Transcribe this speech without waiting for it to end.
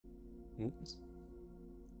Oops.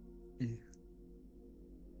 Yeah.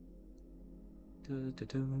 Da, da,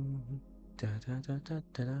 da, da, da, da,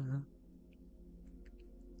 da, da.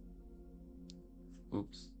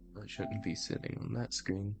 Oops, I shouldn't be sitting on that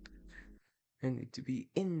screen. I need to be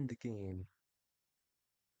in the game.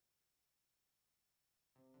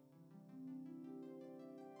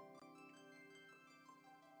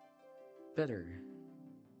 Better.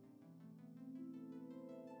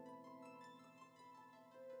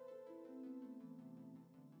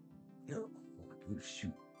 No. Oh,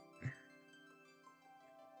 shoot.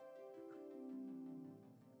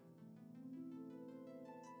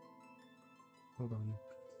 Hold on.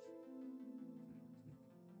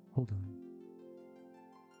 Hold on.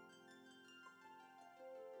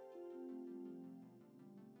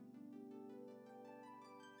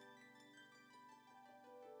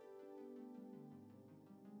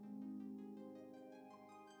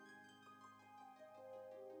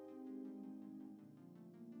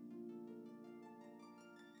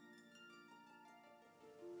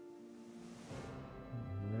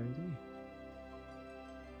 Alrighty.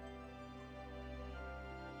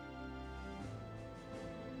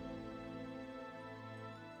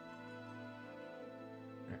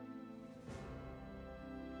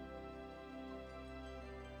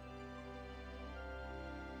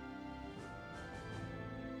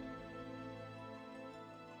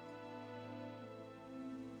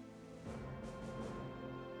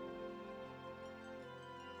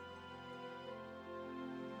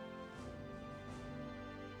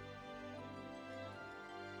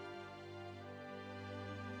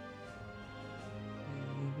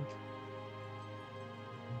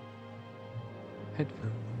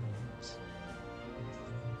 Headphones.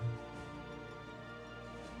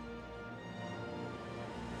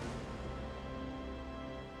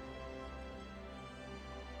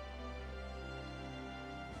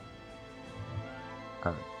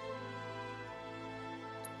 Um,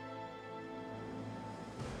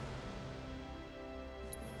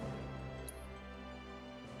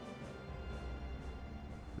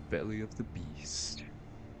 the belly of the beast.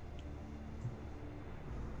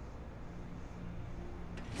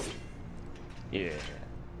 Yeah.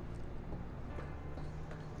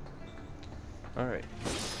 Alright.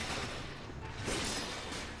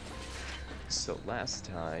 So last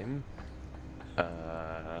time,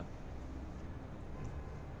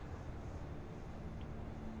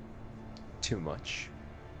 too much.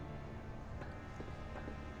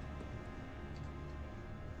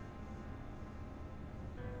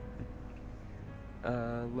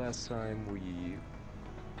 Last time we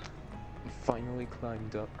finally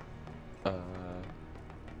climbed up,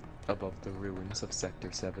 above the ruins of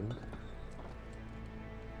Sector 7.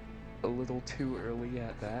 A little too early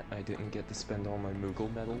at that. I didn't get to spend all my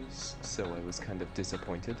Moogle medals, so I was kind of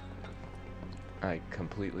disappointed. I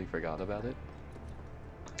completely forgot about it.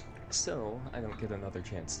 So, I don't get another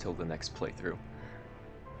chance till the next playthrough.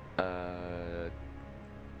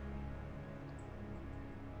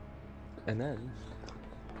 And then,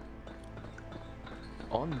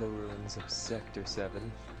 on the ruins of Sector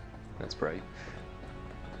 7, that's right,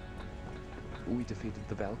 we defeated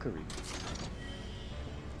the Valkyrie.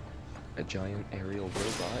 A giant aerial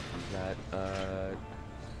robot that,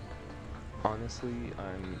 honestly,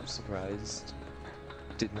 I'm surprised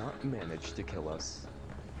did not manage to kill us.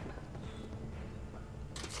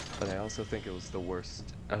 But I also think it was the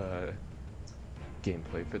worst,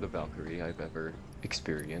 gameplay for the Valkyrie I've ever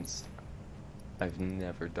experienced. I've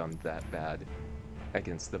never done that bad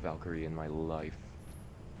against the Valkyrie in my life.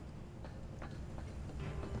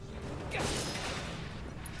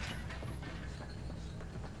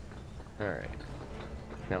 Alright.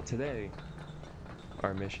 Now today,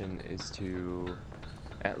 our mission is to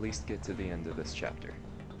at least get to the end of this chapter.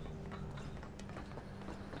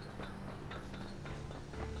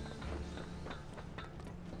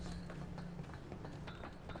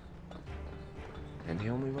 And the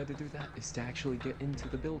only way to do that is to actually get into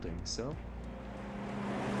the building, so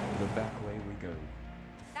the back way we go.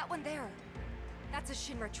 That one there. That's a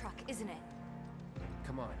Shinra truck, isn't it?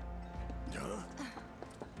 Come on.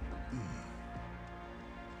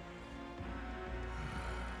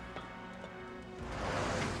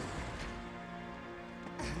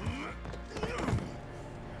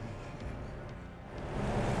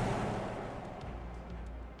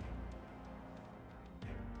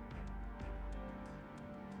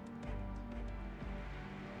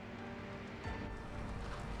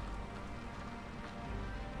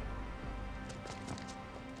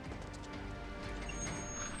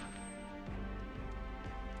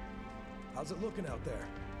 How's it looking out there?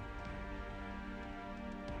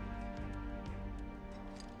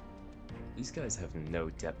 These guys have no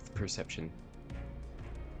depth perception.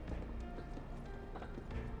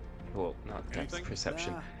 Well, not depth Anything?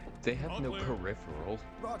 perception. Nah. They have All no clear. peripheral.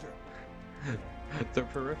 Roger. Their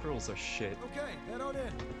peripherals are shit. Okay, head on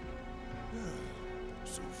in.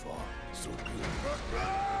 So far, so good.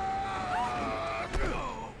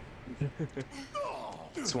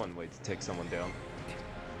 It's one way to take someone down.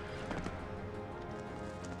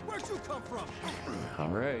 Where'd you come from?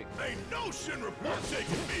 Alright. Ain't no Shinra port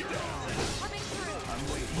taking me down. Coming through. I'm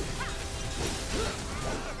waiting.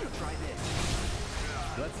 Try this.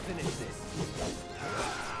 Let's finish this.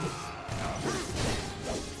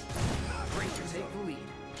 Ranger, take the lead.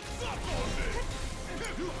 Suck on this.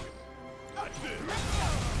 Watch this.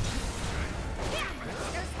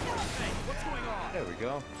 What's going on? There we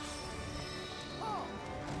go.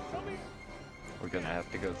 We're gonna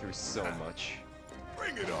have to go through so much.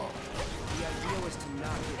 Bring it on. The idea was to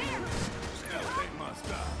not get loose. Stealth ain't my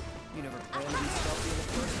style. You never planned to be stealthy in the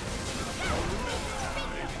first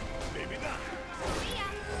place. Maybe not.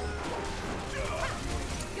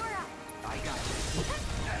 You're up. I got this.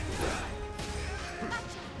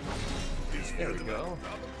 These There we rhythm go.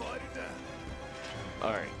 drop the party down.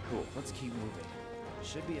 Alright, cool. Let's keep moving.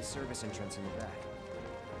 Should be a service entrance in the back.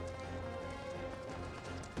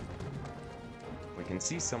 We can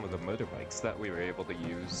see some of the motorbikes that we were able to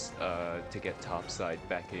use to get topside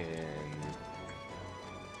back in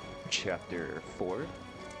Chapter 4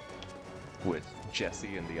 with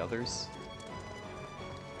Jesse and the others.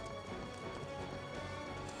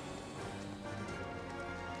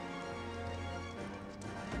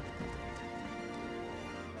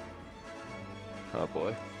 Oh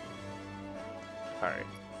boy. Alright.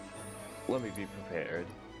 Let me be prepared.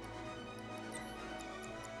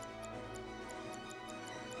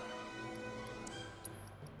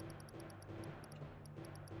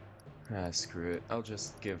 Ah, screw it. I'll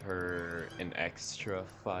just give her an extra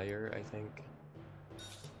fire, I think.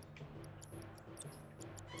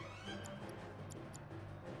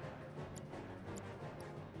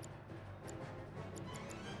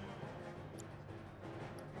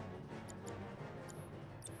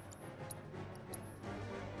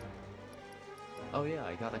 Oh yeah,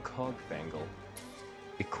 I got a cog bangle.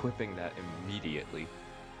 Equipping that immediately.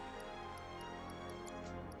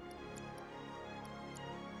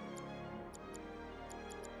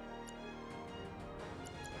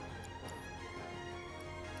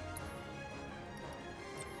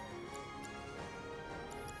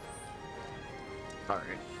 Alright,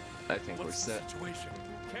 I think we're What's the set. situation?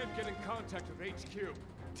 Can't get in contact with HQ.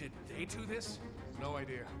 Did they do this? No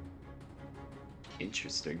idea.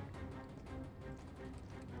 Interesting.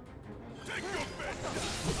 Take your best.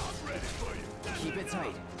 I'm ready for you. Keep it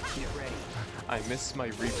tight. Get ready. I missed my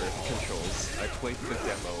rebirth controls. I played the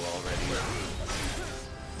demo already.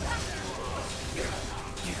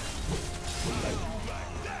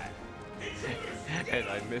 And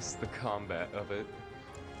I missed the combat of it.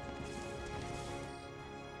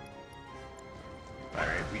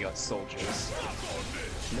 Alright, we got soldiers.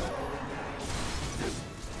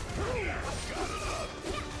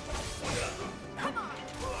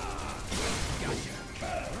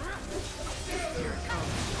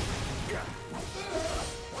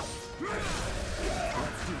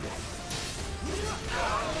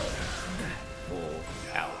 Oh,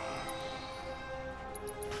 ow.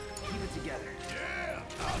 Keep it together.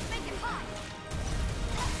 Let's make it hot.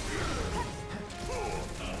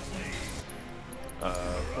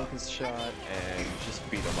 Focus shot and just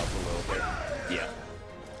beat him up a little bit. Yeah.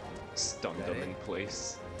 Stunned him in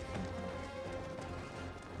place.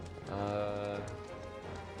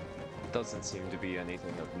 Doesn't seem to be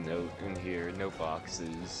anything of note in here. No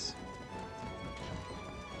boxes.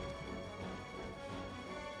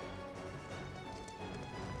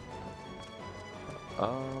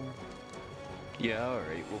 Yeah,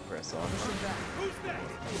 alright, we'll press on.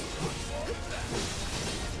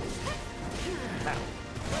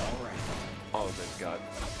 Alright. Oh, they've got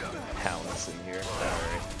hounds in here.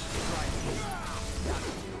 Alright.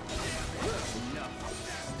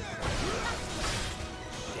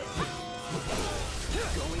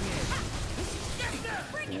 Going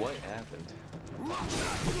in. What happened?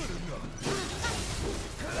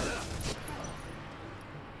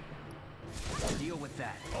 Deal with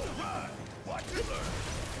that.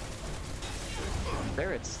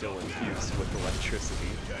 Barrett's still infused with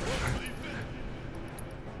electricity.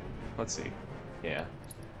 Let's see. Yeah.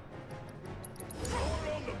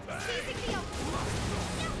 Seizing the opening.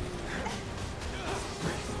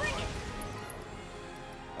 Bring it.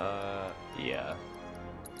 Yeah.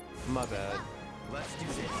 My bad. Let's do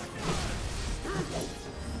this.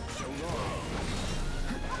 So long.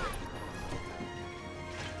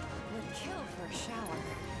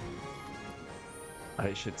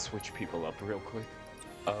 I should switch people up real quick.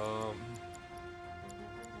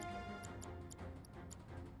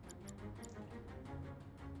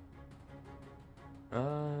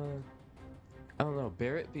 I don't know,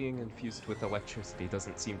 Barrett being infused with electricity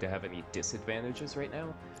doesn't seem to have any disadvantages right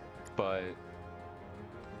now, but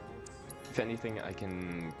if anything, I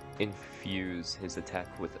can infuse his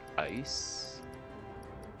attack with ice,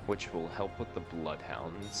 which will help with the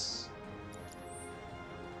bloodhounds.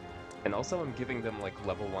 And also I'm giving them like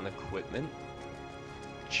level 1 equipment,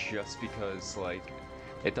 just because like,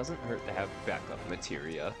 it doesn't hurt to have backup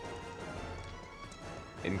materia,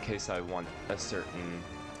 in case I want a certain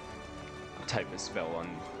type of spell on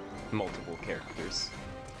multiple characters,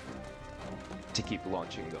 to keep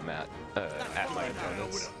launching them at my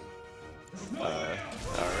opponents. Alright.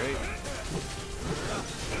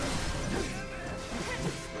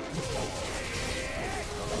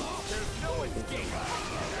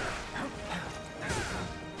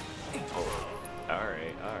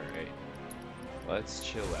 Alright. Let's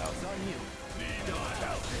chill out.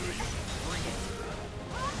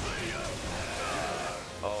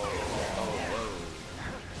 Oh,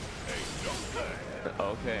 whoa.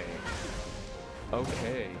 Okay.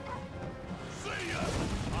 Okay.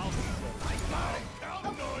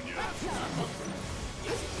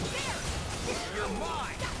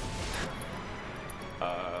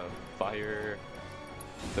 Fire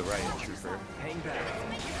the riot trooper. Hang back.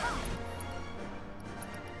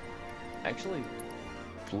 Actually,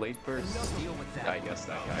 Blade Burst, Deal with that. I guess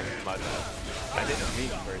that guy. My bad. I didn't mean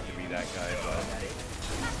for it to be that guy, but...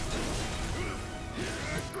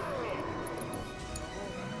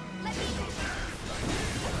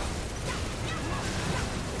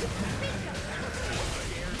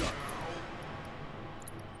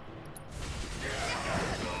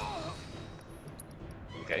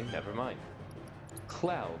 Okay, never mind.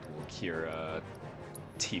 Cloud will cure,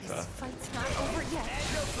 Tifa. This fight's not over yet.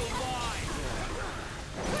 End of the line.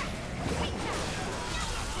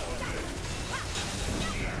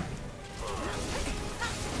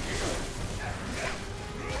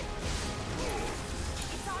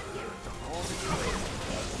 It's on you.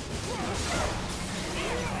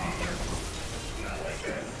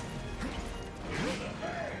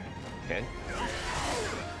 Okay.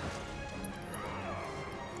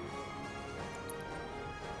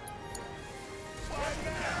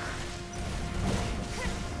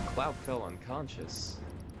 Cloud fell unconscious.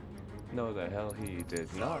 No, the hell he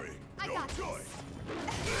did not. I got this.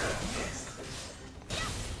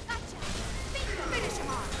 Gotcha. Finish him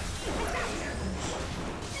off.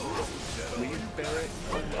 Leave Barrett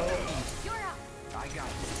alone. You're up. I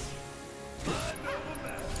got this.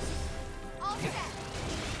 All set.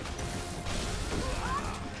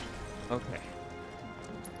 Okay.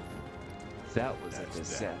 That was a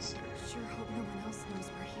disaster. Sure hope no one else knows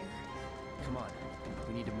we're here. Come on.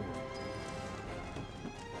 We need to move.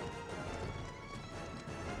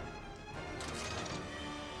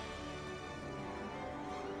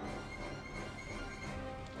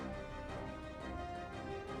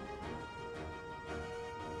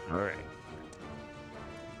 All right.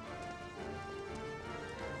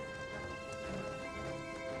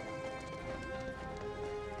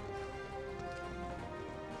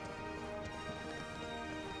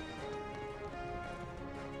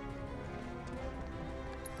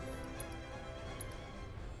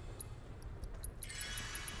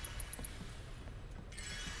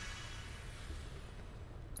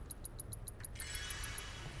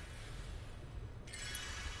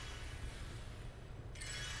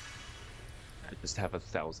 I just have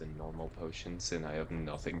 1,000 normal potions and I have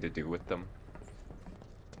nothing to do with them.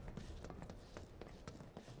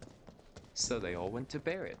 So they all went to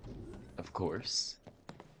Barrett, of course.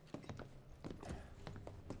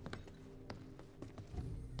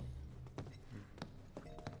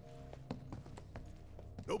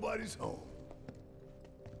 Nobody's home.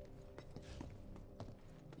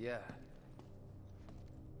 Yeah.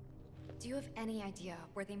 Do you have any idea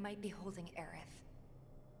where they might be holding AERITH?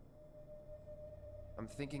 I'm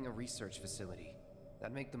thinking a research facility.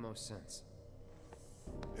 That'd make the most sense.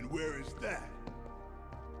 And where is that?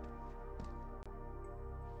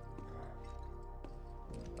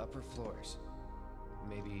 Upper floors.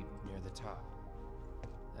 Maybe near the top.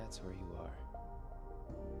 That's where you are.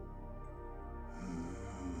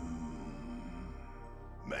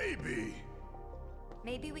 Maybe.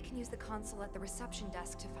 Maybe we can use the console at the reception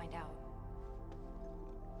desk to find out.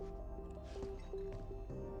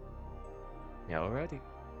 Yeah, alrighty.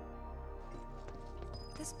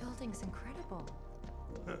 This building's incredible.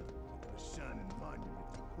 A shining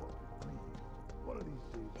monument to corporate greed. One of these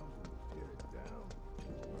days I'm gonna tear it down.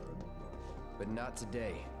 but not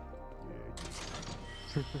today.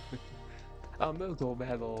 A Moogle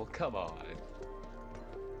medal, come on.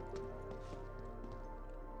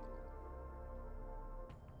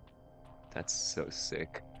 That's so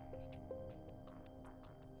sick.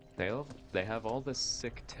 They have all this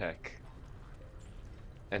sick tech.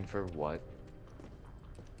 And for what?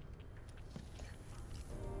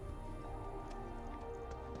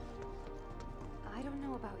 I don't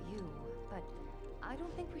know about you, but I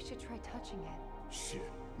don't think we should try touching it.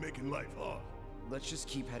 Shit, making life hard. Let's just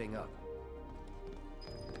keep heading up.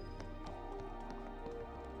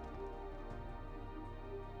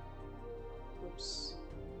 Oops.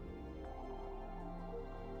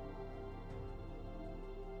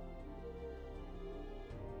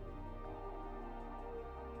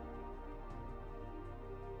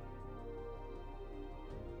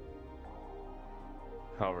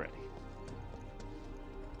 Alrighty.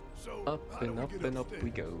 So, Up how do and we up get and up upstairs? we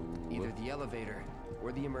go. Either the elevator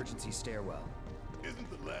or the emergency stairwell. Isn't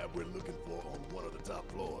the lab we're looking for on one of the top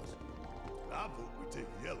floors? I vote we take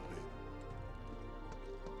the elevator.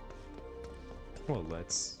 Well,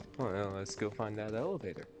 let's go find that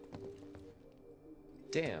elevator.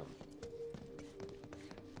 Damn.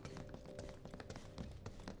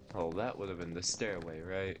 Oh, that would have been the stairway,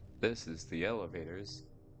 right? This is the elevators.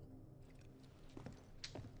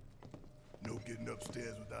 No getting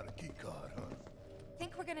upstairs without a key card, huh?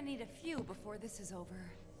 Think we're gonna need a few before this is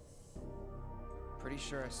over. Pretty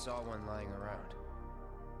sure I saw one lying around.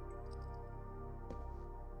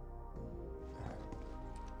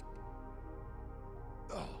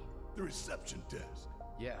 Oh, the reception desk.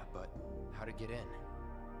 Yeah, but how to get in?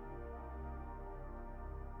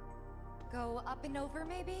 Go up and over,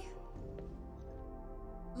 maybe?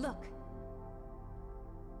 Look.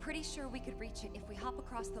 Pretty sure we could reach it if we hop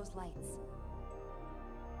across those lights.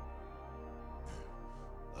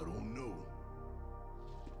 I don't know.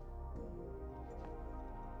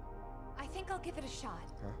 I think I'll give it a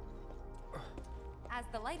shot. As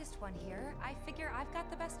the lightest one here, I figure I've got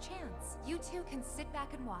the best chance. You two can sit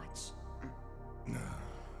back and watch.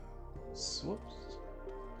 Swoops.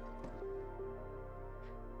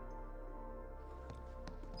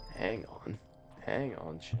 Hang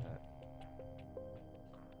on, chat.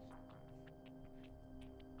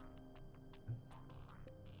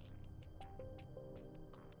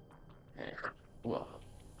 Whoa,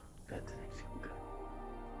 that didn't feel good.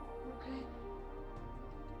 Okay.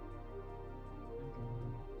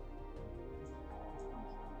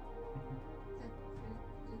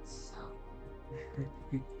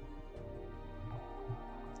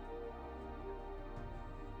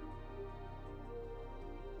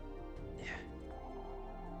 Yeah.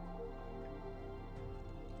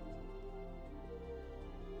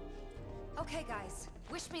 Okay, guys,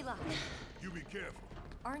 wish me luck. You be careful.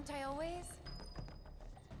 Aren't I always?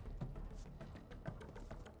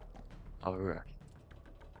 Alright.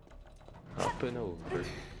 Up and over.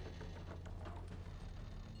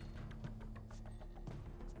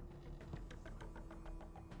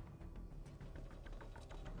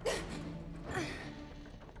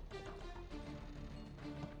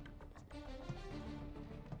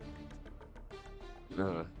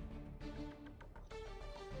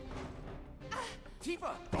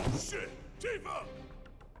 Tifa! Oh shit! Tifa!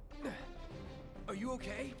 Are you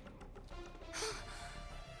okay?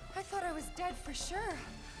 I thought I was dead for sure.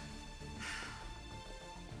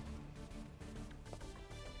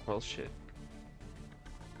 Well, shit.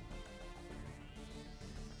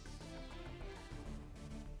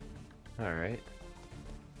 Alright.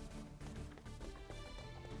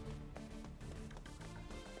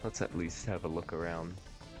 Let's at least have a look around.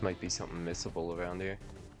 Might be something missable around here.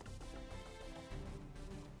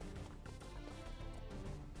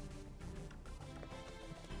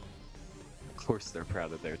 Of course they're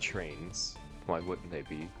proud of their trains. Why wouldn't they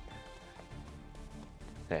be?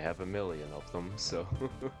 They have 1 million of them, so...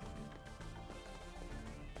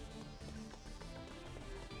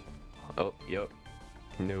 Oh, yep.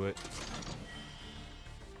 Knew it.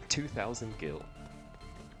 2,000 gil.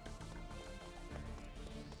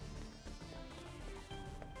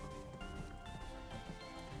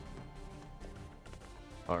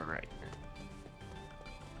 Alright.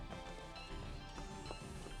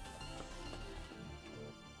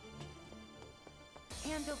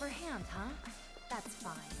 Hand over hand, huh? That's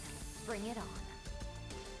fine. Bring it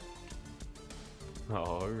on.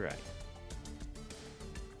 Alright.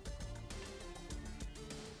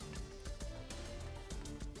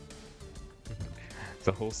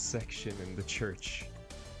 The whole section in the church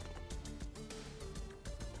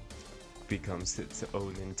becomes its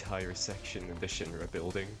own entire section in the Shinra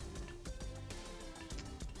building.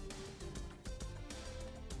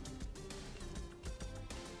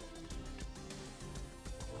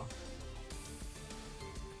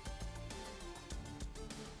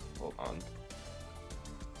 on.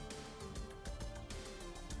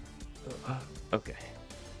 Okay.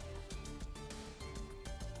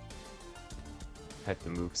 Had to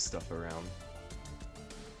move stuff around.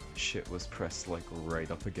 Shit was pressed like right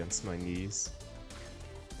up against my knees.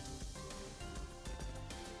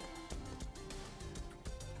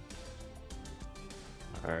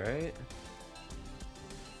 Alright.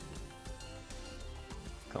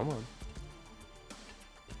 Come on.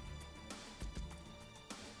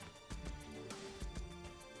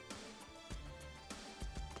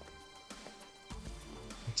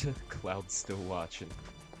 Cloud's still watching.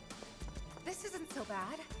 This isn't so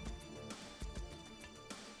bad.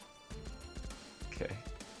 Okay.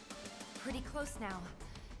 Pretty close now.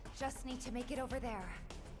 Just need to make it over there.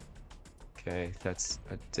 Okay, that's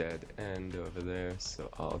a dead end over there, so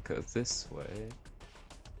I'll go this way.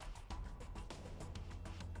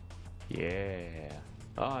 Yeah,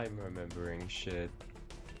 I'm remembering shit.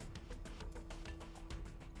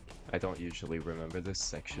 I don't usually remember this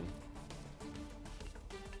section.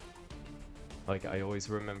 Like, I always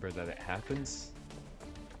remember that it happens.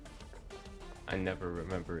 I never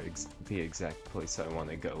remember the exact place I want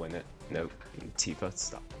to go in it. Nope. Tifa,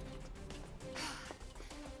 stop.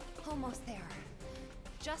 Almost there.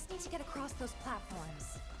 Just need to get across those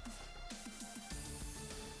platforms.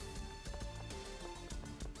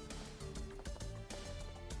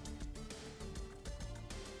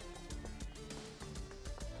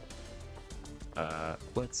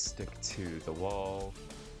 Let's stick to the wall.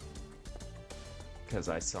 Because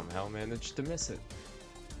I somehow managed to miss it.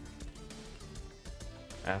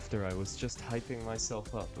 After I was just hyping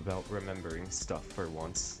myself up about remembering stuff for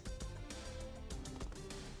once.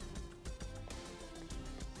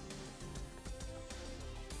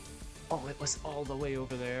 Oh, it was all the way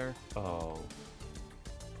over there. Oh.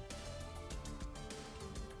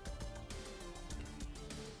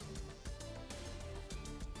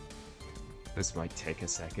 This might take a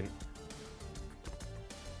second.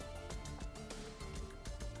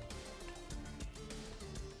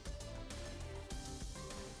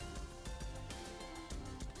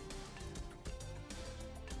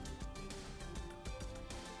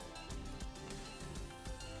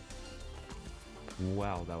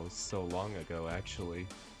 Wow, that was so long ago, actually.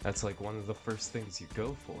 That's like one of the first things you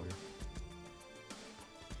go for.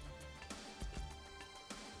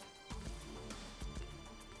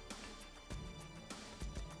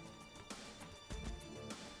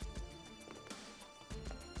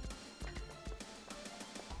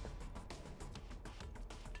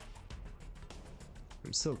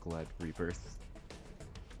 I'm so glad Rebirth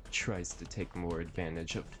tries to take more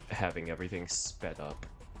advantage of having everything sped up.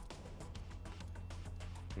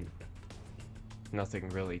 Nothing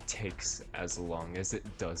really takes as long as it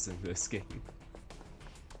does in this game.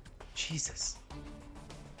 Jesus.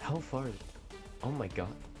 How far? Oh my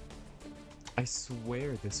god. I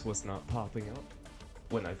swear this was not popping up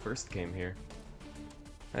when I first came here.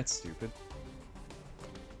 That's stupid.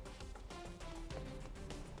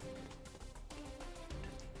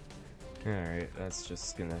 Alright, that's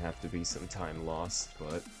just gonna have to be some time lost,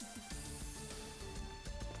 but...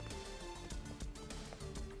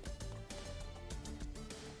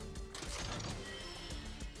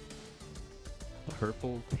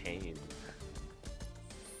 Purple Pain.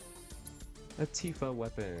 A Tifa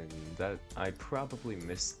weapon that I probably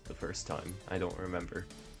missed the first time. I don't remember.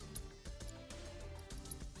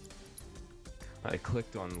 I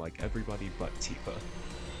clicked on like everybody but Tifa.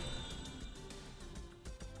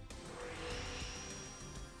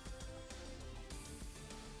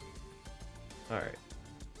 Alright.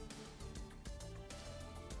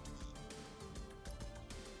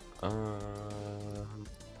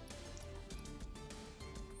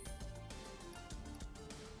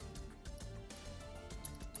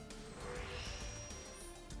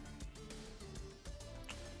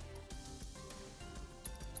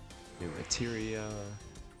 New materia.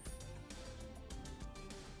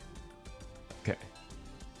 Okay.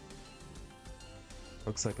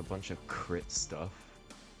 Looks like a bunch of crit stuff.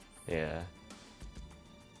 Yeah.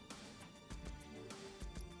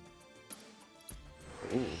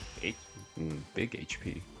 Ooh, big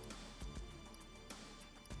HP.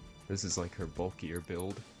 This is like her bulkier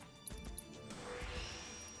build.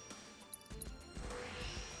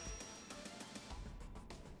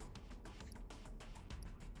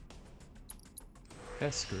 Yeah,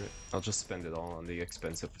 screw it. I'll just spend it all on the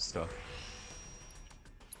expensive stuff.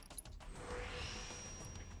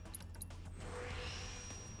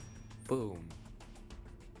 Boom.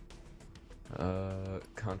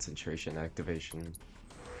 Concentration activation.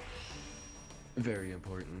 Very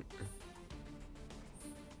important.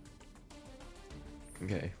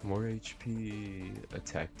 Okay, more HP,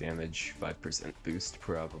 attack damage, 5% boost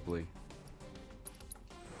probably.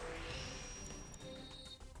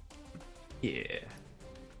 Yeah.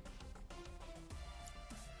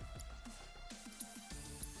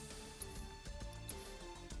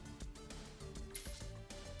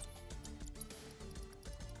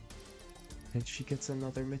 And she gets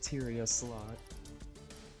another materia slot.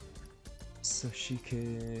 So she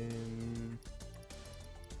can...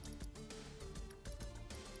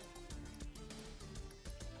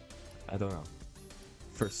 I don't know.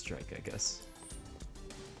 First strike, I guess.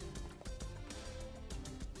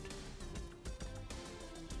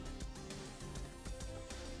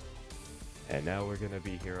 And now we're gonna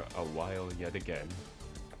be here a while yet again.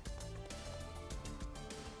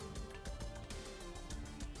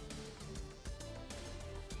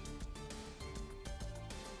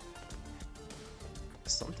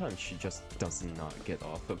 Sometimes she just does not get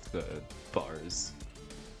off of the bars.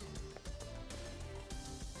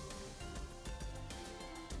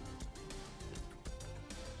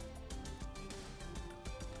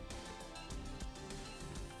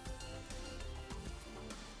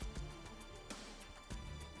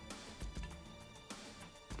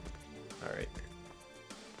 Alright.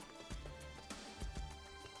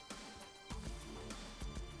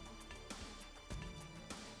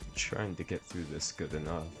 Trying to get through this good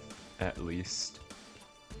enough, at least.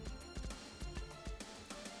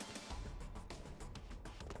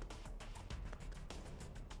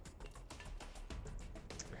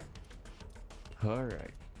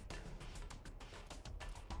 Alright.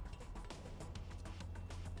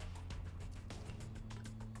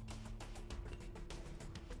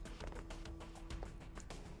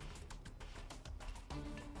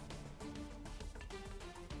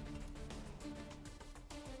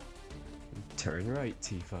 Turn right,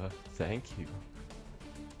 Tifa. Thank you.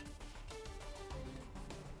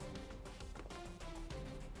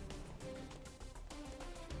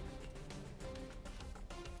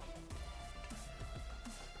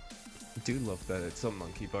 I do love that it's a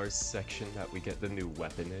monkey bars section that we get the new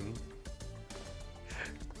weapon in.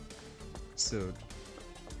 So,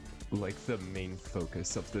 like the main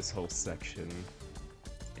focus of this whole section,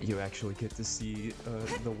 you actually get to see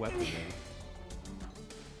the weapon in.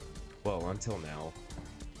 Well, until now.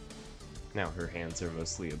 Now her hands are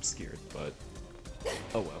mostly obscured, but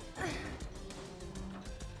oh well.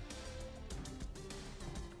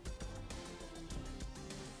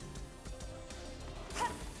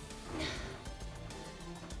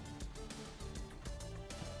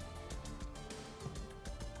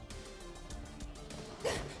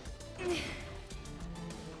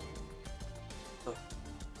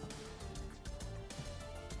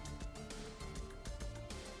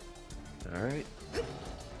 Alright.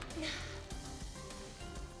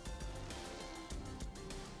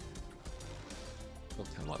 Oh,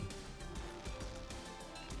 come on.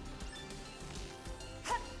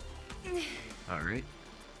 Alright.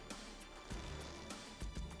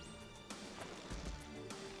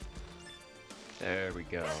 There we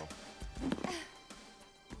go.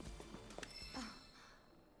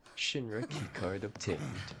 Shinra keycard obtained.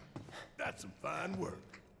 That's some fine work.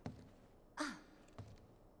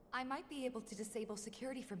 I might be able to disable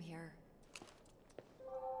security from here.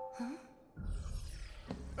 Huh?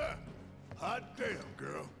 Ha! Hot damn,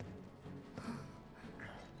 girl.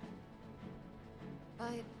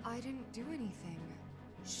 But I didn't do anything.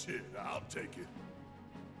 Shit, I'll take it.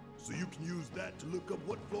 So you can use that to look up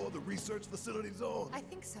what floor the research facility's on? I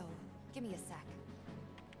think so. Give me a sec.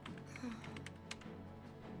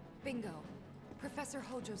 Bingo. Professor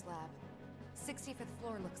Hojo's lab. 65th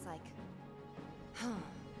floor looks like. Huh.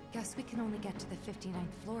 Guess we can only get to the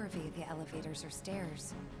 59th floor via the elevators or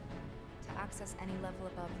stairs. To access any level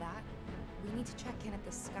above that, we need to check in at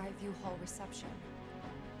the Skyview Hall reception.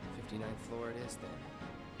 59th floor it is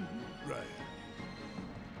then. Right.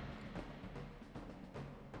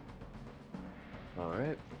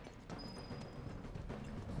 Alright.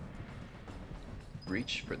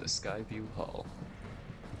 Reach for the Skyview Hall.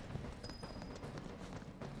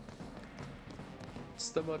 It's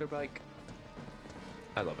the motorbike.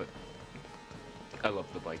 I love it. I love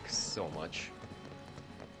the bike so much.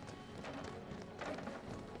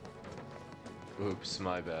 Oops,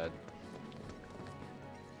 my bad.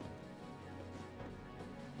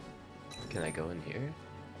 Can I go in here?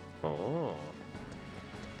 Oh.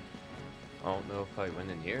 I don't know if I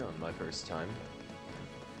went in here on my first time.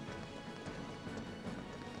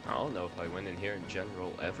 I don't know if I went in here in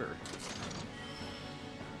general ever.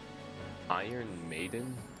 Iron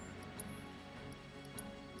Maiden?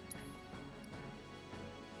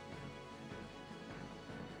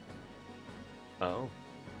 Oh.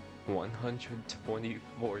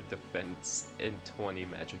 124 defense and 20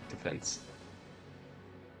 magic defense.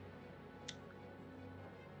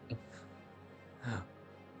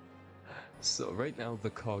 So right now the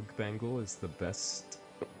cog bangle is the best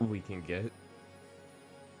we can get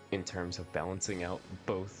in terms of balancing out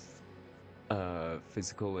both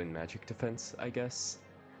physical and magic defense, I guess.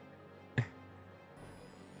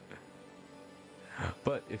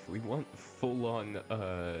 But if we want full-on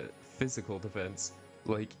physical defense,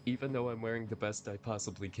 like, even though I'm wearing the best I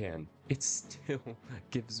possibly can, it still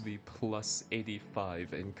gives me plus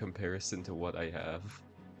 85 in comparison to what I have.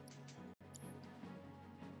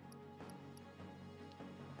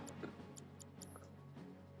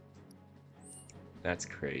 That's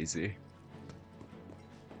crazy.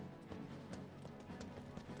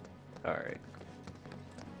 Alright.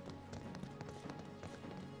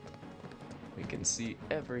 We can see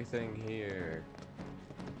everything here.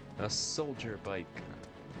 A soldier bike.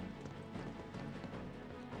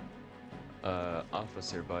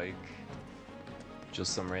 Officer bike.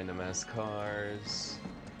 Just some random ass cars.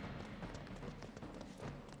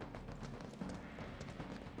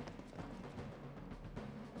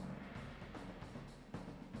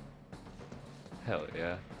 Hell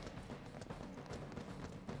yeah.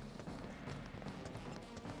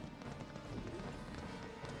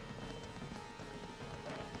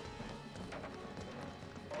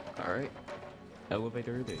 Alright,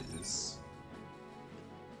 elevator it is.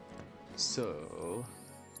 So,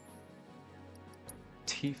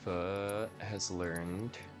 Tifa has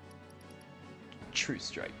learned True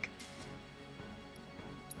Strike.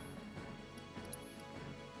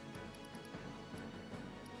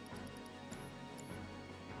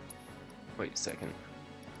 Wait a second.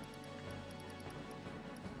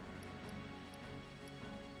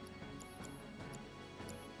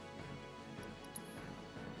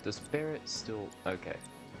 Does Barrett still... Okay.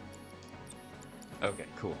 Okay,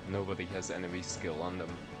 cool. Nobody has enemy skill on them.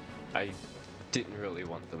 I didn't really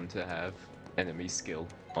want them to have enemy skill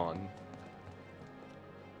on.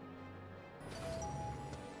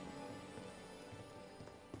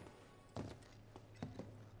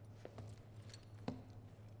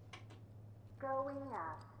 Going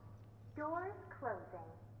up. Doors closing.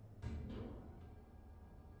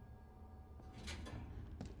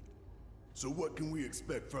 So what can we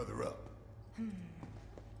expect further up?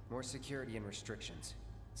 More security and restrictions.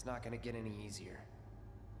 It's not gonna get any easier.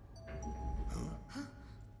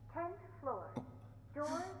 10th floor. Doors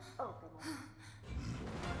opening.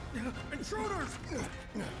 Intruders!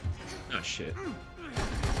 Oh shit.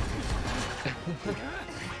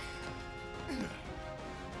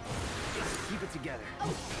 Keep it together.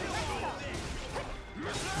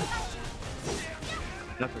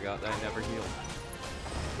 I forgot that I never healed.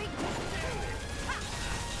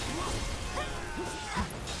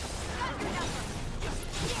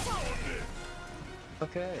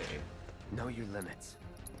 Okay. Know your limits.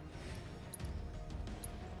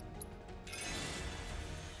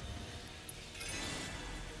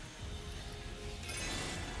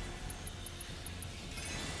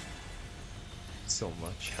 So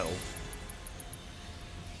much health.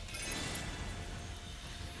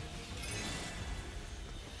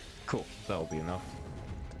 Cool, that'll be enough.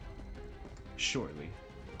 Surely.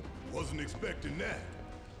 Wasn't expecting that.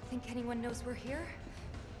 Think anyone knows we're here?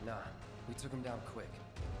 Nah, we took him down quick.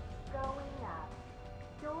 Going up.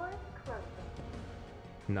 Doors closing.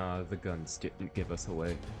 Nah, the guns didn't give us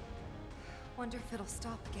away. Wonder if it'll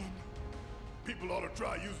stop again. People ought to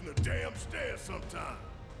try using the damn stairs sometime.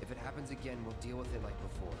 If it happens again, we'll deal with it like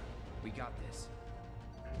before. We got this.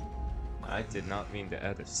 I did not mean to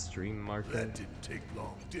add a stream marker. That didn't take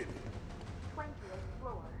long, did it? 20th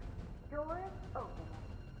floor. Doors opening.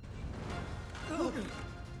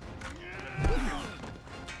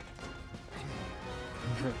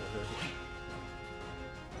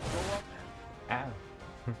 Ow.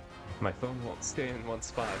 My phone won't stay in one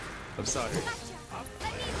spot. I'm sorry.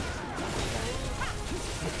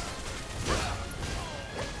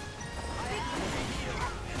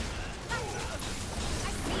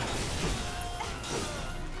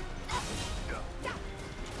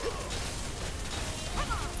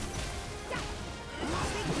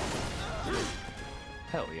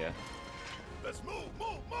 Hell yeah. Let's move,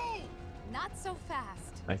 move, move! Not so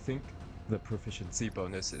fast. I think the proficiency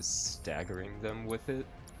bonus is staggering them with it.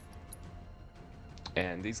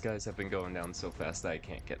 And these guys have been going down so fast that I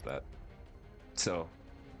can't get that. So...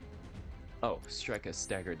 Oh, strike a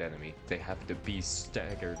staggered enemy. They have to be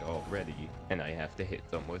staggered already, and I have to hit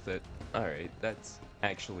them with it. Alright, that's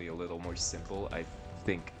actually a little more simple. I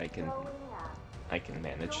think I can Going up.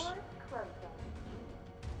 manage. Doors closing.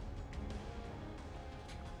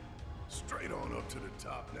 Straight on up to the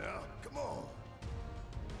top now. Come on.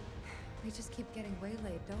 We just keep getting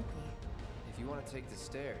waylaid, don't we? If you want to take the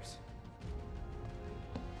stairs.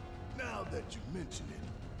 Now that you mention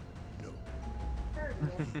it, no.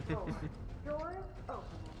 30th floor. Doors open.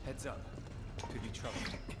 Heads up. Could be trouble.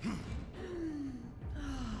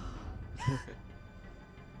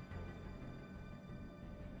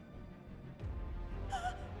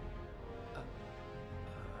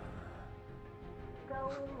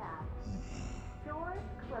 Going up. Doors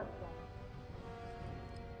closing.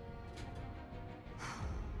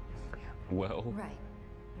 Well, Right.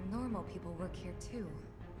 Normal people work here too.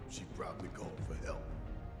 She probably called for help.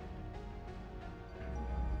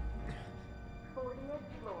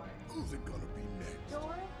 40th floor. Who's it gonna be next?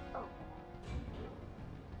 Doors open.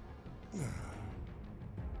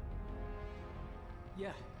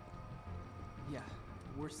 Yeah,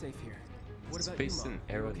 we're safe here. What about space you, and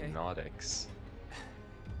Mom? You okay? aeronautics.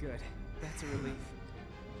 Good. That's a relief.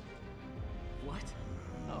 What?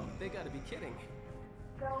 Oh, they gotta be kidding.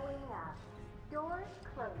 Going up. Doors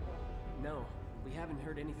closing. No, we haven't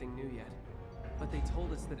heard anything new yet. But they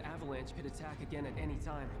told us that Avalanche could attack again at any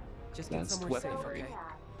time. Just get That's somewhere safe, weaponry. okay?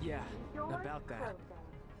 Yeah, Doors about that. closing.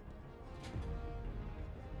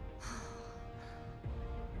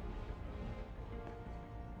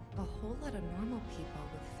 A whole lot of normal people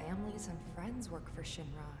with families and friends work for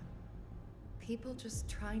Shinra. People just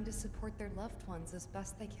trying to support their loved ones as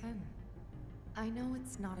best they can. I know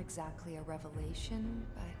it's not exactly a revelation,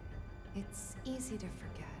 but it's easy to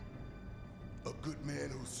forget. A good man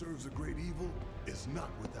who serves a great evil is not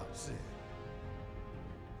without sin.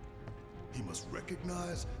 He must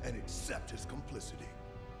recognize and accept his complicity.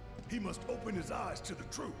 He must open his eyes to the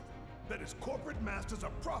truth that his corporate masters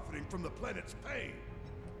are profiting from the planet's pain.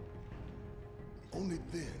 Only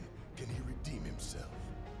then can he redeem himself.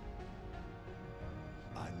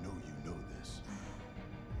 I know you know this.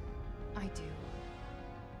 I do.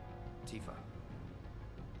 Tifa.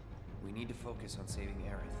 We need to focus on saving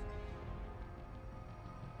Aerith.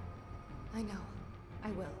 I know.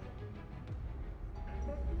 I will.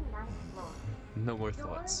 59th floor. No more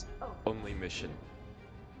thoughts. Only mission.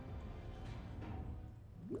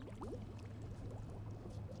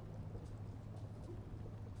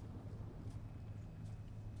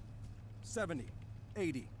 $70,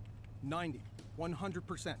 $80, $90,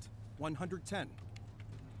 100%, 110.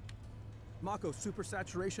 Mako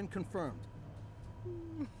supersaturation confirmed.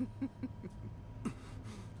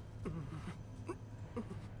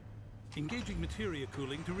 Engaging materia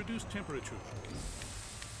cooling to reduce temperature.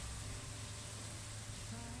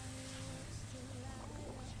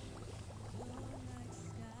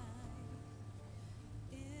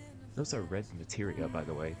 Those are red materia, by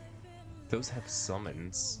the way. Those have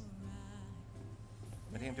summons.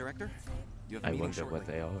 Madame Director, you have a I meeting wonder shortly. what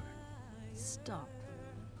they are. Stop.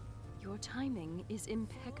 Your timing is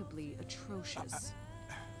impeccably atrocious.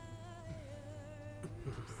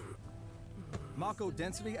 Mako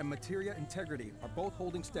density and materia integrity are both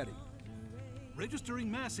holding steady. Registering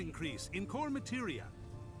mass increase in core materia.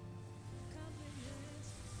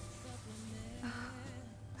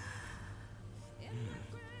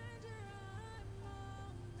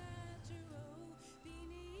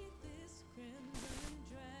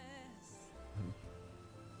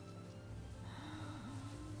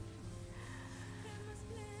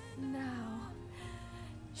 Now,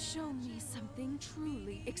 show me something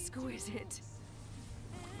truly exquisite.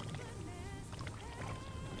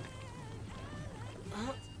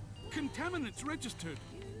 Contaminants registered.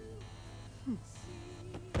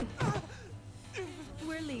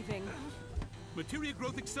 We're leaving. Materia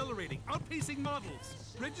growth accelerating, outpacing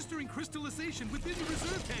models. Registering crystallization within the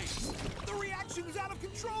reserve tanks. The reaction is out of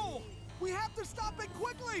control! We have to stop it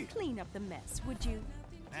quickly! Clean up the mess, would you?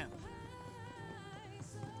 Ma'am.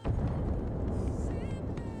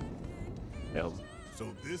 No. So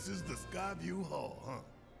this is the Skyview Hall, huh?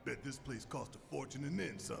 Bet this place cost a fortune and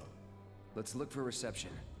then some. Let's look for reception.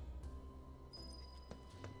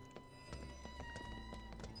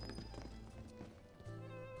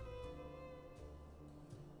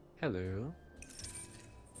 Hello.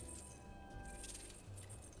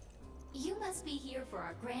 You must be here for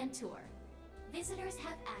our grand tour. Visitors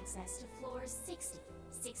have access to floors 60,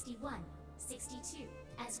 61, 62,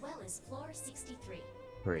 as well as floor 63. You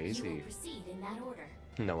will Crazy. proceed in that order.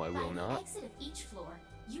 No, I will By the not. exit of each floor,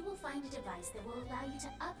 you will find a device that will allow you to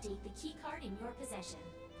update the key card in your possession,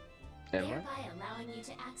 Am I? thereby allowing you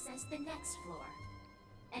to access the next floor.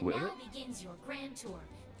 And Will now it? begins your grand tour.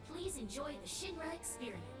 Please enjoy the Shinra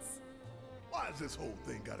experience. Why has this whole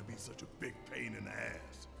thing gotta be such a big pain in the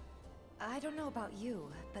ass? I don't know about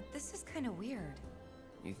you, but this is kind of weird.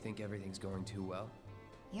 You think everything's going too well?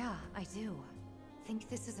 Yeah, I do. Think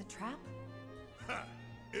this is a trap? Ha!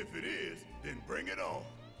 If it is, then bring it on.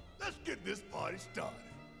 Let's get this party started.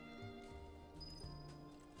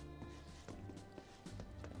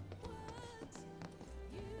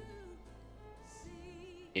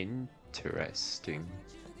 Interesting.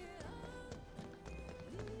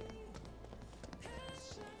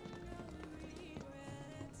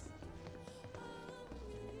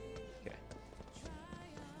 Okay.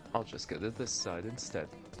 I'll just go to this side instead.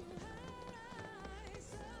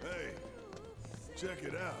 Hey, check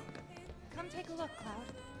it out. Come take a look, Cloud.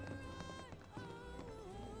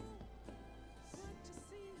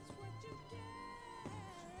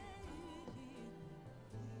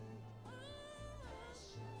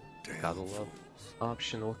 Gotta love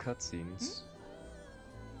optional cutscenes.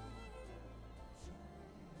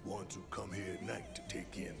 Ones who come here at night to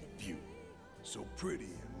take in the view. So pretty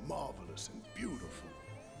and marvelous and beautiful.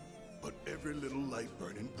 But every little light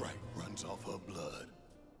burning bright runs off her blood.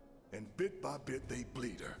 And bit by bit they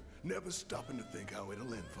bleed her, never stopping to think how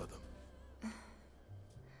it'll end for them.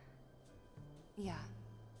 Yeah.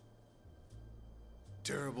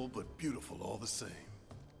 Terrible but beautiful all the same.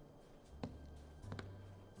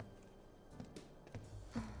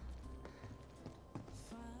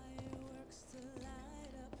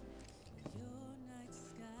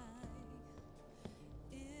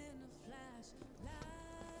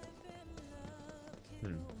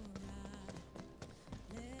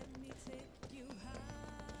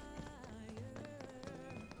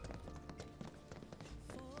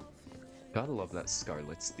 Gotta love that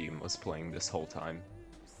Scarlet's theme was playing this whole time.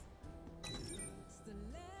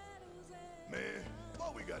 Man,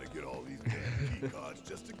 why we gotta get all these damn key cards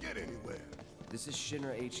just to get anywhere? This is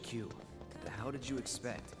Shinra HQ. How did you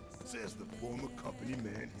expect? Says the former company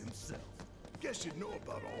man himself. Guess you know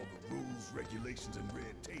about all the rules, regulations, and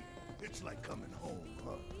red tape. It's like coming home,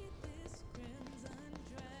 huh?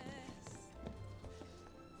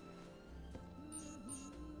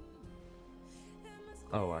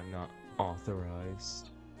 Oh, I'm not authorized.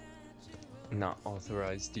 Not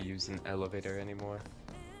authorized to use an elevator anymore.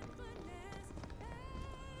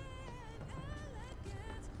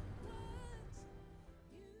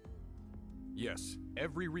 Yes,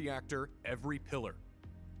 every reactor, every pillar.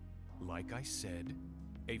 Like I said,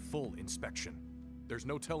 a full inspection. There's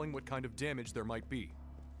no telling what kind of damage there might be.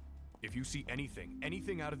 If you see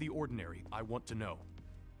anything out of the ordinary, I want to know.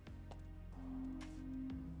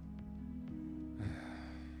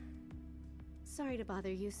 Sorry to bother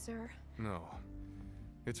you, sir. No,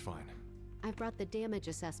 it's fine. I've brought the damage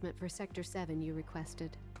assessment for Sector 7 you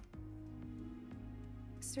requested.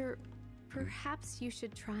 Sir, perhaps you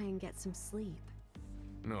should try and get some sleep.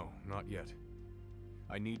 No, not yet.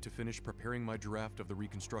 I need to finish preparing my draft of the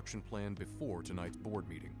reconstruction plan before tonight's board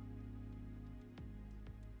meeting.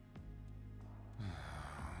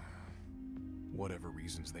 Whatever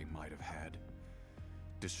reasons they might have had,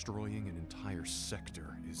 destroying an entire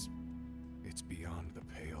sector it's beyond the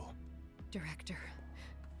pale. Director,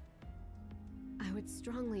 I would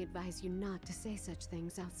strongly advise you not to say such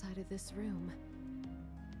things outside of this room.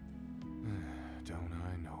 Don't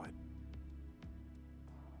I know it?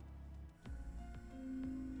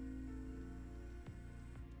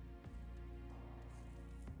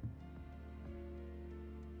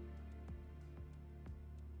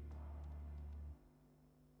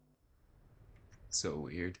 So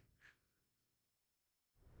weird.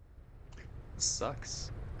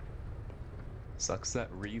 Sucks. Sucks that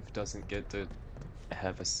Reeve doesn't get to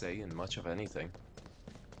have a say in much of anything.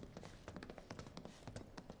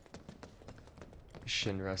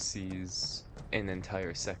 Shinra sees an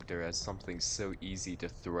entire sector as something so easy to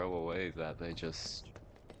throw away that they just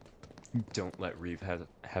don't let Reeve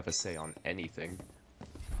have a say on anything.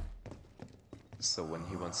 So when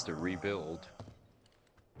he wants to rebuild,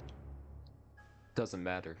 doesn't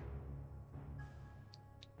matter.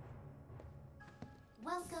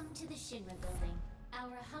 Welcome to the Shinra building,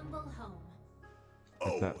 our humble home.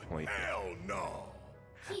 At that point, hell no!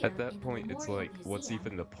 At that point, it's like, what's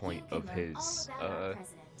even the point of his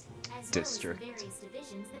district? Well as the various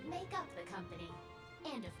divisions that make up the company,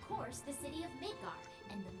 and of course the city of Midgard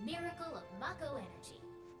and the miracle of Mako energy.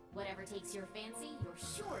 Whatever takes your fancy, you're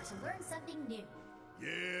sure to learn something new.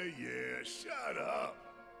 Yeah, shut up!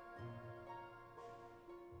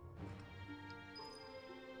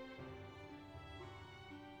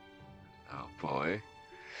 Oh boy.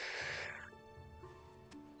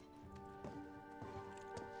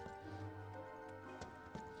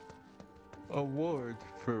 Award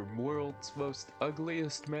for world's most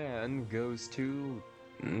ugliest man goes to...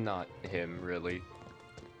 not him, really.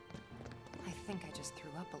 I think I just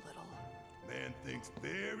threw up a little. Man thinks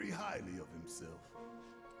very highly of himself.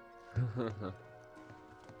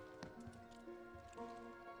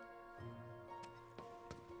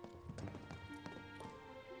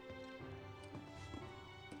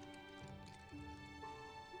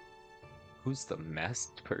 Who's the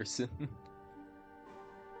masked person?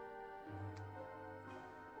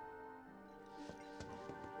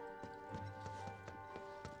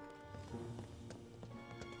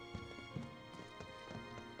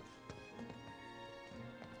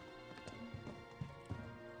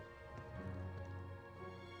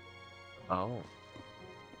 Oh.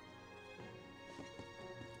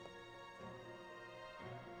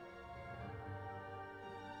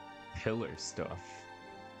 Pillar stuff.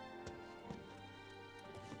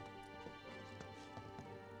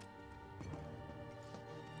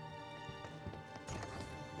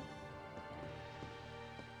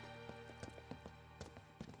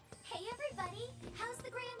 Hey everybody! How's the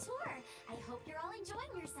Grand Tour? I hope you're all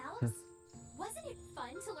enjoying yourselves. Wasn't it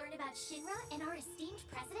fun to learn about Shinra and our esteemed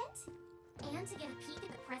president? And to get a peek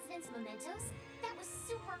at the president's mementos? That was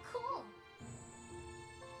super cool!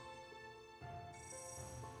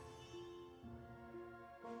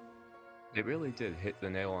 It really did hit the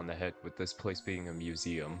nail on the head with this place being a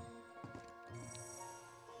museum.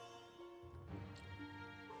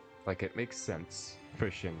 Like, it makes sense for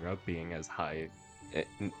Shinra being as high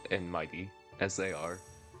and mighty as they are.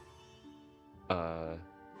 And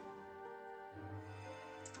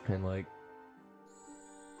like...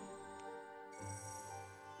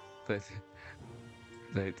 They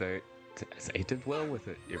did well with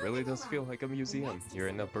it. It really does feel like a museum. You're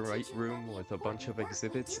in a bright room with a bunch of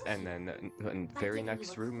exhibits, and then in the very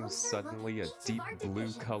next room is suddenly a deep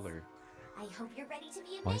blue color. I hope you're ready to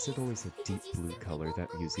be amazed. Why is it always a deep blue color that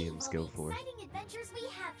museums go for? Exciting adventures we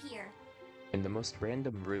have here. In the most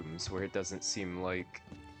random rooms where it doesn't seem like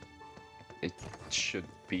it should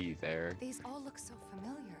be there. These all look so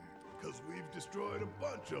familiar. Because we've destroyed a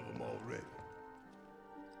bunch of them already.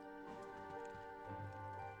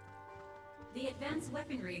 The Advanced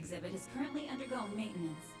Weaponry exhibit is currently undergoing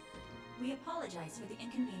maintenance. We apologize for the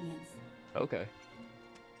inconvenience. Okay.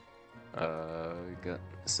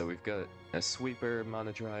 We've got a sweeper,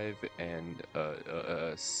 monodrive, and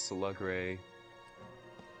a slug ray.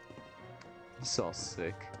 It's all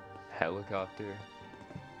sick. Helicopter.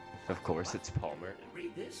 Of course, it's Palmer.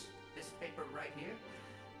 Read this paper right here.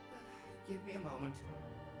 Give me a moment.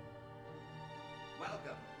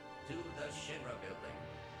 Welcome to the Shinra building.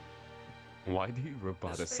 Why do you The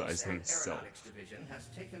roboticize Space and himself? Aeronautics Division has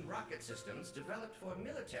taken rocket systems developed for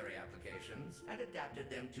military applications and adapted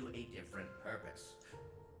them to a different purpose.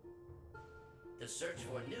 The search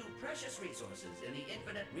for new precious resources in the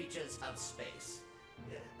infinite reaches of space.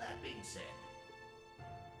 That being said,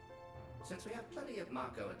 since we have plenty of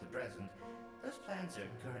Mako at the present, those plans are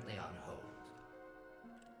currently on hold.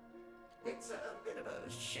 It's a bit of a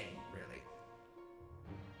shame, really.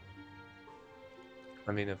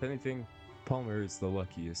 I mean, if anything, Palmer is the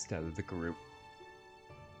luckiest out of the group.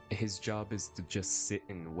 His job is to just sit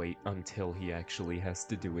and wait until he actually has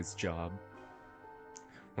to do his job.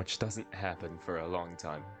 Which doesn't happen for a long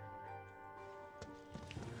time.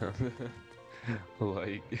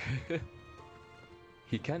 Like...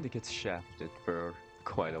 he kinda gets shafted for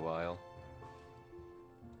quite a while.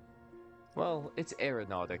 Well, it's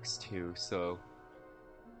aeronautics too, so...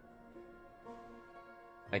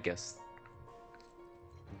 I guess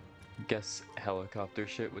helicopter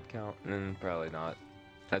shit would count? Probably not.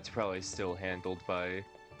 That's probably still handled by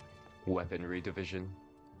Weaponry Division.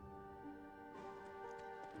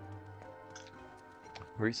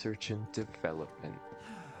 Research and Development.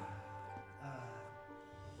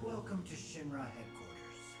 Welcome to Shinra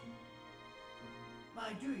headquarters.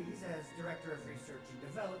 My duties as Director of Research and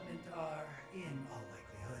Development are, in all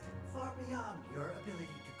likelihood, far beyond your ability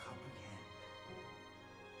to comprehend.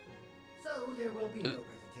 So there will be no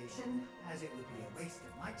presentation, as it would be a waste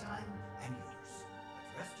of my time and yours.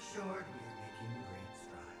 But rest assured, we are making great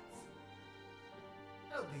strides.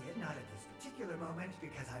 Albeit not at this particular moment,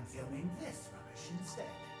 because I'm filming this rubbish instead.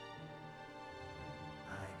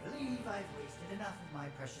 I believe I've wasted enough of my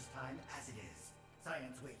precious time as it is.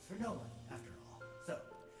 Science waits for no one, after all. So,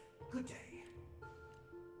 good day.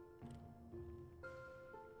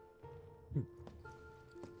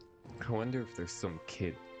 I wonder if there's some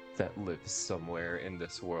kid that lives somewhere in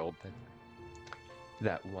this world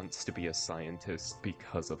that wants to be a scientist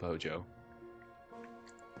because of Hojo.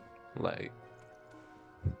 Like,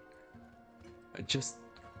 I just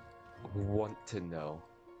want to know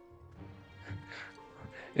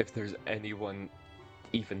if there's anyone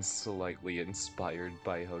even slightly inspired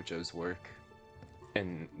by Hojo's work.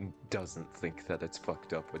 and doesn't think that it's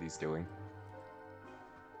fucked up what he's doing.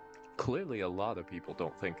 Clearly a lot of people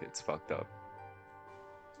don't think it's fucked up.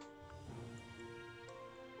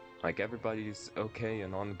 Like, everybody's okay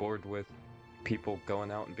and on board with people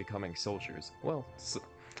going out and becoming soldiers. Well,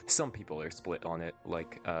 some people are split on it,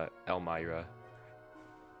 like Elmira.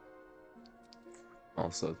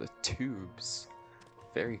 Also, the tubes.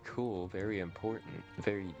 Very cool, very important,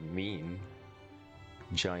 very mean.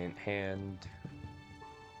 Giant hand.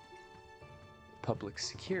 Public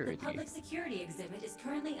security. The public security exhibit is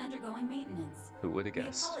currently undergoing maintenance. Who would have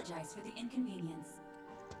guessed? We apologize for the inconvenience.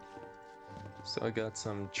 So I got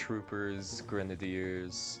some troopers,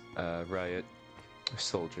 grenadiers, riot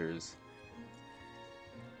soldiers.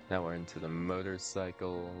 Now we're into the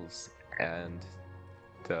motorcycles and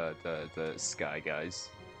the sky guys.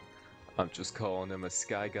 I'm just calling him a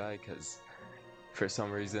sky guy because for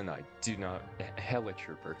some reason I do not hella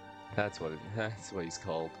trooper. That's what he's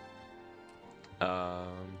called.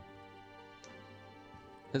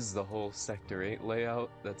 This is the whole Sector 8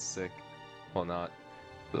 layout. That's sick. Well, not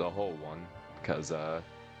the whole one, because of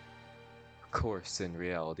course in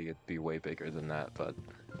reality it'd be way bigger than that, but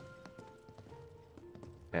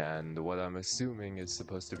and what I'm assuming is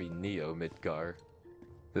supposed to be Neo Midgar.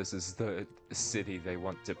 This is the city they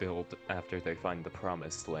want to build after they find the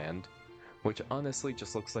Promised Land, which honestly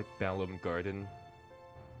just looks like Balam Garden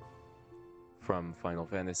from Final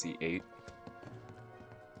Fantasy VIII.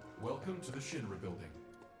 Welcome to the Shinra building.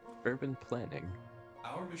 Urban planning.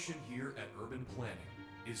 Our mission here at Urban Planning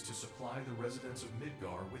is to supply the residents of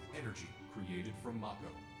Midgar with energy created from Mako.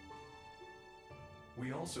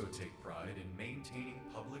 We also take pride in maintaining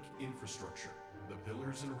public infrastructure, the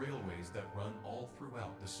pillars and railways that run all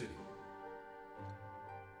throughout the city.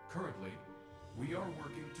 Currently, we are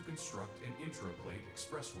working to construct an intraplate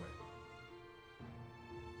expressway.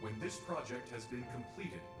 When this project has been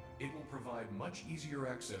completed, it will provide much easier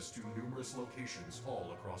access to numerous locations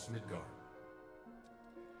all across Midgar.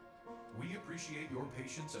 We appreciate your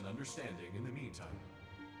patience and understanding in the meantime.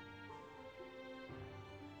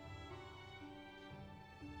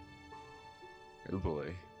 Oh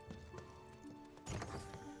boy.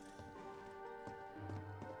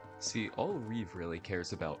 See, all Reeve really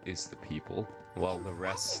cares about is the people, while the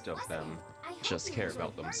rest of them just care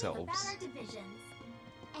about themselves.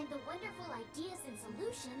 And the wonderful ideas and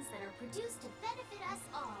solutions that are produced to benefit us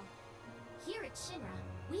all. Here at Shinra,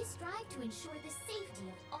 we strive to ensure the safety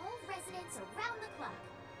of all residents around the clock.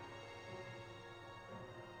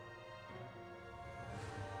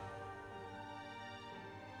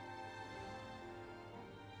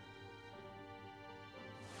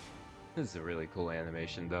 This is a really cool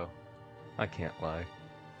animation, though. I can't lie.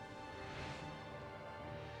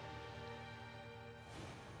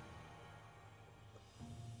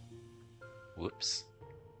 Whoops.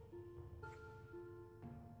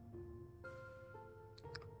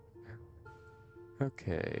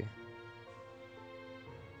 Okay.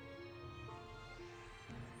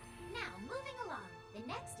 Now, moving along, the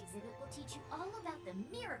next exhibit will teach you all about the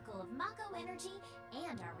miracle of Mako energy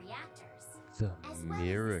and our reactors. The as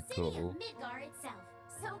miracle. Well as the city of Midgar itself.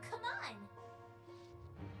 So come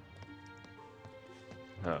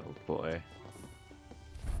on! Oh boy.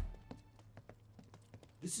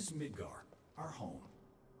 This is Midgar, our home,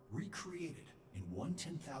 recreated in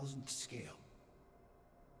 1/10,000th scale.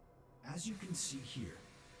 As you can see here,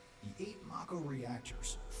 the 8 Mako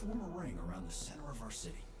reactors form a ring around the center of our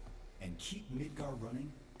city and keep Midgar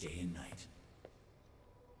running day and night.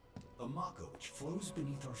 The Mako which flows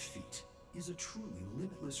beneath our feet is a truly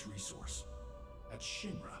limitless resource. At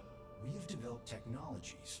Shinra, we have developed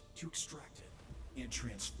technologies to extract it and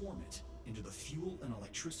transform it into the fuel and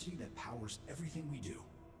electricity that powers everything we do.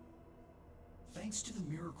 Thanks to the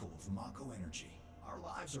miracle of Mako energy, our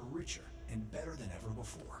lives are richer and better than ever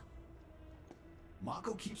before.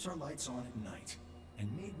 Mako keeps our lights on at night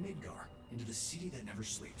and made Midgar into the city that never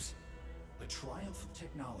sleeps. A triumph of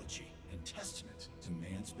technology and testament to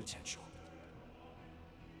man's potential.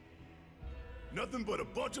 Nothing but a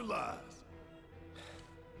bunch of lies.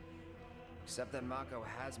 Except that Mako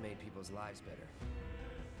has made people's lives better.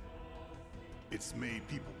 It's made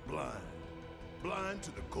people blind. Blind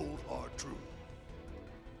to the cold, hard truth.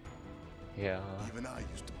 Yeah. Even I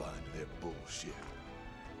used to buy into their bullshit.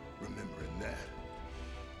 Remembering that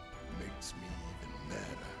makes me even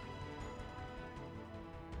madder.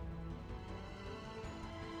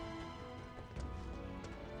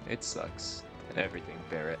 It sucks. Everything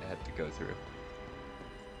Barrett had to go through.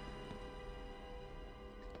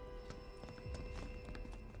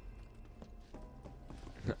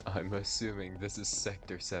 I'm assuming this is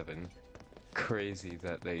Sector 7. Crazy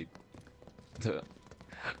that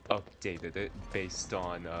updated it based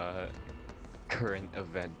on current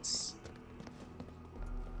events.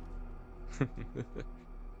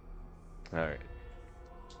 Alright.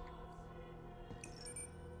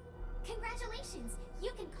 Congratulations!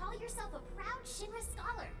 You can call yourself a proud Shinra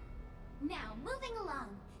scholar. Now, moving along.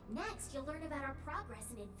 Next, you'll learn about our progress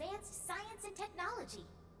in advanced science and technology.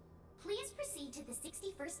 Please proceed to the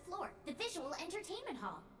 61st floor, the Visual Entertainment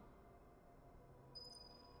Hall.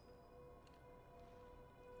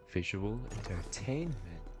 Visual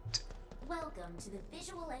entertainment. Welcome to the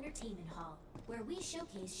Visual Entertainment Hall, where we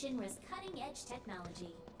showcase Shinra's cutting-edge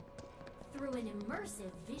technology. Through an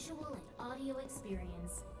immersive visual and audio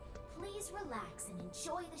experience, please relax and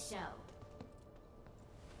enjoy the show.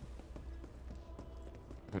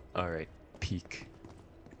 Alright, peak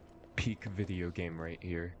video game right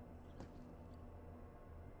here.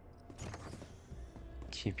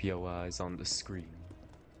 Keep your eyes on the screen.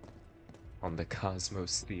 On the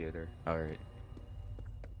Cosmos Theater. Alright.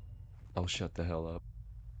 I'll shut the hell up.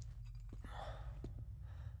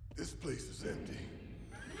 This place is empty.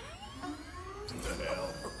 What the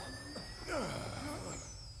hell?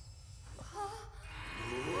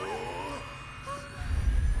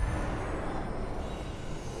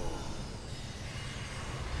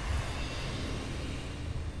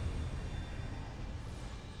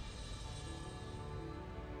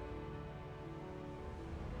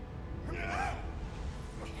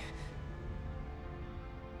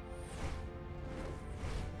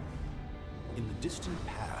 In the distant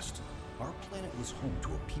past, our planet was home to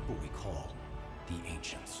a people we call the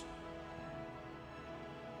Ancients.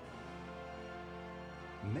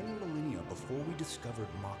 Many millennia before we discovered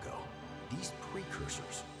Mako, these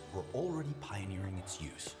precursors were already pioneering its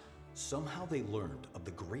use. Somehow they learned of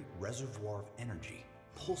the great reservoir of energy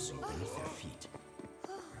pulsing beneath their feet.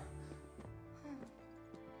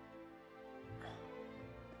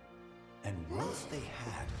 And once they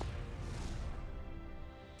had,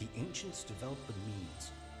 the Ancients developed the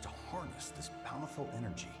means to harness this bountiful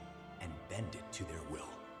energy and bend it to their will.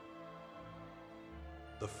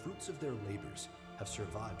 The fruits of their labors have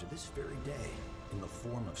survived to this very day in the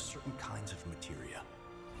form of certain kinds of materia.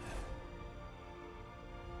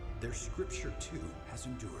 Their scripture, too, has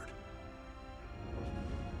endured.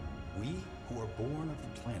 We who are born of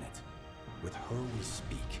the planet, with her we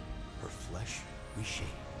speak, her flesh we shape.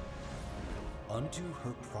 Unto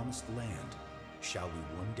her promised land shall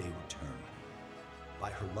we one day return. By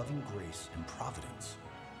her loving grace and providence,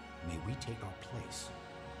 may we take our place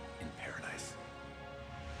in paradise.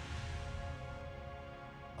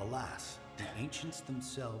 Alas, the Ancients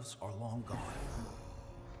themselves are long gone.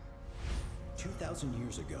 2,000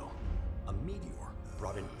 years ago, a meteor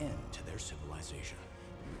brought an end to their civilization.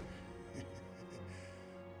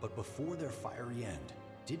 But before their fiery end,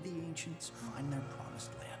 did the Ancients find their promised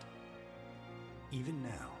land? Even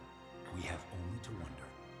now, we have only to wonder.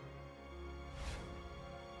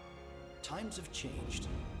 Times have changed,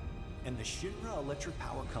 and the Shinra Electric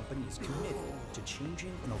Power Company is committed to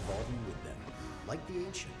changing and evolving with them. Like the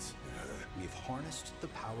Ancients, we have harnessed the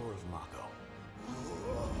power of Mako.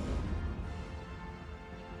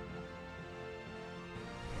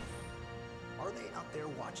 Are they out there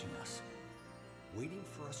watching us, waiting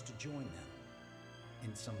for us to join them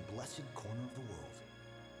in some blessed corner of the world?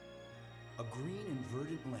 A green and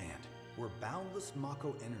verdant land where boundless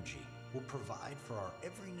Mako energy will provide for our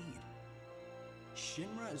every need.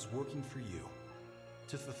 Shinra is working for you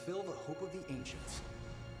to fulfill the hope of the Ancients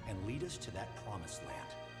and lead us to that promised land.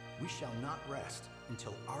 We shall not rest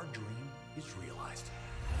until our dream is realized.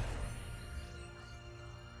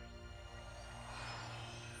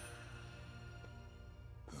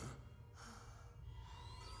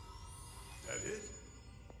 That it?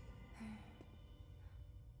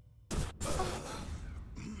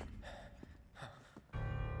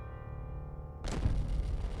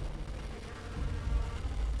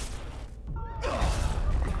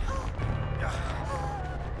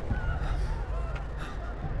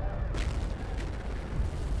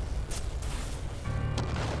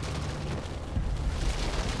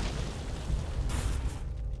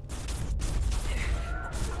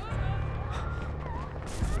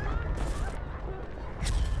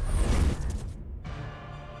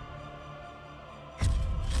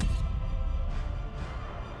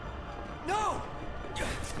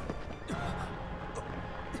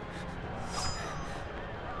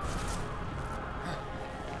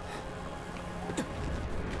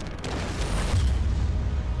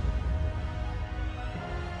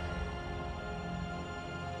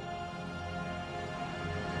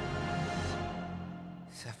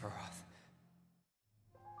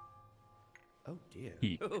 Oh dear.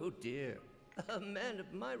 Eek. Oh dear. A man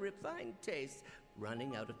of my refined taste,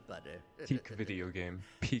 running out of butter. Peak video game,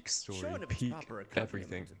 peak story, Short of its peak proper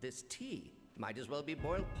everything. accompaniment, this tea might as well be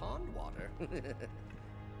boiled pond water.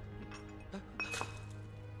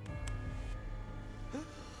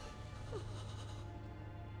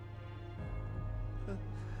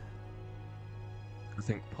 I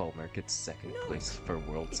think Palmer gets second place for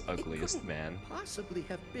world's ugliest man. Possibly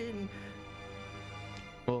have been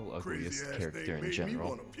Well, ugliest Crazy-ass character thing in made me general.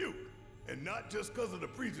 wanna puke. And not just because of the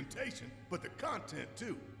presentation, but the content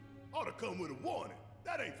too. Ought to come with a warning.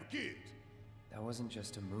 That ain't for kids. That wasn't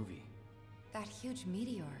just a movie. That huge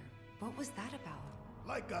meteor, what was that about?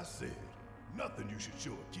 Like I said, nothing you should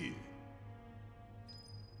show a kid.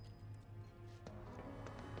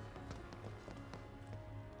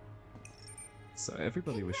 So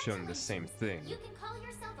everybody was showing the same thing. You can call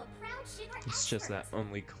yourself a proud Shinra It's just that expert.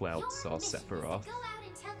 only Cloud Your saw mission is to Sephiroth. go out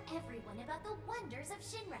and tell everyone about the wonders of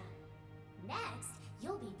Shinra. Next,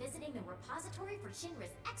 you'll be visiting the repository for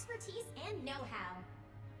Shinra's expertise and know-how.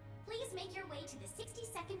 Please make your way to the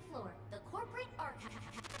 62nd floor, the corporate archive.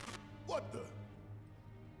 What the?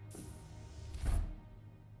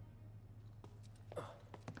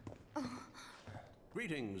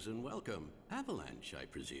 Greetings and welcome. Avalanche, I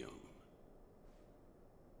presume.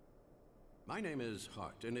 My name is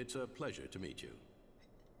Hart, and it's a pleasure to meet you.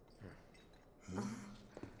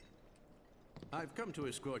 I've come to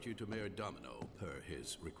escort you to Mayor Domino, per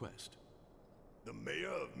his request. The mayor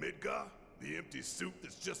of Midgar? The empty suit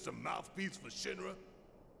that's just a mouthpiece for Shinra?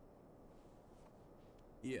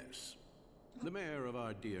 Yes. The mayor of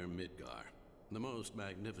our dear Midgar. The most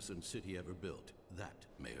magnificent city ever built. That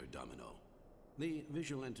Mayor Domino. The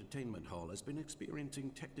visual entertainment hall has been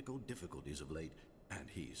experiencing technical difficulties of late, and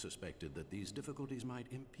he suspected that these difficulties might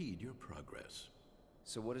impede your progress.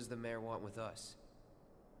 So what does the mayor want with us?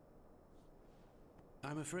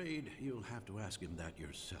 I'm afraid you'll have to ask him that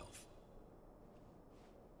yourself.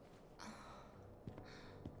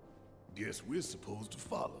 Guess we're supposed to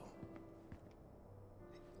follow.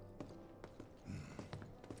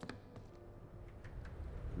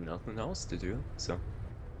 Nothing else to do, so.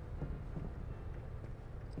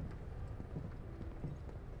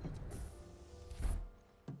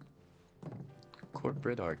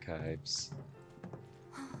 Corporate archives.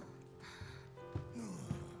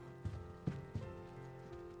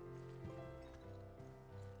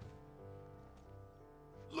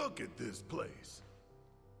 Look at this place.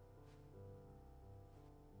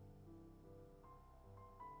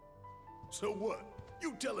 So what?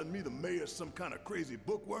 You telling me the mayor's some kind of crazy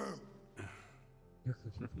bookworm?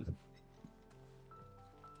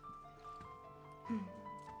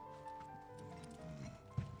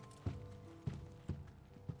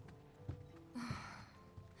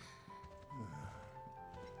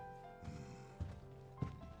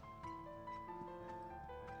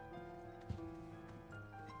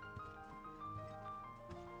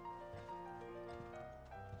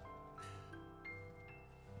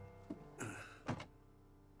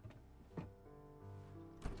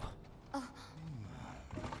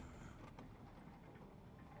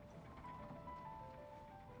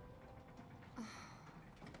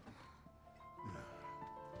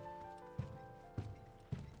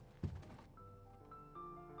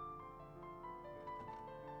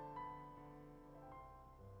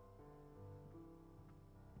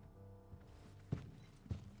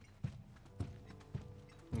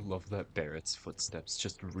 Love that Barrett's footsteps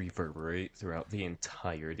just reverberate throughout the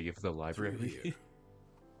entirety of the library.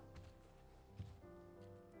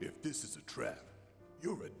 If this is a trap,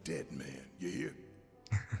 you're a dead man, you hear?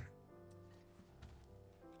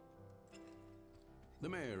 The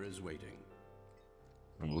mayor is waiting.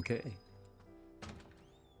 Okay.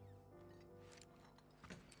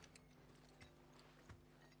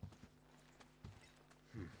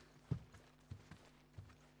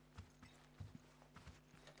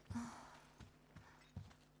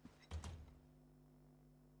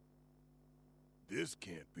 This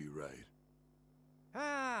can't be right.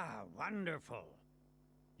 Ah, wonderful.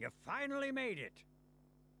 You finally made it.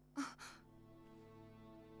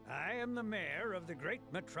 I am the mayor of the great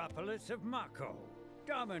metropolis of Mako.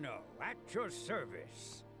 Domino, at your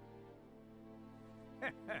service.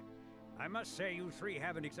 I must say you three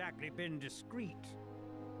haven't exactly been discreet.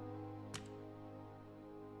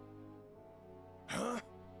 Huh?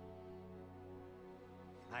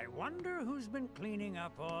 I wonder who's been cleaning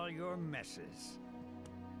up all your messes.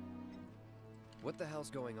 What the hell's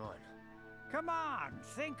going on? Come on,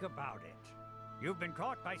 think about it. You've been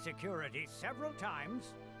caught by security several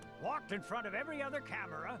times, walked in front of every other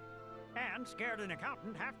camera, and scared an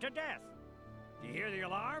accountant half to death. You hear the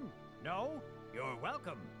alarm? No? You're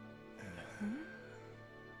welcome.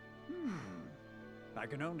 I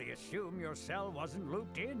can only assume your cell wasn't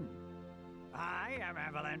looped in. I am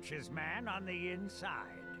Avalanche's man on the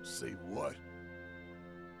inside. Say what?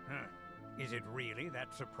 Huh. Is it really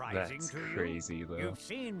that surprising That's to you? crazy, though. You've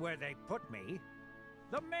seen where they put me.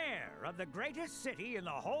 The mayor of the greatest city in the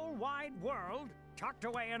whole wide world, tucked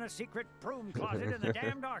away in a secret broom closet in the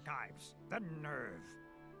damned archives. The nerve.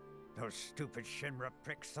 Those stupid Shinra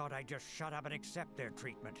pricks thought I'd just shut up and accept their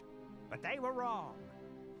treatment. But they were wrong.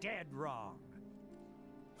 Dead wrong.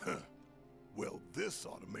 Huh. Well, this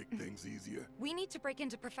ought to make things easier. We need to break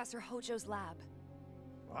into Professor Hojo's lab.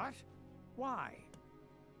 What? Why?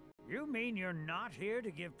 You mean you're not here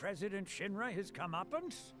to give President Shinra his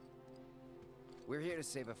comeuppance? We're here to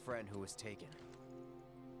save a friend who was taken.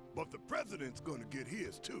 But the president's gonna get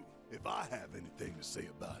his too, if I have anything to say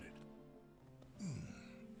about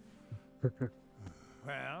it.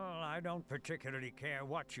 Well, I don't particularly care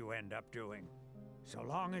what you end up doing, so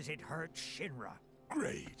long as it hurts Shinra.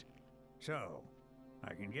 Great. So,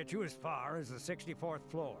 I can get you as far as the 64th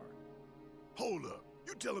floor. Hold up.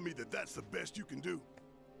 You telling me that that's the best you can do?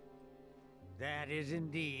 That is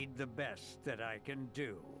indeed the best that I can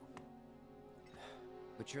do.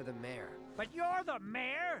 But you're the mayor. But you're the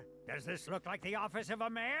mayor? Does this look like the office of a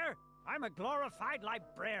mayor? I'm a glorified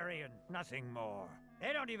librarian, nothing more.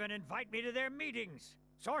 They don't even invite me to their meetings.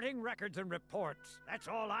 Sorting records and reports, that's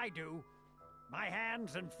all I do. My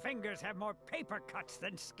hands and fingers have more paper cuts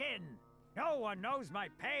than skin. No one knows my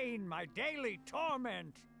pain, my daily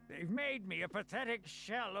torment. They've made me a pathetic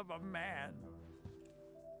shell of a man.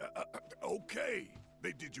 Okay,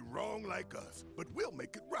 they did you wrong like us, but we'll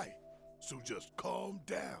make it right. So just calm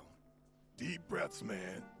down. Deep breaths,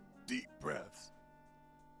 man. Deep breaths.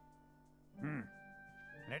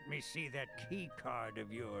 Let me see that key card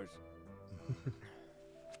of yours.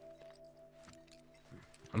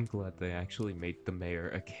 I'm glad they actually made the mayor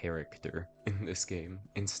a character in this game,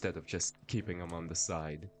 instead of just keeping him on the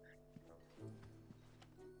side.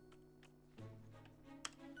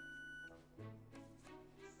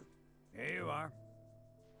 Here you are.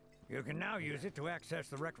 You can now use it to access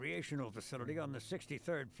the recreational facility on the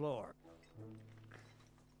 63rd floor.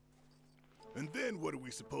 And then what are we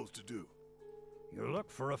supposed to do? You look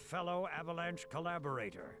for a fellow Avalanche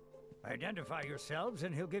collaborator. Identify yourselves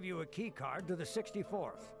and he'll give you a key card to the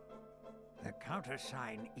 64th. The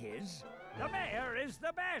countersign is... The mayor is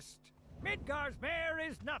the best! Midgar's mayor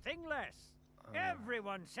is nothing less!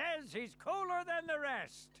 Everyone says he's cooler than the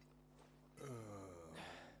rest!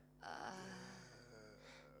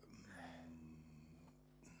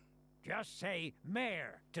 Just say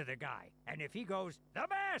mayor to the guy, and if he goes, the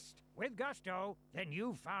best, with gusto, then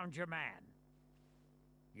you found your man.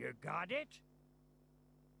 You got it?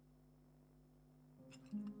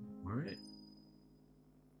 Alright.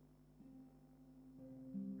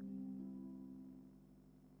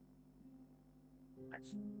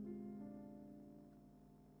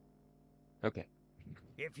 Okay.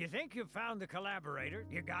 If you think you've found the collaborator,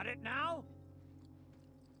 you got it now?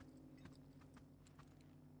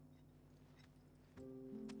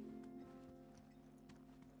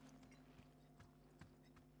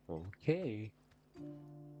 Okay.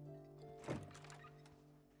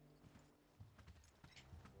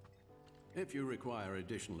 If you require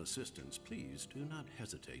additional assistance, please do not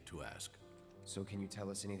hesitate to ask. So can you tell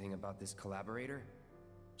us anything about this collaborator?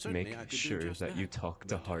 Certainly, I Make could sure do just that you talk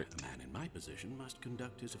to but Hart. A man in my position must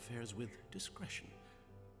conduct his affairs with discretion.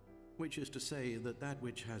 Which is to say that that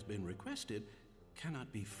which has been requested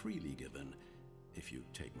cannot be freely given, if you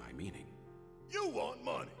take my meaning. You want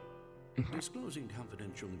money! Disclosing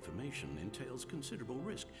confidential information entails considerable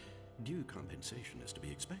risk. Due compensation is to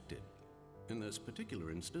be expected. In this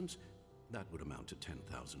particular instance, that would amount to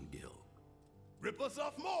 10,000 gil. Rip us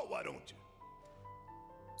off more, why don't you?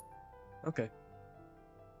 Okay.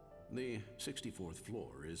 The 64th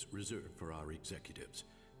floor is reserved for our executives.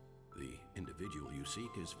 The individual you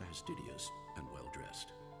seek is fastidious and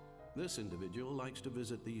well-dressed. This individual likes to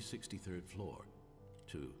visit the 63rd floor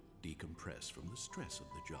to decompress from the stress of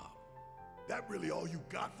the job. That really all you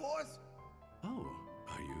got for us? Oh,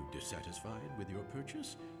 are you dissatisfied with your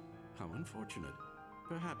purchase? How unfortunate.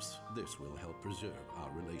 Perhaps this will help preserve our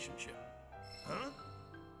relationship. Huh?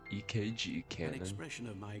 EKG An cannon. expression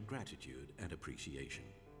of my gratitude and appreciation.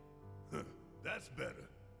 Huh, that's better.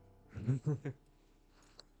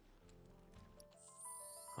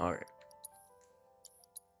 Alright.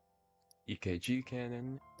 EKG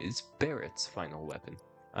cannon is Barrett's final weapon.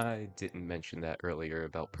 I didn't mention that earlier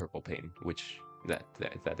about Purple Pain, which that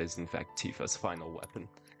is in fact Tifa's final weapon.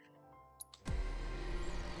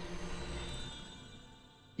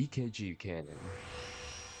 EKG cannon.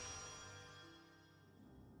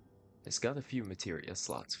 It's got a few materia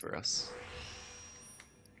slots for us.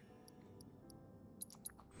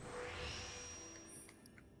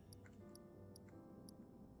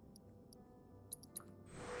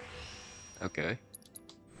 Okay.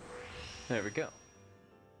 There we go.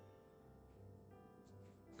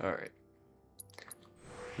 Alright.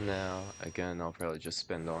 Now, again, I'll probably just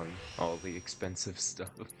spend on all the expensive stuff.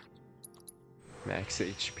 Max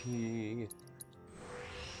HP.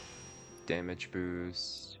 Damage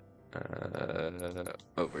boost.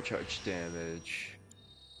 Overcharge damage.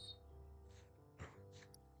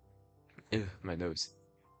 Ew, my nose.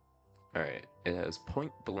 Alright, it has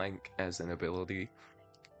point blank as an ability.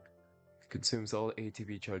 Consumes all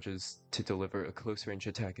ATB charges to deliver a close range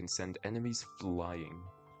attack and send enemies flying.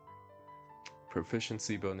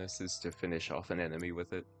 Proficiency bonus is to finish off an enemy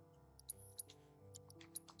with it.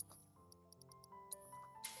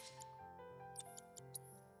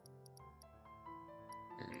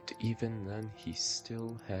 And even then, he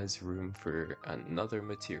still has room for another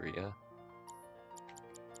materia.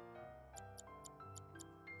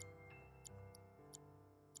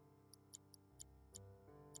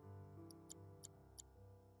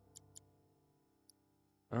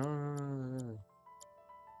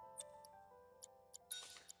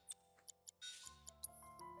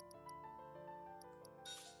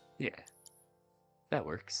 Yeah, that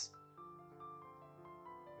works.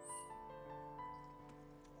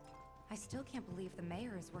 I still can't believe the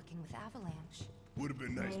mayor is working with Avalanche. Would have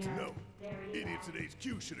been nice to know. Idiots at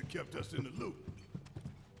HQ should have kept us in the loop.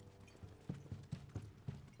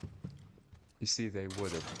 You see, they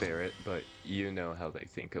would have Barrett, but you know how they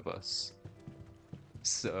think of us.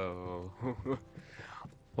 So,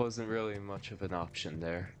 wasn't really much of an option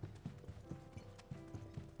there.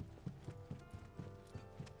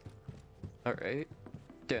 Alright,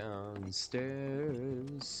 downstairs.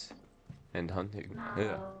 And hunting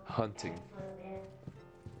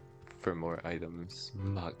for more items.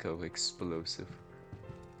 Mako explosive.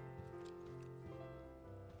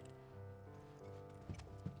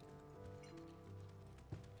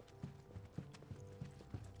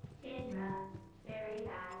 Indra, very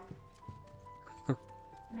bad.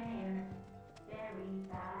 Mayor, very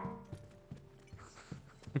bad.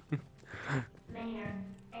 Mayor,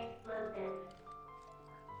 explosive.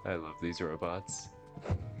 I love these robots.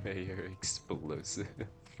 Mayor explosive.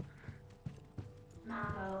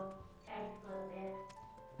 Mako, explosive.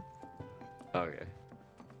 Okay.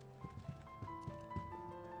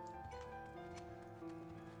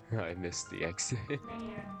 I missed the exit.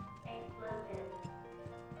 Mayor, explosive.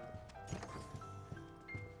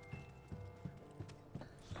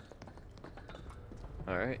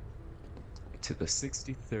 Alright. To the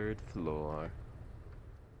 63rd floor.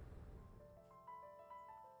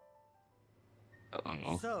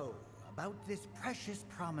 Uh-oh. So, about this precious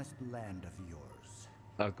promised land of yours.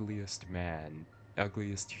 Ugliest man,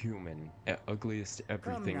 ugliest human, ugliest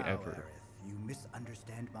everything Come now, ever. AERITH, you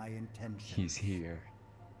misunderstand my intentions. He's here.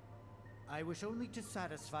 I wish only to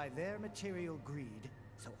satisfy their material greed,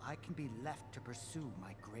 so I can be left to pursue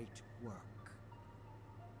my great work.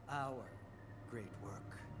 Our great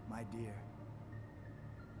work, my dear.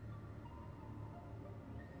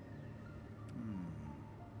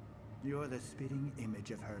 You're the spitting image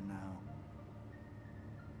of her now.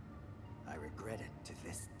 I regret it to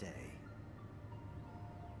this day.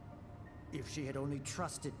 If she had only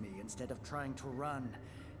trusted me instead of trying to run,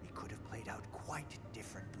 it could have played out quite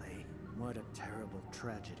differently. What a terrible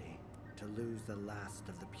tragedy, to lose the last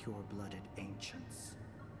of the pure-blooded ancients.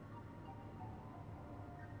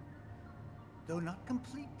 Though not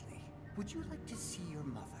completely, would you like to see your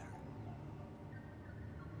mother?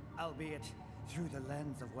 Albeit through the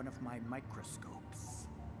lens of one of my microscopes.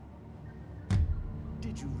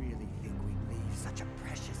 Did you really think we'd leave such a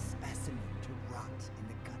precious specimen to rot in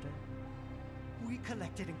the gutter? We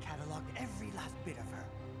collected and cataloged every last bit of her.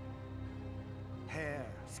 Hair,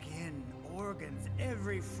 skin, organs,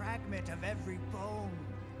 every fragment of every bone.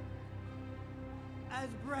 As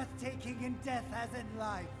breathtaking in death as in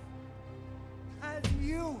life. As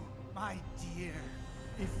you, my dear.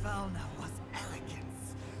 Ifalna was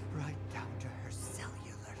elegance, right down to her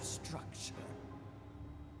cellular structure.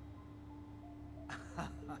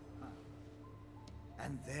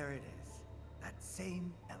 And there it is, that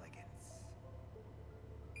same elegance.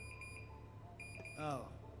 Oh,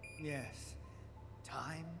 yes.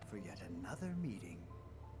 Time for yet another meeting.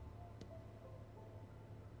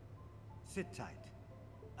 Sit tight.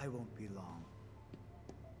 I won't be long.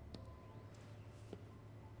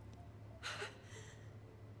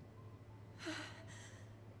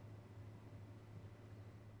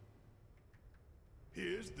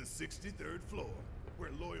 Here's Here's the 63rd floor,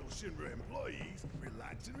 where loyal Shinra employees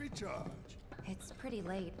relax and recharge. It's pretty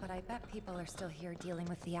late, but I bet people are still here dealing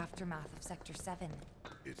with the aftermath of Sector 7.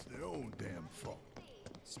 It's their own damn fault.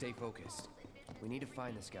 Stay focused. We need to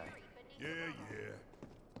find this guy. Yeah.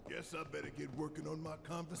 Guess I better get working on my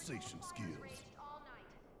conversation skills.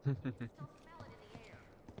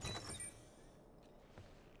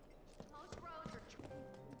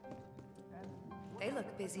 They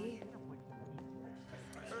look busy.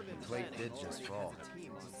 Plate did just fall.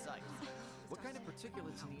 What kind of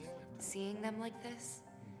particulates in the air? Seeing them like this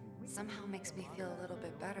somehow makes me feel a little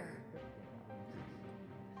bit better.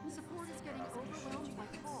 Support is getting overwhelmed by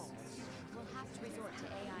calls. We'll have to resort to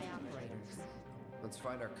AI operators. Let's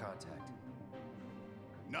find our contact.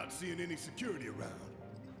 Not seeing any security around.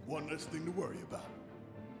 One less thing to worry about.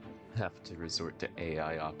 Have to resort to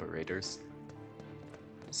AI operators.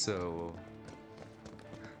 So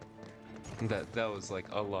that was like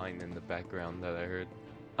a line in the background that I heard.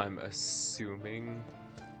 I'm assuming.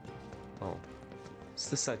 Oh, is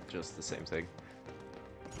this side just the same thing?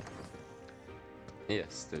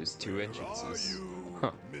 Yes, there's two entrances. Are you,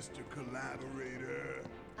 huh. Mr. Collaborator?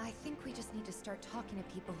 I think we just need to start talking to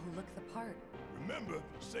people who look the part. Remember,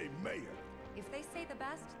 say mayor. If they say the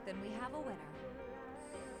best, then we have a winner.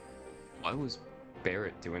 Why was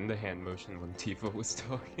Barrett doing the hand motion when Tifa was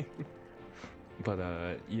talking?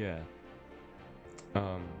 But yeah.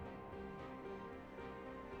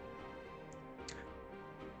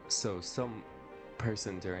 So some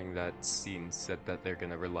person during that scene said that they're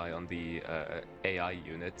gonna rely on the AI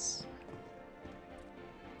units,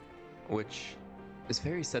 which is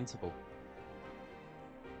very sensible.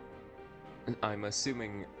 I'm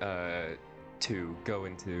assuming to go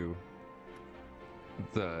into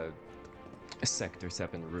the Sector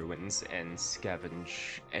 7 ruins and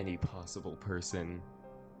scavenge any possible person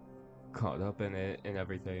caught up in it and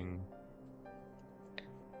everything.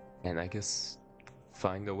 And I guess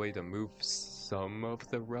find a way to move some of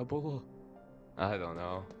the rubble? I don't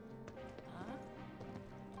know.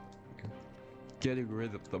 Getting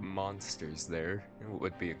rid of the monsters there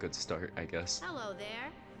would be a good start, I guess. Hello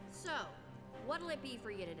there. So, what'll it be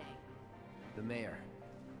for you today? The mayor.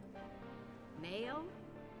 Mayo?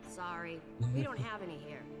 Sorry, we don't have any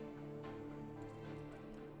here.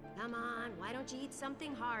 Come on, why don't you eat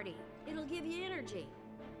something hearty? It'll give you energy.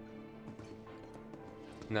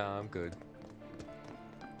 Nah, I'm good.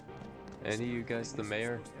 Any of you guys the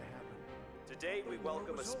mayor? Today we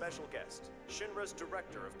welcome a special guest, Shinra's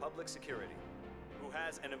Director of Public Security, who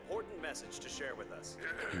has an important message to share with us.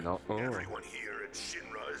 No. Everyone here at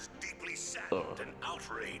Shinra is deeply saddened and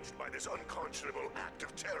outraged by this unconscionable act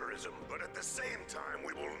of terrorism. But at the same time,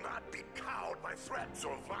 we will not be cowed by threats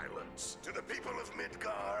or violence. To the people of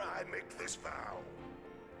Midgar, I make this vow.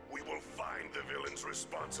 We will find the villains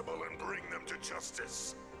responsible and bring them to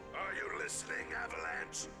justice. Are you listening,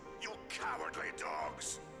 Avalanche? You cowardly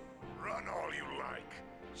dogs! Run all you like.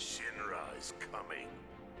 Shinra is coming.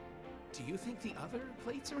 Do you think the other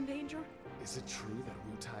plates are in danger? Is it true that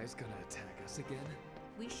Wutai's gonna attack us again?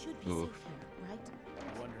 We should be safe here, right?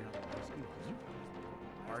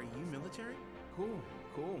 Are you military?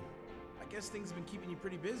 Cool. I guess things have been keeping you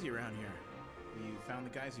pretty busy around here. You found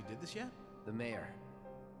the guys who did this yet? The mayor.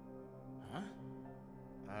 Huh?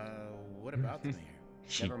 What about the mayor?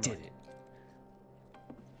 She did it.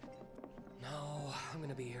 No, I'm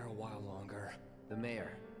gonna be here a while longer. The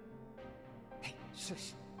mayor. Hey,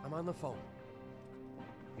 shush. I'm on the phone.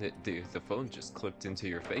 The phone just clipped into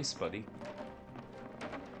your face, buddy.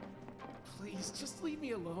 Please, just leave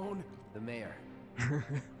me alone. The mayor. The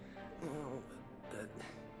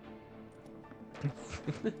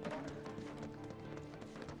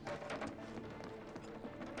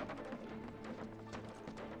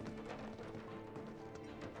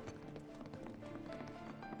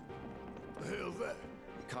hell's that?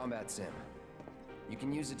 Combat sim. You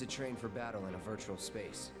can use it to train for battle in a virtual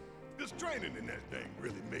space. Does training in that thing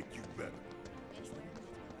really make you better?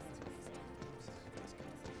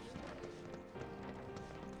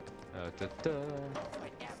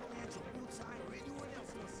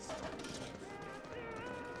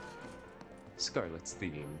 Scarlet's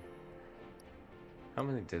theme. How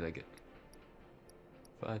many did I get?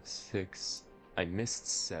 5, 6. I missed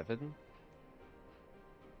 7?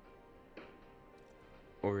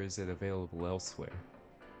 Or is it available elsewhere?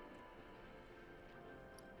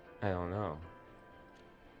 I don't know.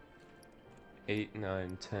 8,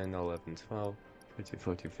 9, 10, 11, 12, 13,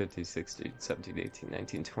 14, 15, 16, 17, 18,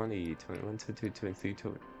 19, 20, 21, 22, 23,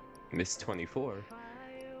 20. Missed 24.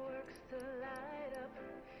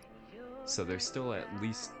 So there's still at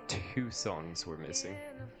least 2 songs we're missing.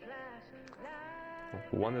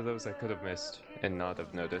 One of those I could have missed and not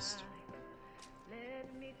have noticed.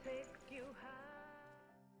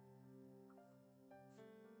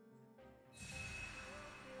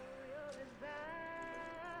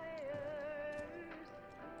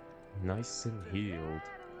 Nice and healed.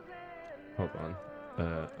 Hold on.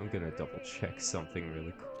 I'm gonna double check something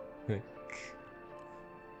really quick.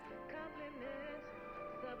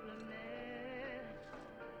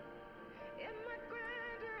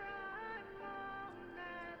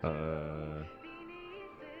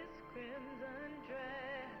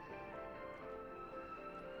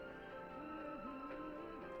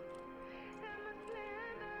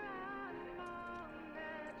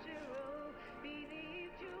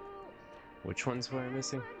 Which ones were I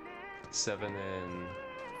missing? 7 and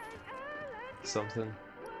something?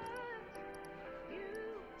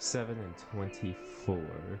 7 and 24.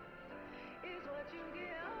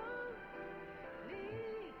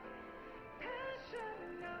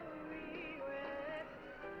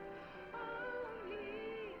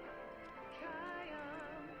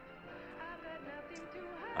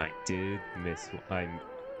 I did miss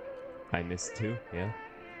I missed 2, yeah.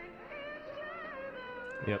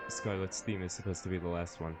 Yep, Scarlet's theme is supposed to be the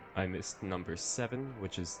last one. I missed number 7,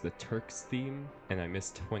 which is the Turks theme, and I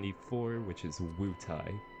missed 24, which is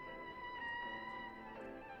Wutai.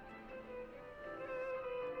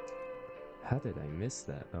 How did I miss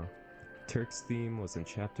that? Oh. Turks theme was in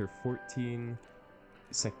Chapter 14,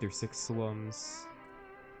 Sector 6 Slums,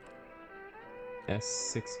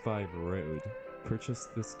 S65 Road. Purchase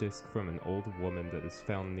this disc from an old woman that is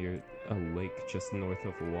found near a lake just north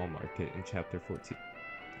of the Wall Market in Chapter 14.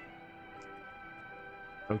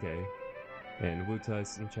 Okay. And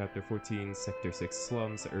Wutai's in Chapter 14, Sector 6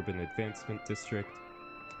 Slums, Urban Advancement District.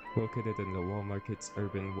 Located in the Wall Market's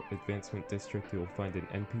Urban Advancement District, you will find an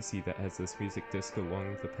NPC that has this music disc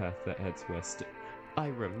along the path that heads west. I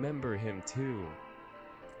remember him too!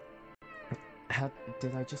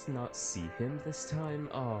 Did I just not see him this time?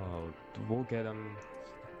 Oh, we'll get him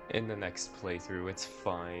in the next playthrough, it's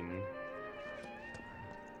fine.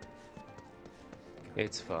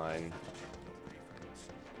 It's fine.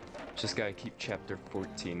 Just gotta keep Chapter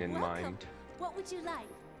 14 in mind. What would you like?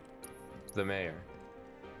 The mayor.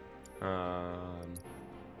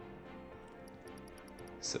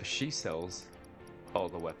 So she sells all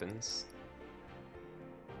the weapons.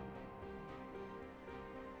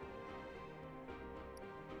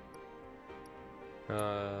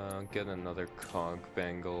 Get another cog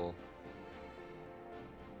bangle.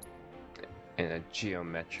 And a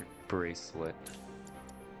geometric bracelet.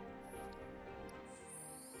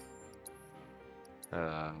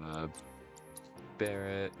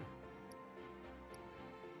 Barrett.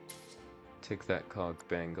 Take that cog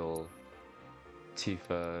bangle.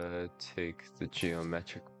 Tifa, take the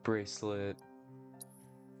geometric bracelet.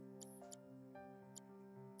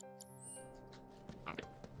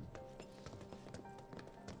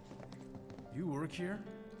 You work here?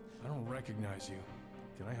 I don't recognize you.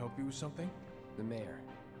 Can I help you with something? The mayor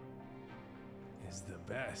is the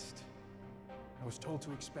best. I was told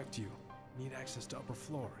to expect you. Need access to upper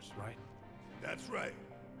floors, right? That's right.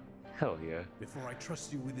 Hell yeah. Before I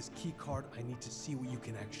trust you with this key card, I need to see what you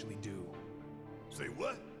can actually do. Say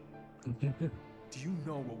what? Do you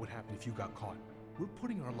know what would happen if you got caught? We're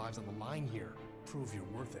putting our lives on the line here. Prove you're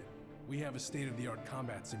worth it. We have a state-of-the-art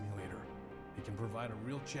combat simulator. It can provide a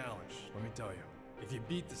real challenge, let me tell you. If you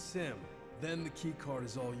beat the sim, then the key card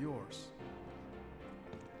is all yours.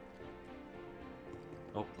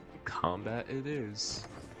 Oh, combat it is.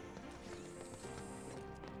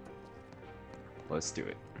 Let's do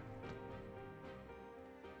it.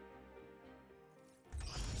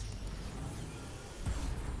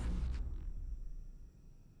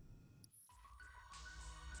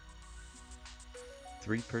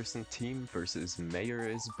 Three-person team versus Mayor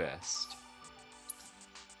is best.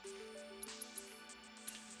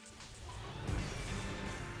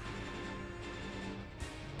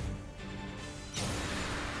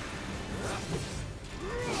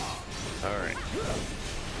 Alright.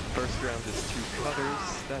 First round is 2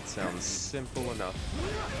 cutters. That sounds simple enough.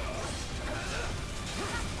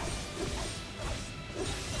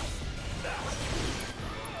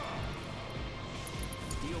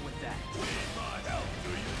 Deal with that.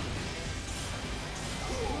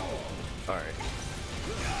 Alright.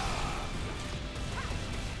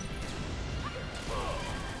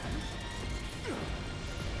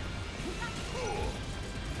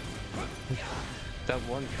 That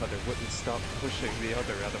one cutter wouldn't stop pushing the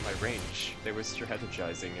other out of my range. They were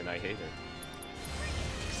strategizing and I hate it.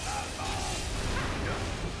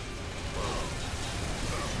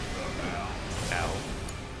 Ow.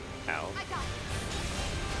 Ow.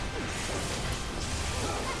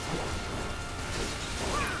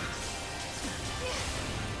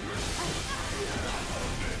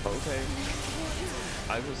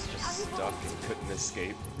 I was just stuck and couldn't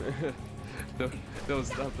escape. There was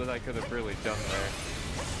nothing I could have really done there.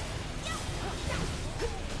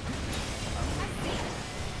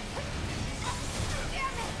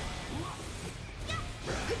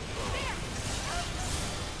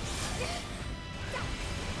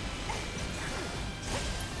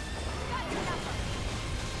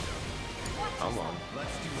 Come on.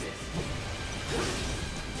 Let's do this.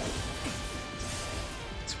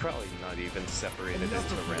 It's probably not even separated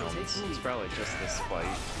into rounds. It's probably just this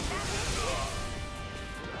fight.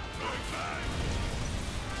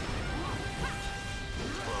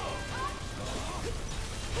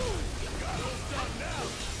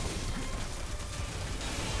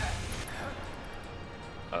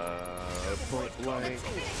 Point blank.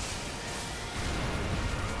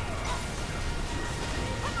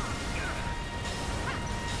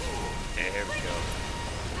 There we go.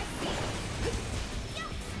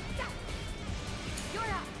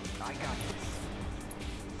 I got this.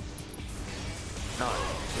 No.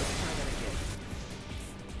 Let's try that again.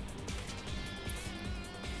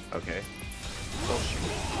 Okay. Bullshit.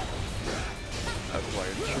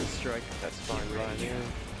 Acquired True Strike. That's fine by me.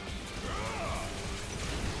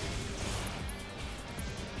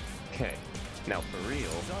 Okay. Now for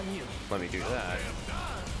real. Let me do that.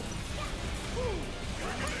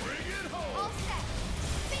 All set.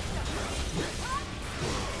 Face them.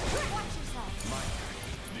 Watch yourself. My turn.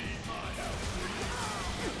 Need my help.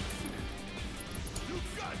 You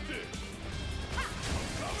got this.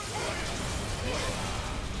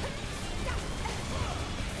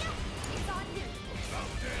 It's on you.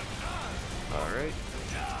 Alright.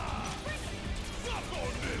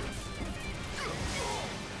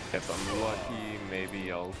 If I'm lucky,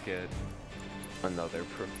 maybe I'll get another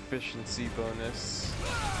proficiency bonus.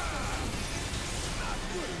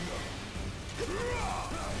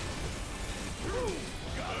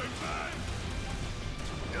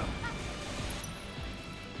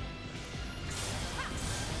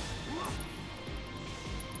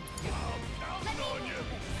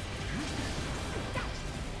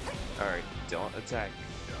 Alright, don't attack.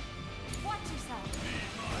 Watch yourself.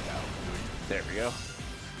 There we go.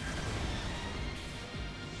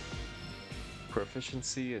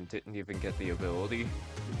 Proficiency and didn't even get the ability.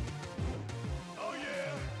 Oh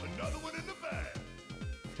yeah, another one in the bag.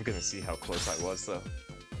 I'm gonna see how close I was though.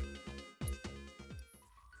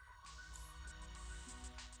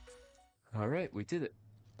 Alright, we did it.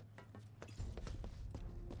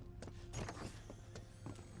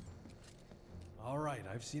 Alright,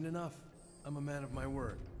 I've seen enough. I'm a man of my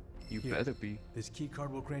word. You Here, better be. This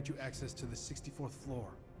keycard will grant you access to the 64th floor.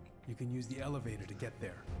 You can use the elevator to get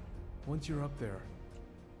there. Once you're up there,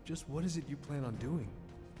 just what is it you plan on doing?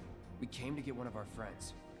 We came to get one of our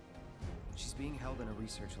friends. She's being held in a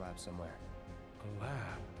research lab somewhere. A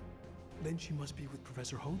lab? Then she must be with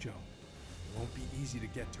Professor Hojo. It won't be easy to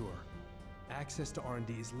get to her. Access to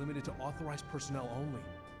R&D is limited to authorized personnel only.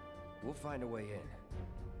 We'll find a way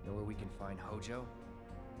in. Know where we can find Hojo?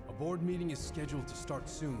 A board meeting is scheduled to start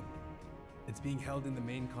soon. It's being held in the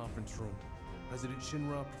main conference room. President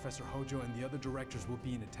Shinra, Professor Hojo, and the other directors will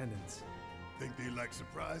be in attendance. Think they like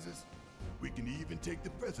surprises? We can even take the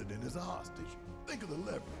president as a hostage. Think of the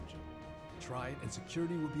leverage. Try it, and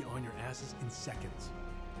security will be on your asses in seconds.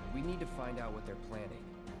 We need to find out what they're planning.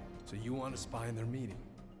 So you want to spy in their meeting?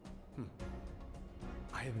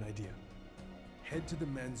 I have an idea. Head to the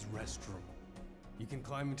men's restroom. You can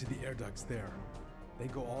climb into the air ducts there. They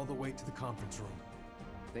go all the way to the conference room.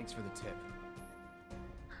 Thanks for the tip.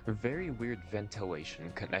 A very weird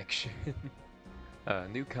ventilation connection.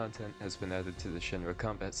 New content has been added to the Shinra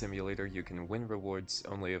Combat Simulator. You can win rewards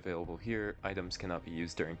only available here. Items cannot be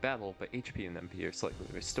used during battle, but HP and MP are slightly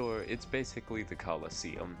restored. It's basically the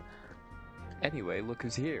Coliseum. Anyway, look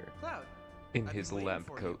who's here. Cloud. In I've his been waiting lab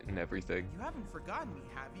for coat you. and everything. You haven't forgotten me,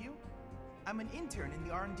 have you? I'm an intern in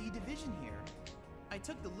the R&D division here. I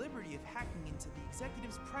took the liberty of hacking into the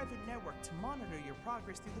executive's private network to monitor your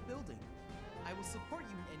progress through the building. I will support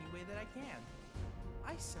you in any way that I can.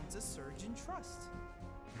 I sense a surge in trust.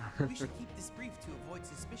 We should keep this brief to avoid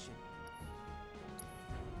suspicion.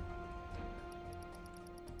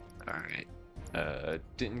 Alright.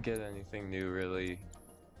 Didn't get anything new really.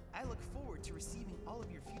 I look forward to receiving all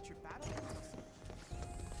of your future battle tools.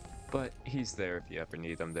 But he's there if you ever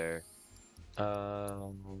need him there.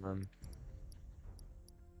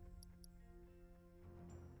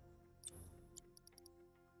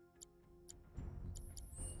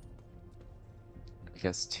 I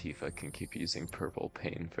guess Tifa can keep using Purple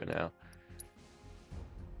Pain for now.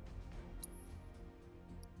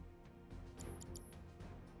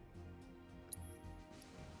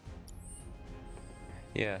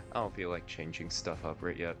 Yeah, I don't feel like changing stuff up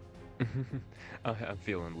right yet. I'm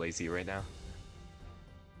feeling lazy right now.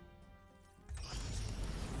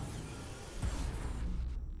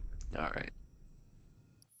 Alright.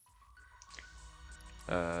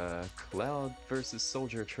 Cloud versus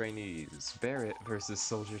Soldier Trainees, Barrett versus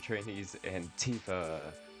Soldier Trainees, and Tifa.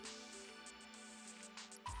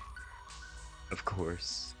 Of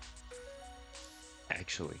course.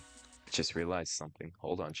 Actually, I just realized something.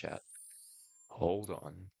 Hold on, chat. Hold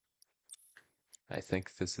on. I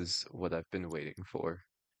think this is what I've been waiting for.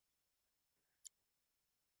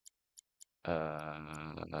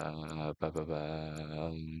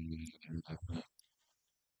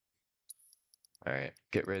 Alright,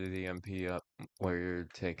 get ready to MP up where you're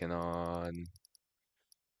taking on...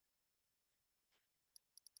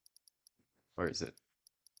 Where is it?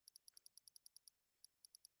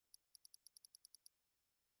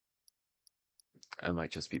 I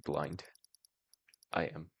might just be blind. I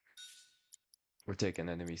am. We're taking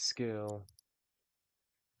enemy skill.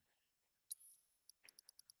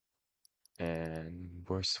 And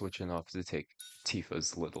we're switching off to take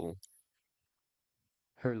Tifa's little...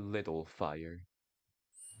 Her little fire.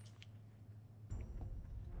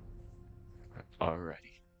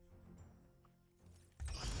 Alrighty.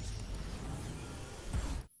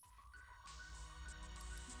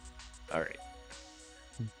 Alright.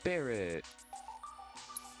 Barrett!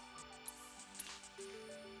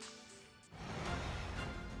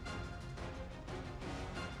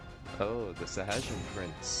 Oh, the Sahasian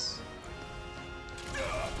Prince.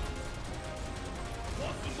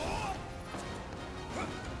 Want some more?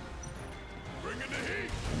 Bring in the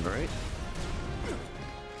heat. Right?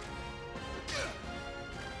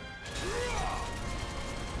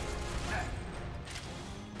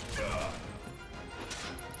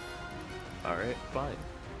 Alright, fine.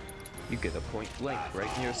 You get a point blank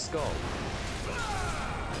right in your skull.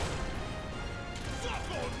 Suck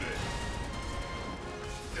on this.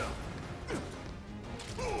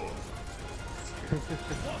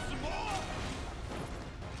 Want some more?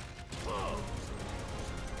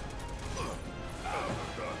 What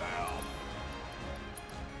the hell?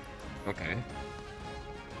 Okay.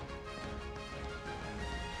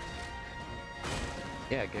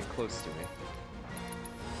 Yeah, get close to me.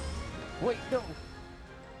 Wait, no!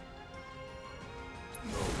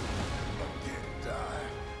 No, I can't die.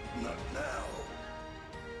 Not now.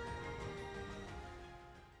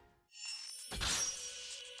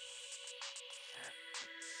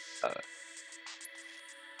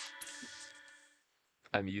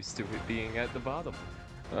 I'm used to it being at the bottom.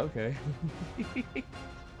 Okay.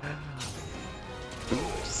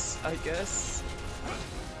 Oops, I guess.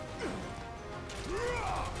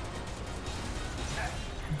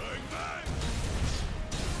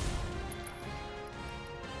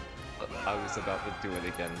 I was about to do it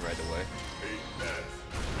again right away.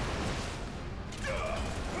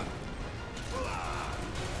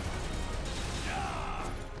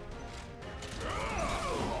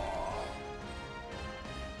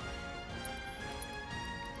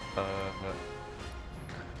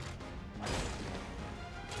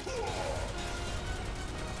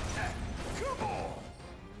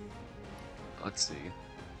 Let's see.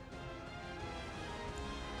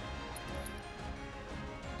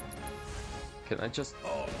 Can I just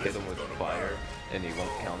hit him with fire and he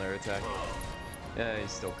won't counterattack? Yeah, he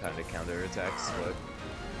still kind of counterattacks, but...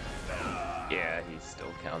 Yeah, he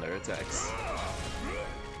still counterattacks.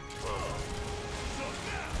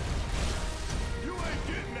 You ain't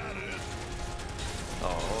getting out of this.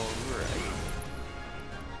 Alright.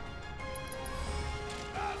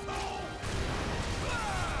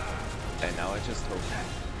 And now I just hope...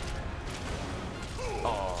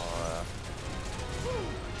 Aww.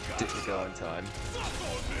 Didn't go in time.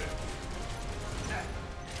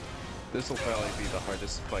 This will probably be the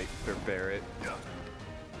hardest fight for Barrett.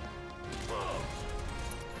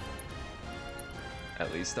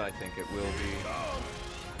 At least I think it will be.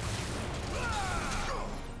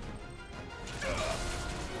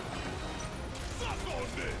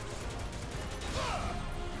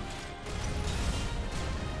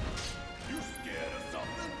 You scared of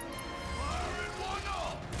something? Fire it one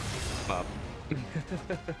off. Pop.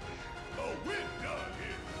 A win done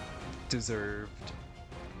here. Deserved.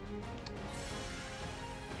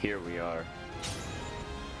 Here we are.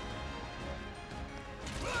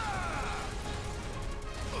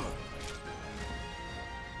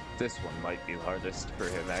 This one might be the hardest for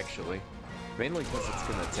him, actually. Mainly because it's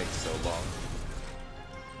gonna take so long.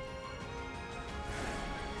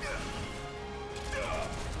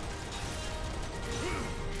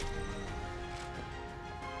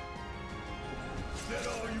 Is that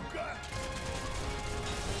all you got?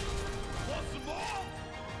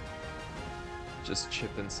 Just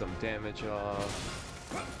chipping some damage off.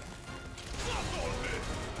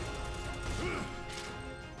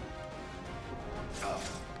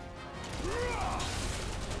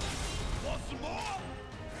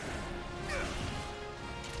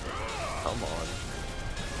 Come on.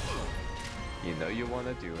 You know you want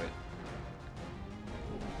to do it.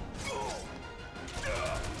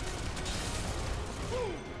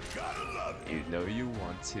 You know you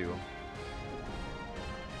want to.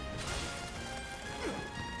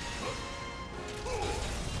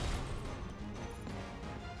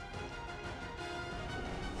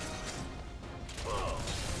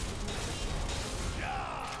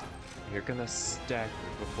 You're gonna stagger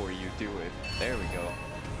before you do it. There we go.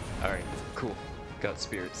 Alright, cool. Got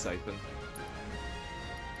Spirit Siphon.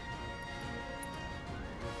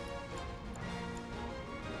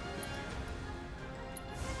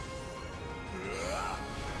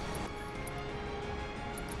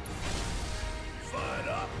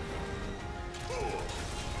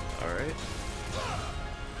 Alright.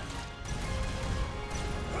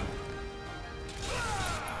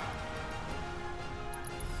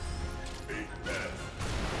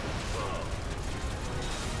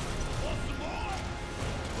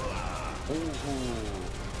 Ooh,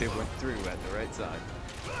 they went through at the right time.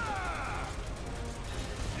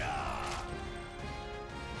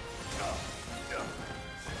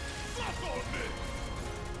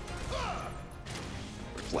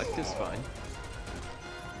 Reflect is fine.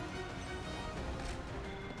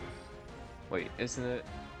 Wait, isn't it?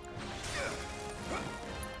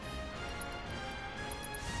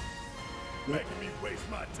 Making me waste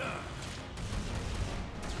my time.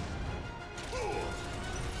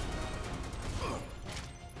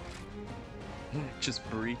 Just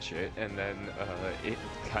breach it, and then it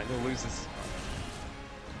kind of loses.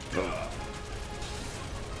 Oh.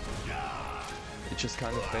 It just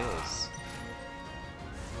kind of fails.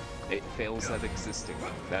 It fails at existing.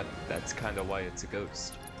 That's kind of why it's a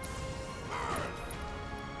ghost.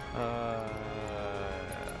 I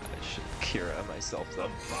should Kira myself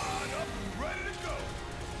though.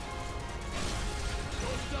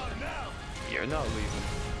 You're not leaving.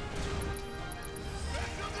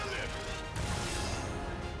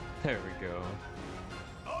 There we go.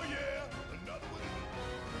 Oh yeah, another one.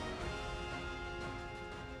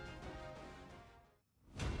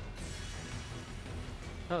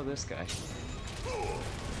 Oh, this guy.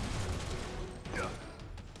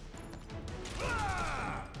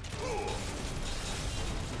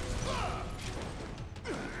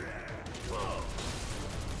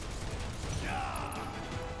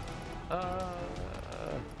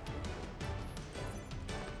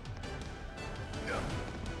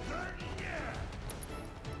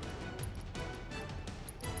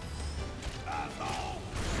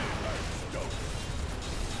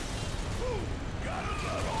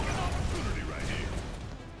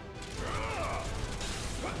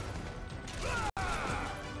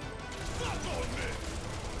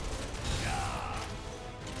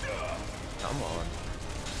 Come on.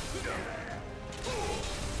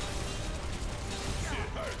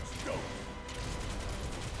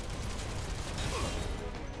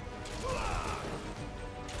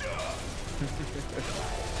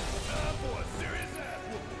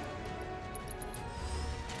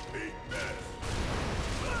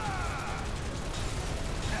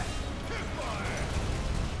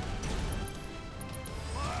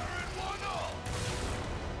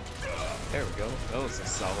 There we go. That was a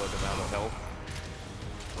solid amount of health.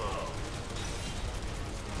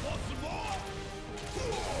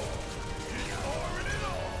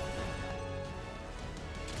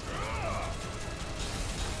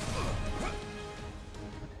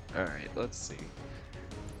 Alright, let's see.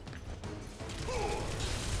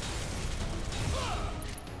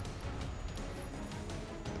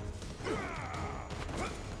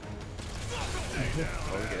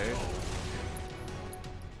 Okay.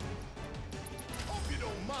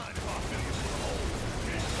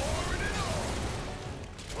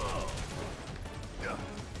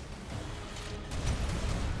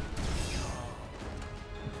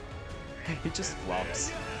 He just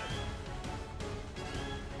flops.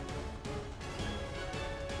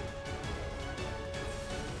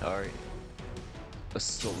 Alright. A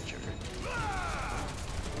soldier.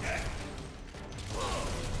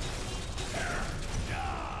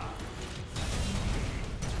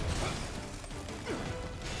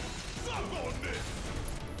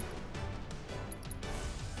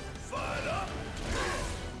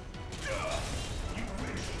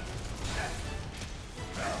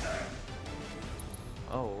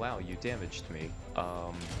 Oh wow, you damaged me.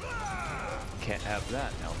 Can't have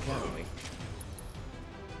that now, can we?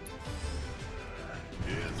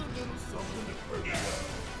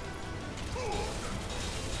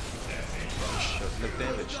 Shouldn't have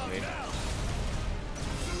damaged me.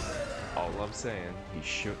 All I'm saying, he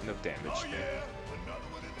shouldn't have damaged me.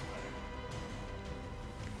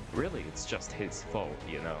 Really, it's just his fault,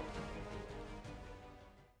 you know.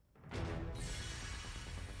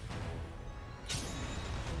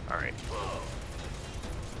 Alright.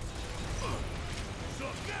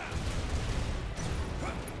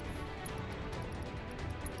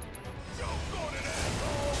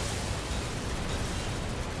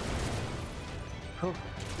 Oh.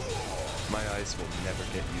 My eyes will never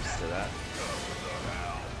get used to that.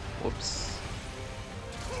 Whoops.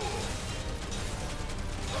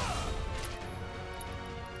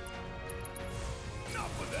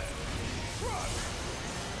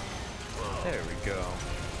 There we go.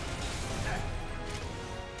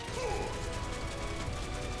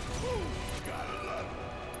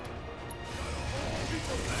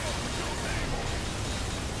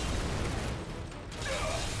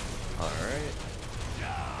 Alright.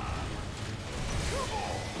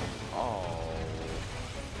 Oh.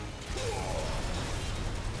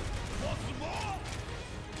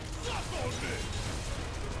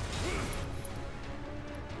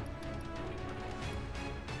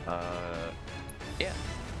 Yeah.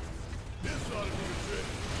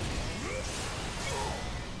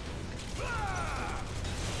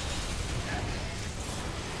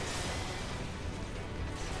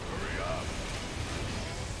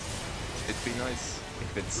 It'd be nice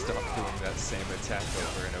if it stopped doing that same attack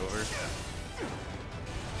over and over.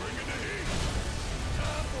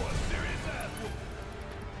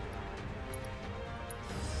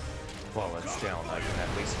 While it's down, I can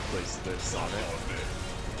at least place this on it.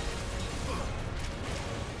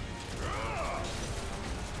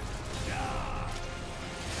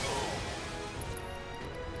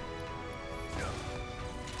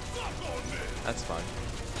 That's fine.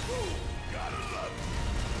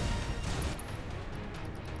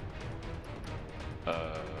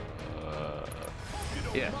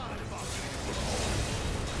 Yeah.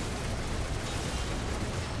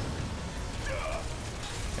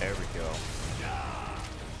 There we go.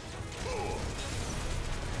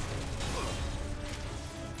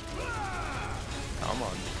 Come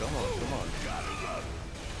on, come on, come on.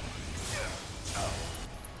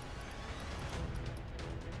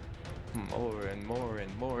 More and more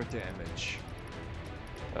and more damage.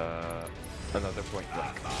 Another point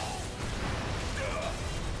blank.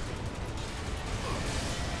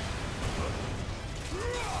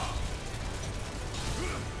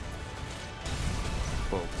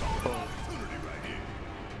 Boom, boom.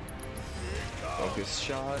 Focus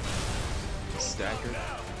shot. Staggered.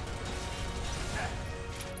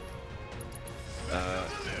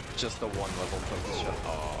 Just a one level focus shot.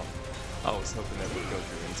 Aw. I was hoping that would go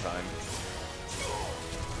through in time.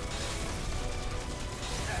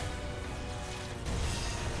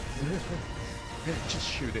 Just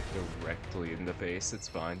shoot it directly in the face, it's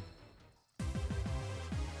fine.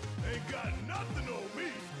 Ain't got nothing on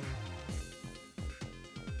me.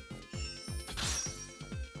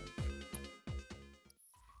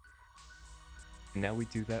 Now we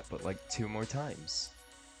do that, but like 2 more times.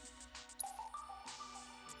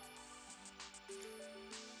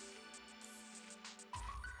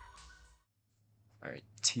 Alright,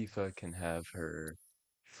 Tifa can have her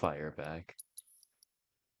fire back.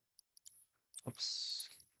 Oops.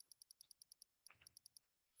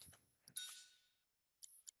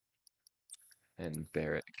 And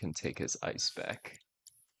Barrett can take his ice back.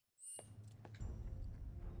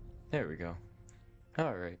 There we go.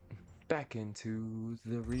 Alright, back into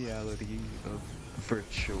the reality of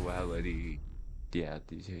virtuality. Yeah,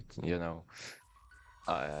 you know.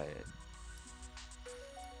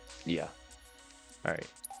 Yeah. Alright.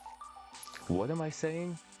 What am I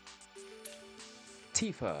saying?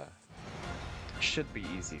 Tifa should be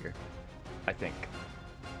easier, I think.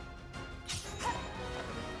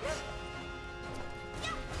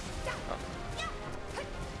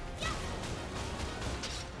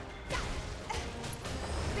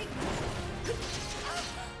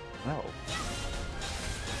 Oh.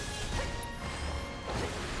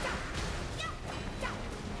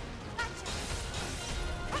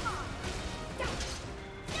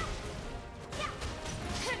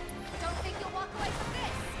 Don't think you'll walk away from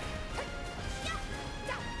this!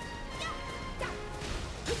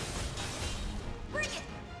 Bring it!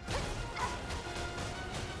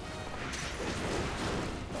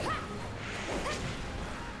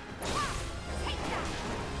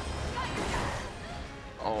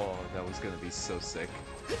 Oh, that was gonna be so sick.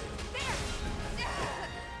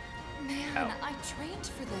 Man, Ow. I trained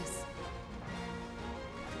for this.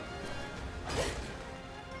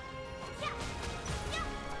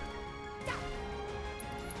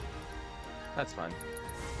 That's fine.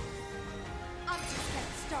 I'm just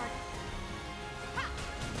getting started. Ha!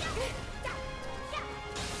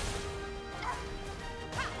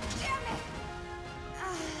 Damn it!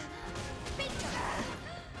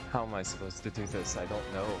 How am I supposed to do this? I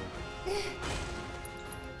don't know.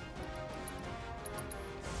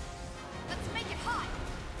 Let's make it hot!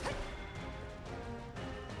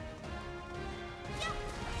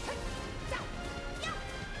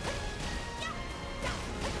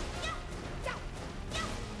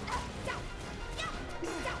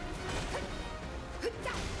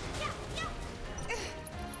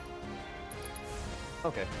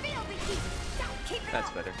 Okay. Feel the heat! Keep it That's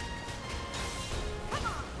up! better. Come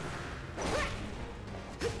on!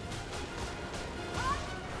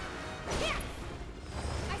 Yeah!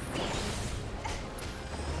 I see it!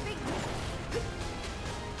 Big...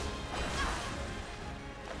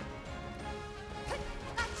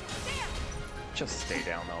 Gotcha! There! Just stay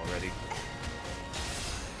down already.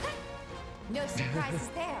 No surprises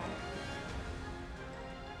there.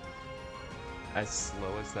 As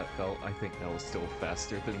slow as that felt, I think that was still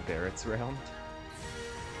faster than Barrett's round.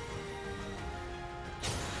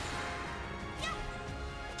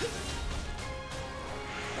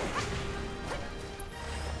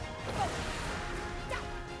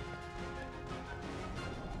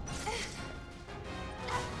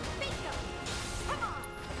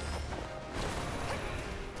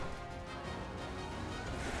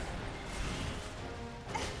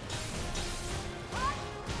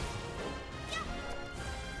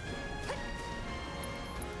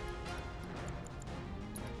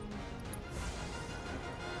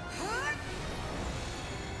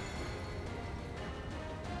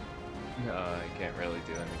 I can't really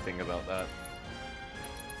do anything about that.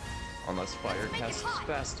 Unless fire casts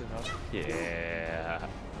fast enough. Yeah.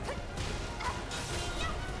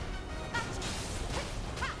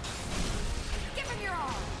 Give him your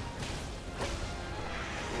arm!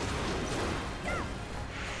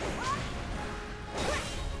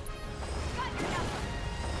 Got your number!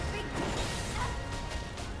 Big...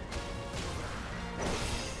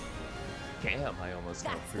 Damn, I almost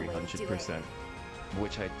got That's the way to do 300%.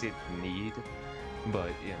 Which I did need,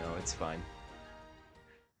 but, you know, it's fine.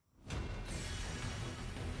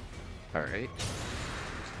 Alright.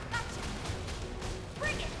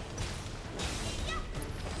 Bring it!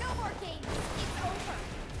 No more games! It's over!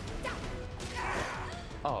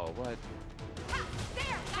 Oh, what?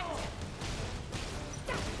 There!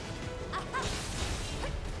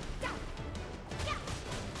 Gotcha!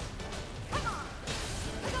 Come on!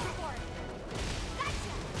 Go for it!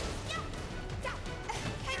 Gotcha!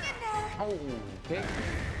 Hang in there! Oh, okay.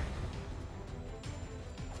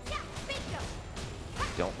 Bingo!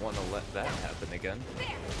 Don't want to let that happen again.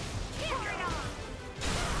 There! Pour it on!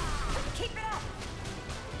 Keep it up!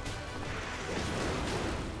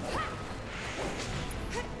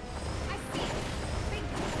 I see it!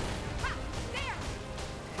 Bingo! Ha! There!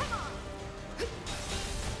 Come on!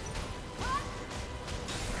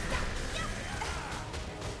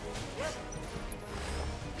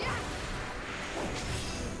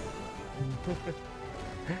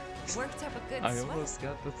 Worked up a good I sweat. almost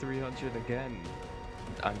got the 300 again.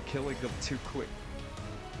 I'm killing them too quick.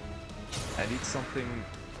 I need something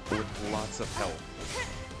with lots of health.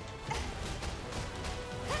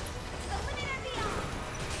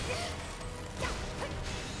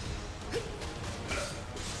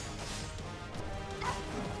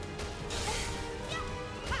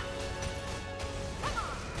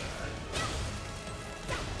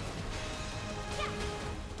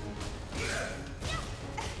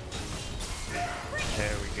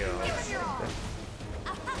 There we go.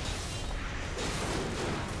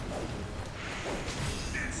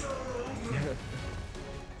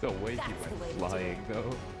 The way he went flying,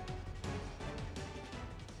 though.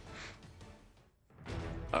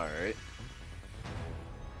 Alright.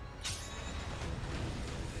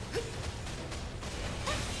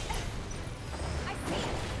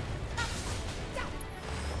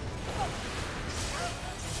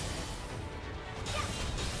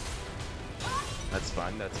 That's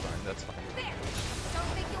fine, that's fine, that's fine. There!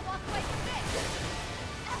 Don't think you'll walk away from this!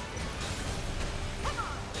 Come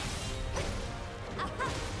on!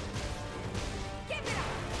 Give it up!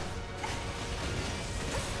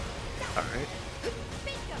 Alright.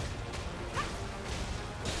 Bingo!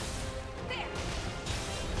 There!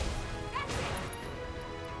 That's it!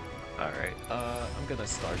 Alright, I'm gonna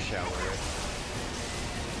Star Shower it.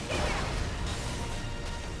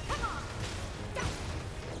 Come on!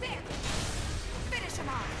 There! Finish him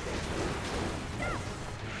off!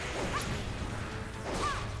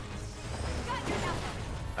 Got your number!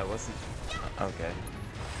 I wasn't... okay.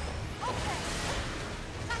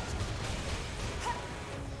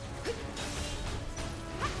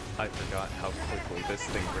 I forgot how quickly this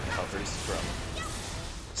thing recovers from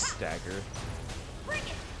stagger. Bring it!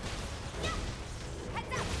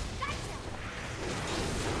 Heads up! Gotcha!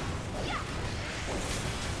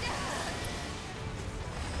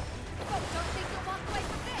 Folks don't think you'll walk away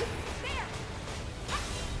from this! There!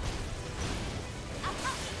 Up!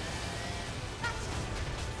 Gotcha!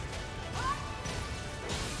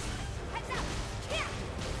 Heads up! Here!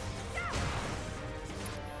 Go!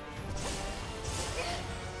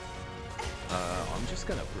 I'm just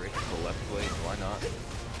gonna break the left blade, why not?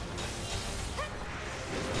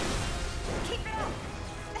 Keep it up!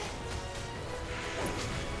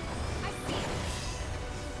 I see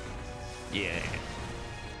it! Yeah.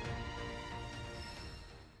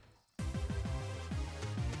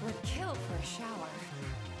 Would kill for a shower.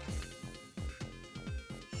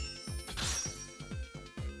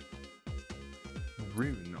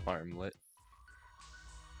 Rune armlet.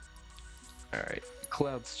 Alright,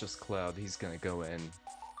 Cloud's just Cloud, he's gonna go in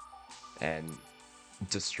and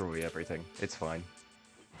destroy everything. It's fine.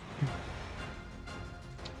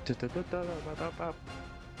 Here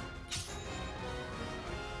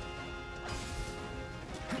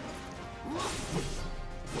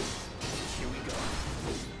we go.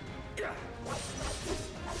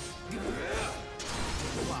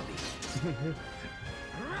 Bobby.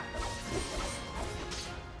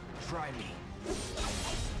 Try me.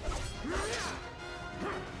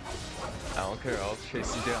 I don't care, I'll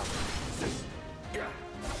chase you down.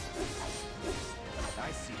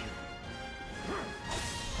 I see you.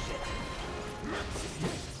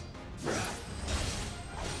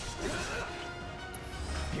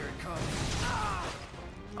 Here it comes.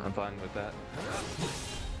 I'm fine with that.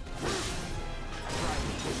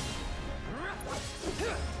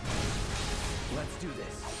 Let's do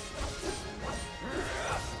this.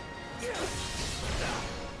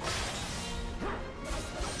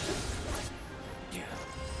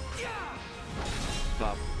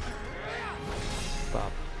 Bop.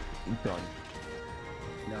 Bop. Done.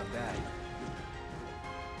 Not bad.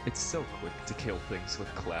 It's so quick to kill things with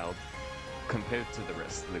Cloud, compared to the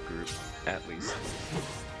rest of the group, at least.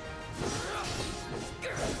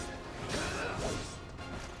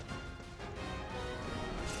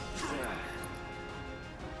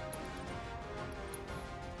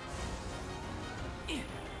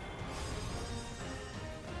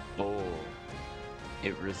 Oh,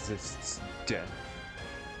 it resists death.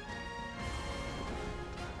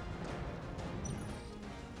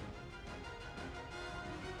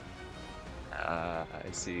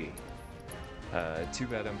 I see. Too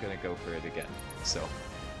bad I'm gonna go for it again, so.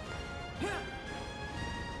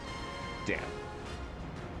 Damn.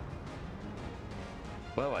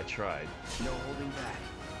 Well, I tried. No holding back.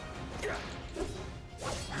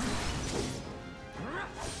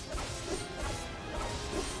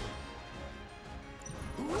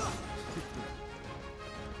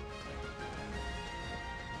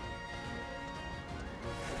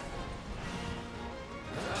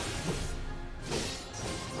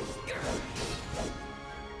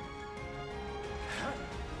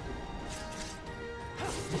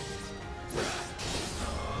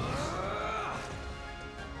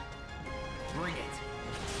 Bring it.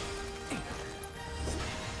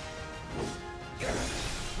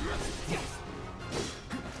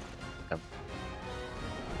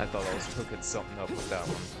 I thought I was cooking something up with that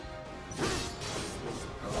one.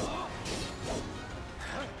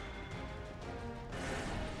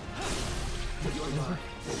 You're mine.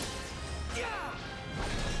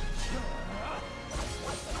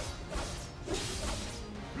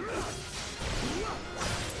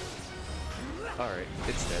 Alright,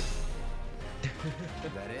 it's dead.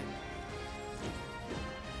 Is that it?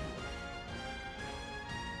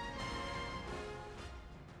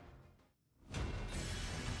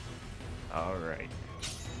 Alright.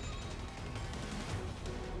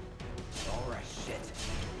 Alright, shit.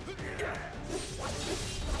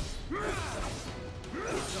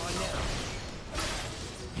 It's on now.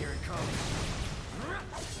 Here it comes.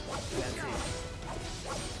 That's it.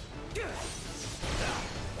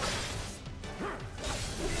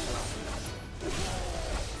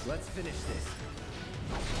 Let's finish this.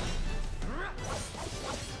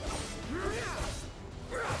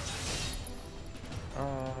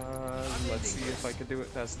 Let's see if I can do it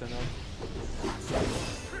fast enough.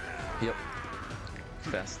 Yep.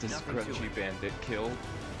 Fastest grungy bandit kill.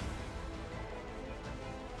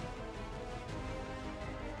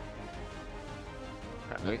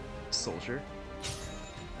 Alright, soldier.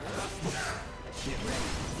 Get ready.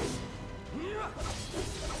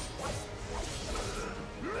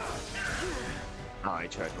 Oh, I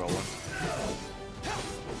tried rolling.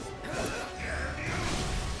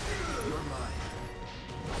 You're mine.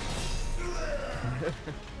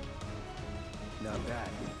 Not bad.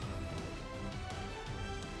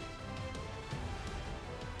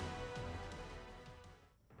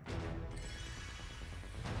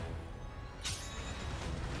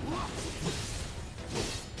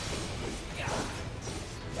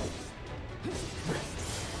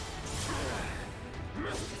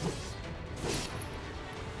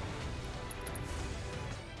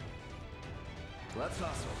 Let's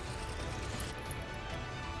hustle.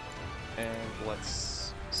 And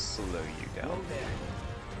let's slow you down. Whoa there.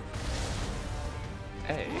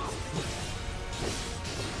 Hey.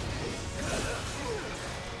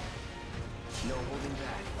 No holding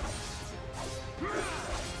back.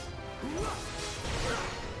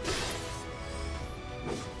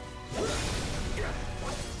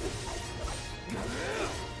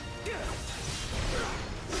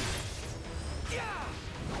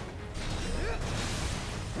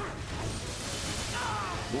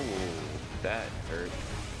 Ooh, that hurt.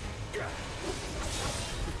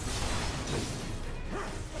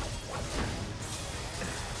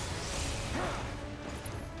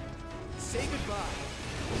 Say goodbye.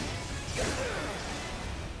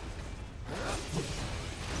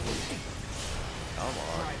 Come on.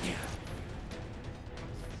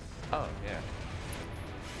 Oh, yeah.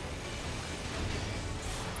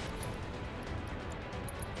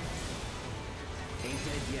 Ain't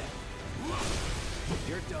dead yet.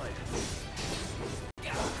 You're done.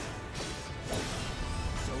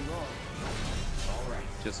 So long. All right.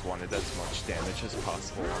 Just wanted as much damage as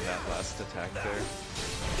possible on that last attack there.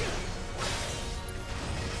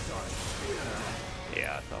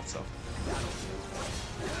 Yeah, I thought so.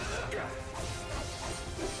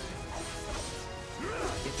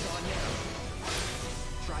 It's on now.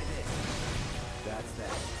 Try this. That's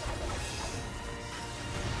that.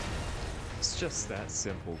 It's just that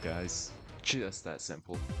simple, guys. Just that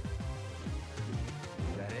simple. Is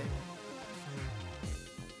that it?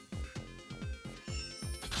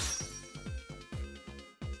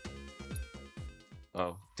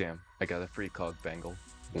 Oh, damn. I got a free cog bangle.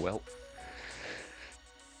 Well.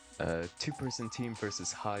 Two-person team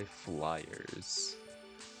versus high flyers.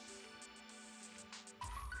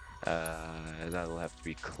 That'll have to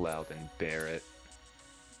be Cloud and Barrett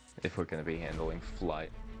if we're gonna be handling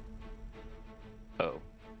flight. Oh.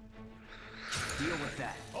 Deal with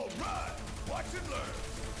that. All right, watch and learn.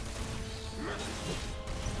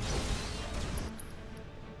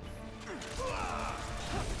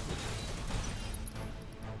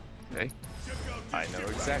 Hey, I know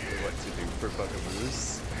exactly what to do for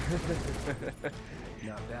bugaboos.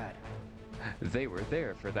 Not bad. They were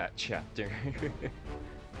there for that chapter.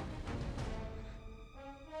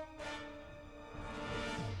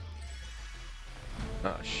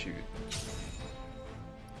 Oh, shoot.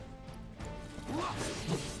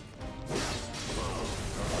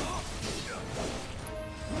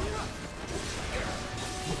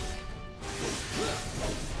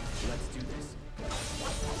 Let's do this.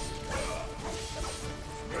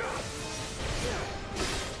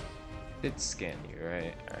 It's scan you,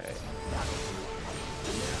 right? Alright.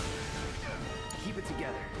 Keep it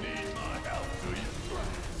together. Need my help, do you?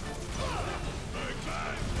 Big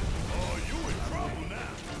man! Oh, you in trouble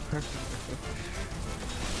now!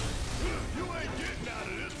 You ain't getting out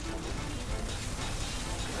of this!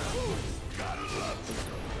 Gotta love it!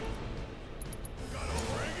 Gotta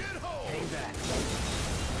bring it home! Hang back.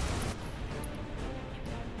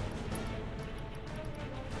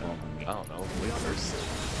 I don't know, wait first.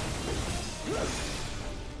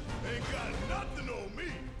 Ain't got nothing on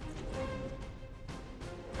me!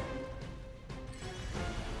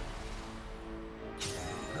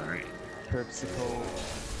 Alright. Terpsichore.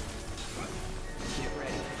 Get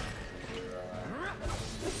ready.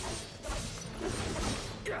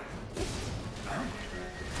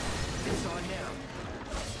 It's on now.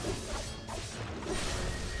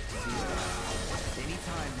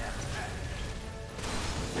 Anytime now.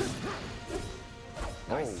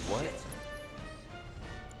 Oh, what?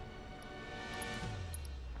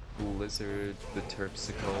 Blizzard, the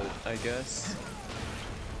Terpsichore, I guess.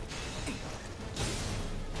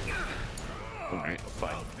 Alright,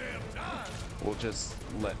 fine. We'll just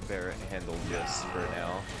let Barrett handle this for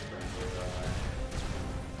now.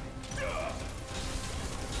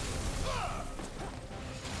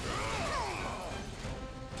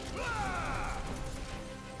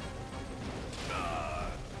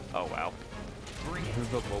 Oh wow.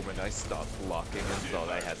 The moment I stopped blocking and thought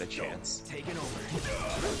I had a chance. Taking over.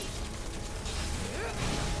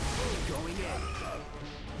 Going in.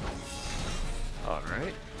 Oh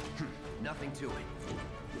Alright. Nothing to it.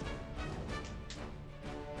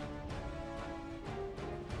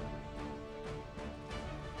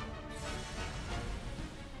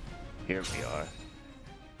 Here we are.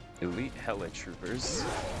 Elite Helitroopers.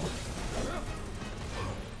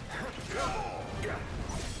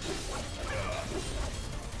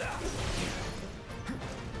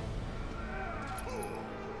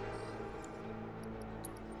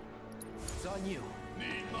 It's on you.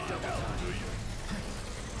 Double time.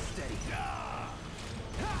 Steady.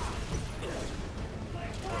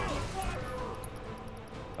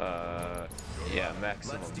 Yeah,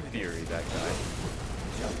 maximum fury, that guy.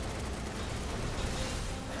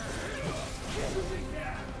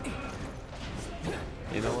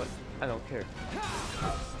 You know what? I don't care.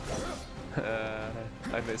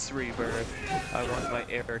 I miss Rebirth. I want my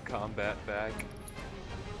air combat back.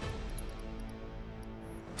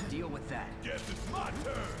 Deal with that. Guess it's my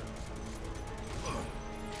turn.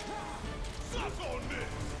 Suck on this.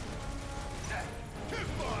 Kiss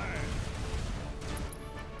my ass.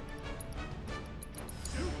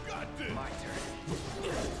 You got this. My turn.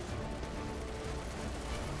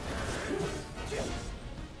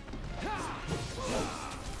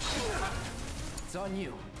 It's on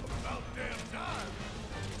you. About damn time.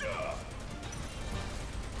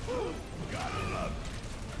 Gotta love it.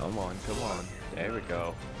 Come on, come on. There we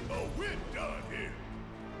go. Oh, we're done here.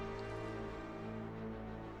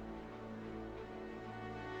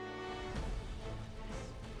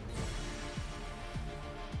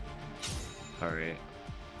 Alright.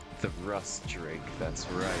 The Rust Drake, that's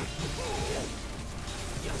right.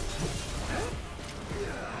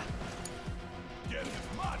 Guess it's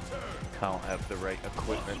my turn. I don't have the right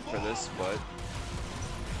equipment for this, but...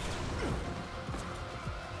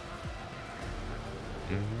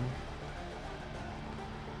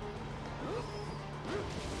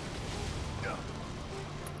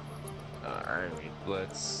 Alright,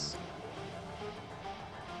 let's...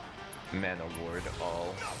 Mana Ward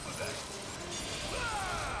all.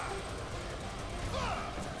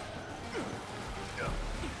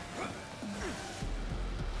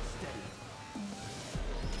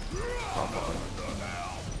 Come on.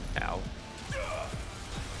 Ow.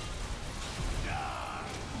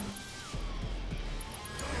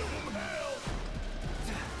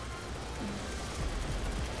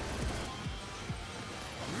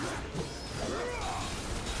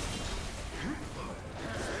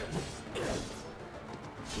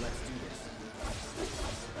 Let's do this.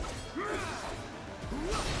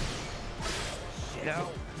 No.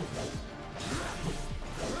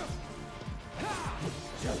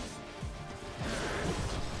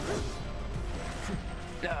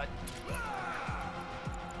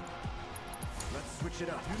 Let's switch it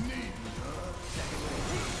up. You need me,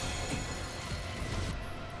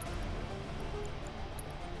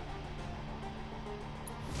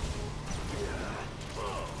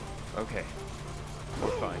 Okay. We're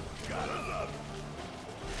fine.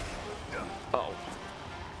 Oh.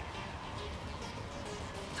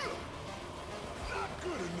 Not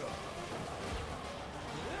good enough.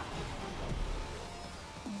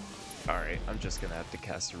 Alright, I'm just gonna have to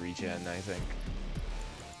cast a regen, I think.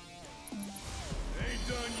 Ain't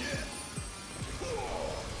done yet.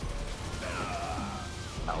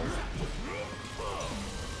 Ow.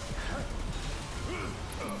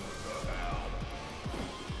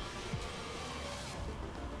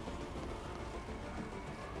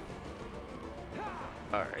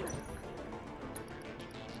 Alright.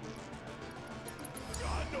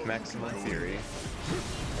 Maximum Fury.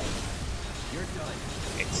 You're done.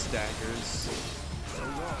 It staggers. So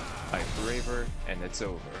long. I Braver, and it's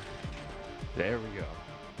over. There we go.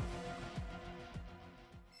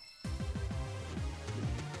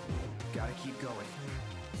 Gotta keep going.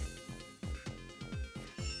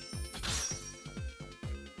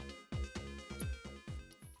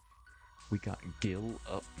 We got Gill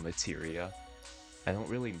Up Materia. I don't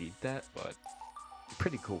really need that, but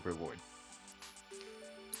pretty cool reward.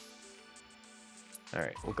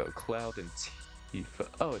 Alright, we'll go Cloud and Tifa.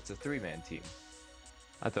 Oh, it's a 3-man team.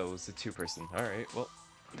 I thought it was a 2-person. Alright, well,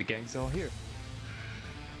 the gang's all here.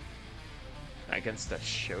 Against a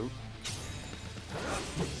show?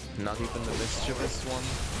 Not even the mischievous one?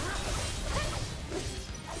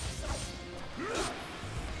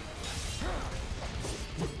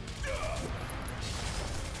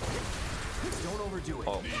 Don't overdo it.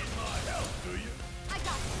 Oh. Need my help, do you? I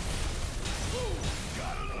got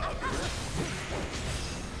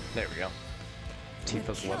There we go.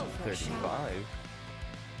 Tifa's level 35.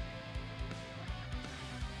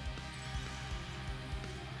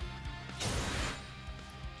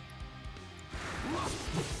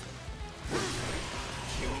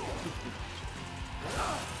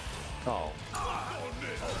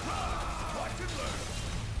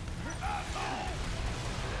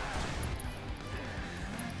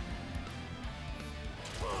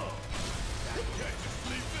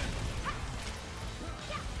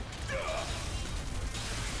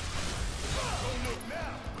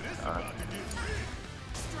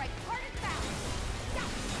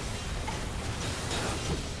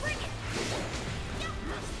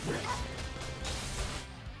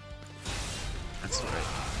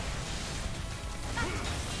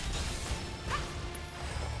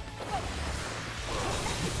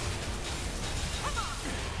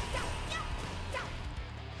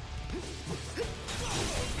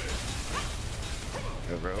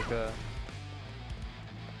 Sucker.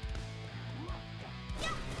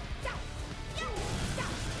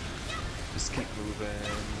 Just keep moving.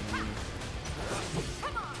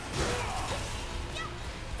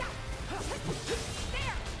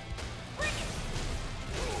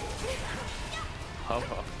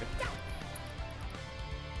 Oh.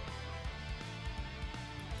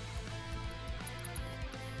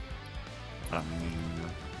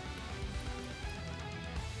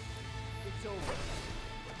 It's over.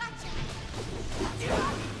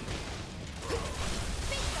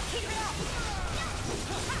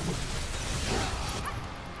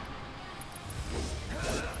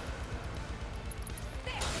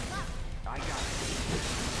 I got it.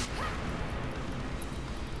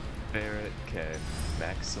 Barrett can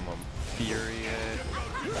maximum fury it.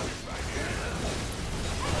 Let's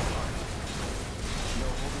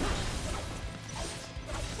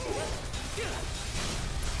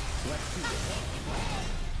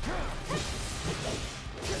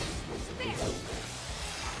do this.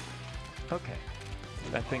 Okay.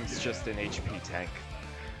 That thing's just an HP tank.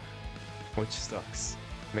 Which sucks.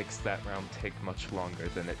 Makes that round take much longer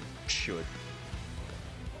than it should.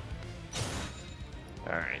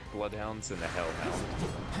 Alright, Bloodhounds and the Hellhound.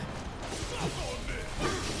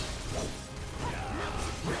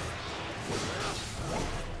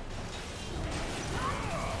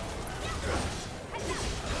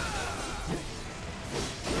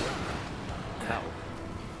 Ow.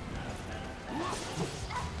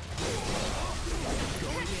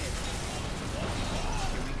 Going in.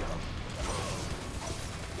 Here we go.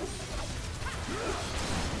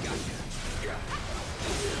 Gotcha.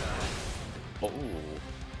 Oh.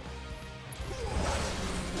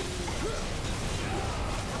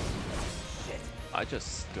 I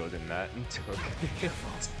just stood in that and took it.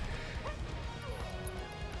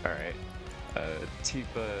 Alright.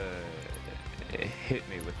 Tifa hit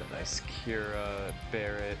me with a nice Kira.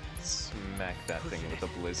 Barrett smack that thing with a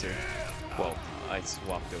blizzard. Well, I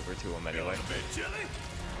swapped over to him anyway.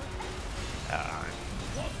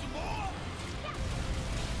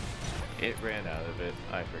 It ran out of it.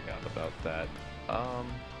 I forgot about that.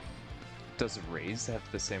 Does Raise have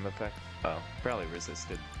the same effect? Oh, probably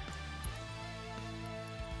resisted.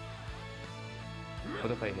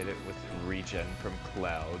 What if I hit it with regen from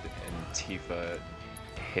Cloud and Tifa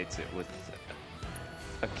hits it with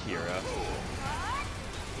Akira?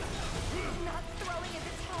 Not throwing at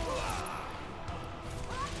the towel.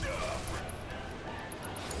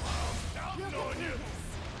 You'll get through this.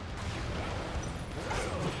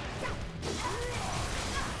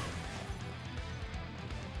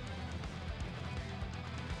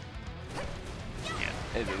 Yeah,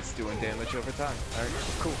 it is doing damage over time. Alright,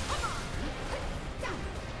 cool.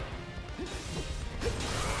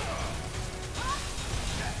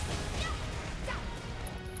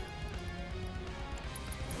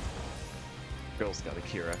 Girl's got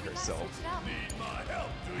Akira herself. Need my help,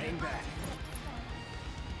 hang back.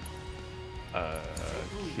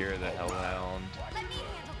 Akira the Hellhound. Let me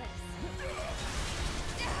handle this.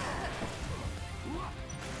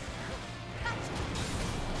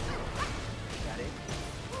 Got it.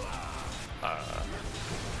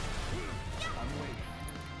 I'm waiting.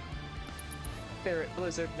 Barrett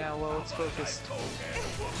Blizzard now while it's focused.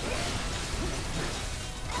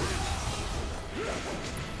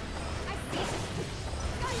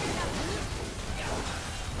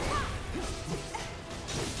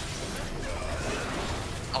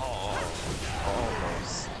 Oh,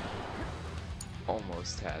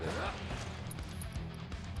 almost had it.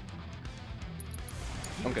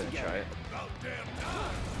 I'm gonna try it.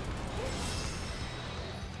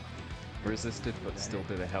 Resisted, but still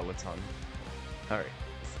did a hell a ton. Alright.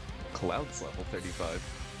 Cloud's level 35.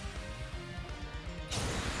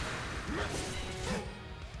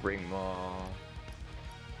 Ring Maw.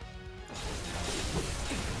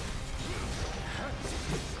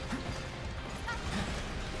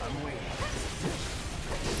 I'm waiting.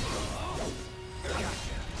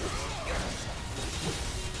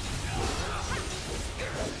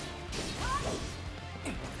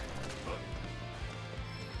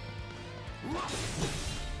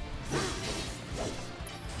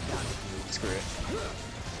 Screw it.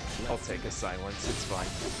 I'll take a silence, it's fine.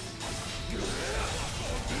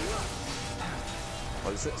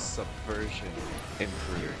 What is it? Subversion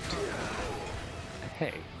improved.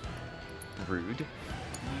 Hey. Rude. Need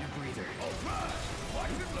a breather. Watch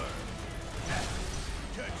and learn.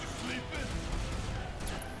 Catch you sleeping.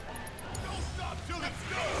 Don't stop till it's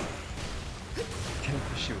done.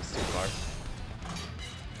 She was too far.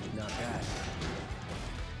 Not bad.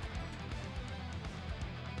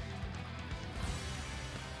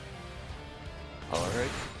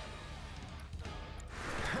 Alright.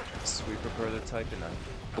 Minesweeper prototype and a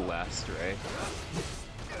Blast Ray.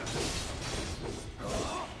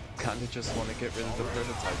 Kinda just want to get rid of the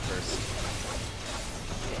prototype first.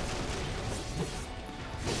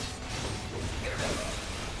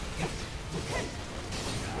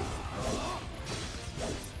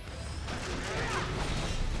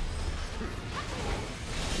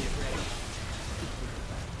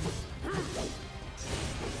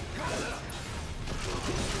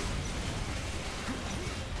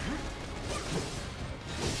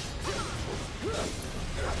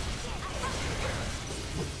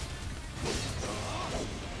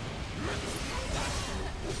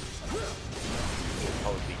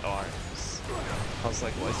 I was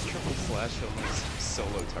like, why is triple slash almost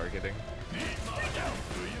solo targeting?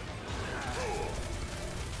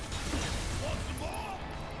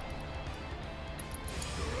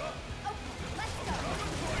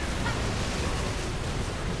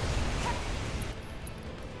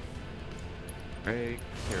 Right,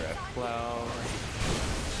 here at Plow.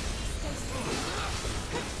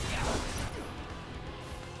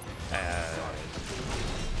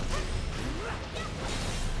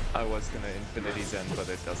 I was gonna Infinity Zen, but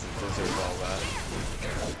it doesn't deserve all that.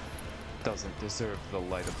 Doesn't deserve the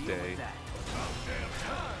light of day.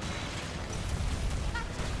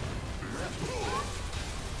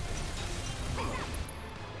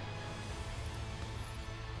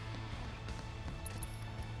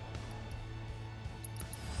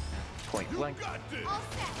 Point blank.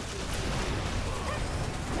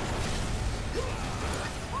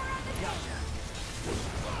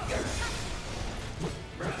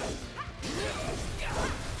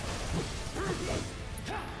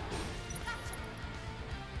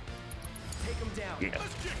 Take him down. Yeah.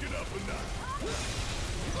 Let's kick it up a notch.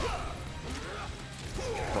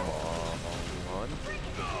 Come on.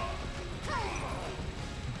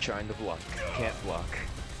 Trying to block. Can't block.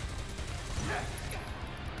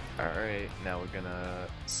 Alright, now we're gonna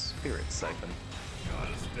Spirit Siphon.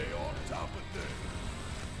 Gotta stay on top of things.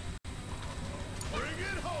 Bring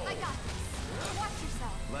it home. I got this. Watch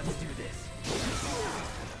yourself. Let's do this.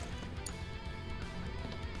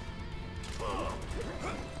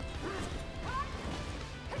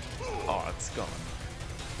 Oh, it's gone.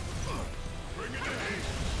 Bring it in.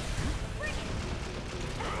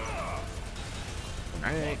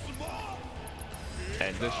 Alright.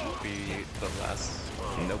 And this should be the last.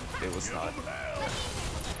 Nope, it was not.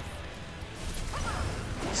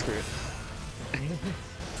 Screw it.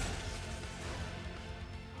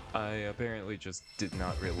 I apparently just did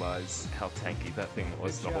not realize how tanky that thing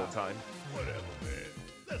was the whole time. Whatever, man.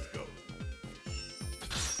 Let's go.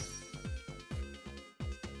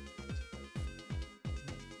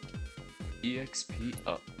 EXP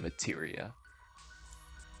up materia.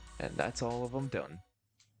 And that's all of them done.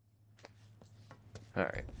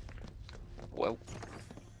 Alright. Well,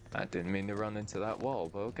 I didn't mean to run into that wall,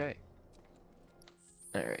 but okay.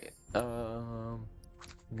 Alright, I'm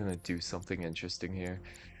gonna do something interesting here.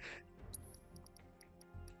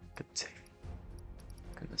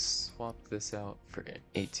 Gonna swap this out for an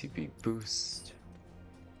ATB boost.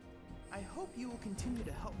 I hope you will continue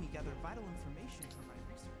to help me gather vital information for my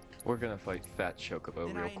research. We're gonna fight Fat Chocobo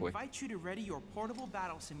Then real I quick. invite you to ready your portable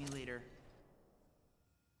battle simulator.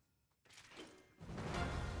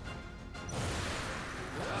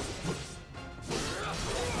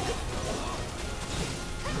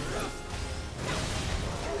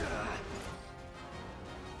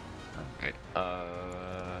 Alright,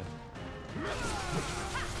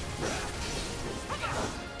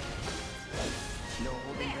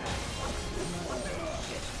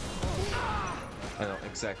 I don't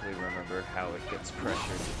exactly remember how it gets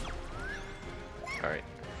pressured. Alright,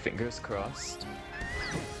 fingers crossed.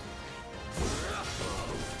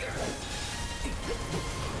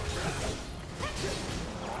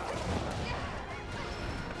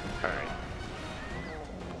 Alright.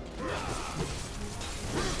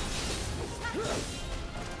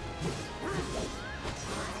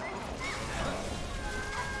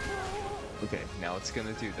 Okay, now it's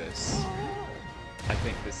gonna do this. I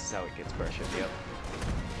think this is how it gets pressured, yep.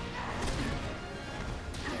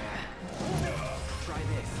 Try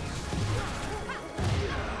this.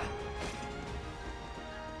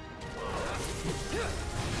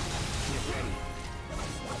 Get ready.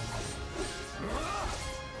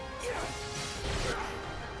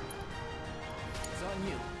 It's on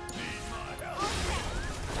you.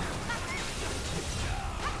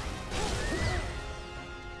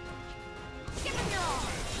 Give him your all.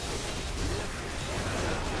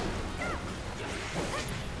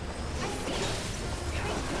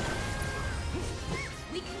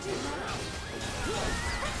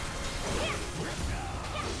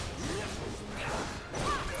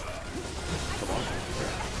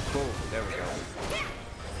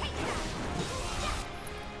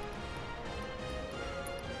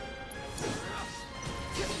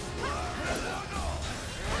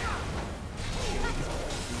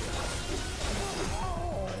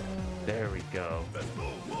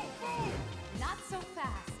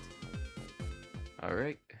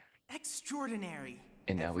 Alright. Extraordinary.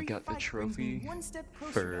 And now we got the Every fight brings me trophy one step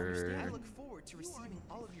closer to for... understanding. I look forward to receiving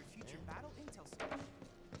all of your future battle intel.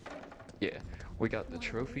 Yeah, we got the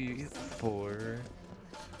trophy for...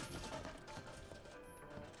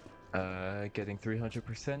 getting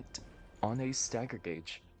 300% on a stagger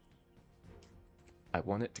gauge. I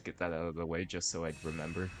wanted to get that out of the way just so I'd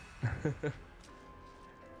remember.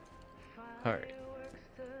 Alright.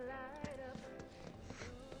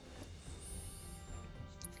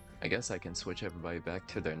 I guess I can switch everybody back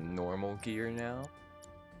to their normal gear now.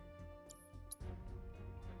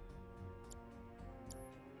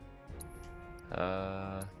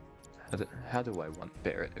 How do I want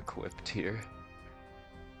Barrett equipped here?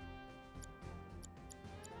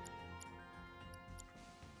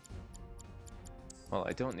 Well,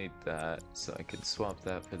 I don't need that, so I can swap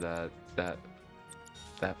that for that, that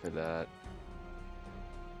for that.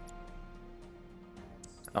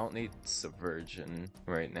 I don't need Subversion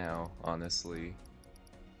right now, honestly.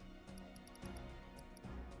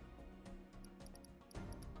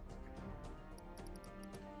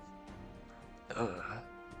 Ugh.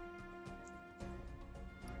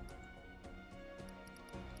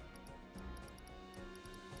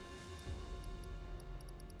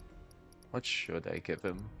 What should I give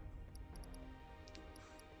him?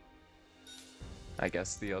 I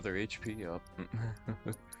guess the other HP up.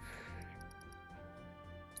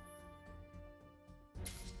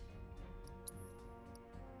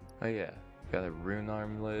 Oh yeah, got a rune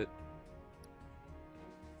armlet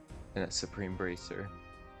and a supreme bracer.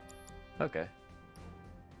 Okay.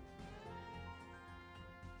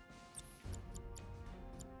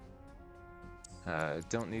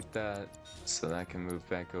 Don't need that, so that can move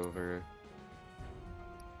back over.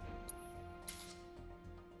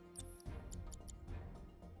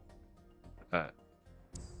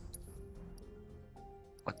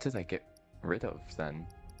 What did I get rid of then?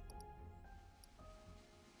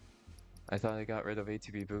 I thought I got rid of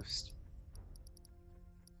ATB boost.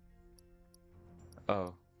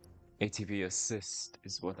 Oh, ATB assist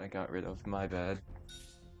is what I got rid of, my bad.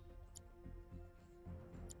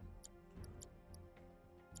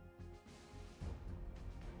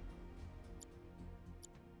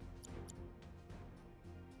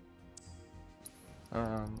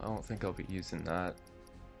 I don't think I'll be using that.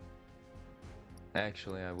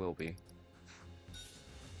 Actually, I will be.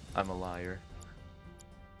 I'm a liar.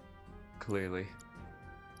 Clearly.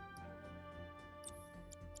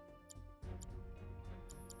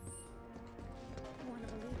 I want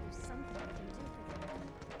to believe there's something I can do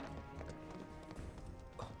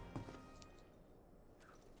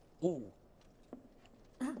for them.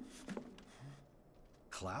 Ooh.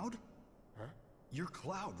 Cloud? Huh? You're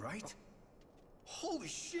Cloud, right? Holy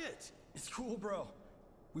shit! It's cool, bro.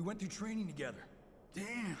 We went through training together.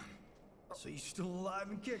 Damn. So you're still alive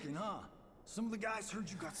and kicking, huh? Some of the guys heard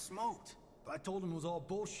you got smoked, but I told them it was all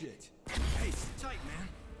bullshit. Hey, sit tight, man.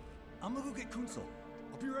 I'm gonna go get Kunsel.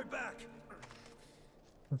 I'll be right back.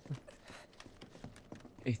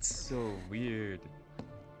 It's so weird.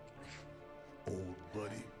 Old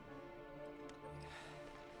buddy.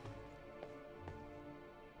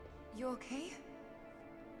 You okay?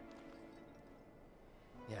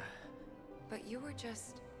 Yeah, But you were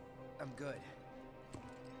just... I'm good.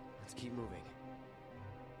 Let's keep moving.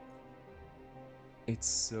 It's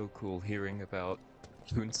so cool hearing about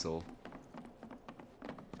Kunsel.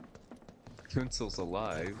 Kunsel's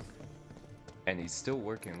alive, and he's still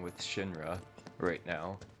working with Shinra right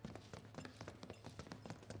now.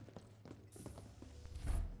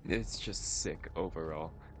 It's just sick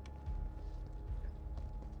overall.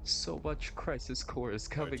 So much Crisis Core is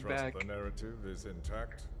coming back. The narrative is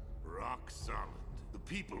intact. Rock solid. The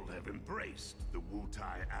people have embraced the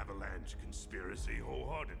Wutai Avalanche conspiracy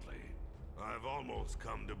wholeheartedly. I've almost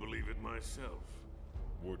come to believe it myself.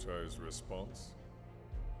 Wutai's response?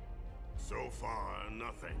 So far,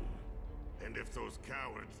 nothing. And if those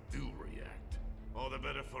cowards do react, all the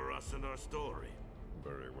better for us and our story.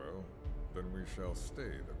 Very well. Then we shall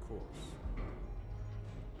stay the course.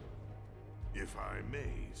 If I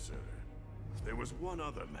may, sir, there was one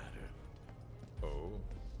other matter. Oh?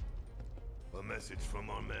 A message from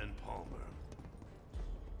our man Palmer.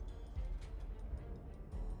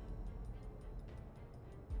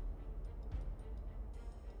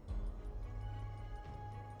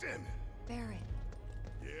 Damn it. Barrett.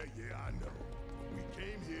 Yeah, I know. We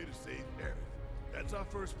came here to save AERITH. That's our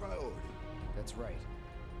first priority. That's right.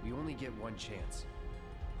 We only get one chance.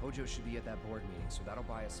 Hojo should be at that board meeting, so that'll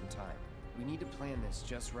buy us some time. We need to plan this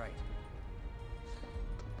just right.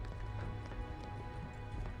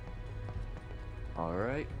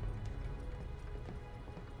 Alright.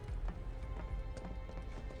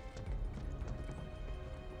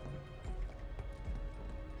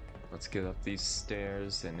 let's get up these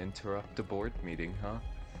stairs and interrupt the board meeting, huh?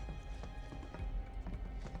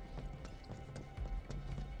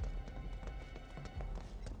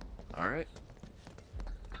 Alright.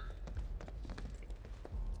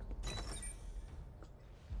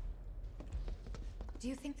 Do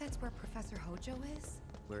you think that's where Professor Hojo is?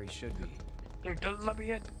 Where he should be.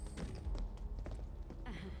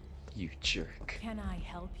 You jerk. Can I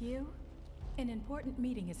help you? An important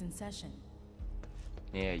meeting is in session.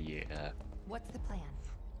 Yeah. What's the plan?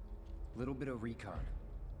 Little bit of recon.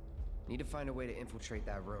 Need to find a way to infiltrate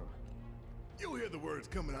that room. You hear the words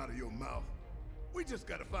coming out of your mouth? We just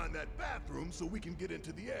gotta find that bathroom so we can get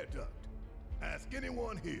into the air duct. Ask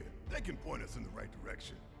anyone here. They can point us in the right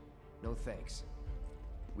direction. No thanks.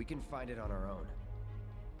 We can find it on our own.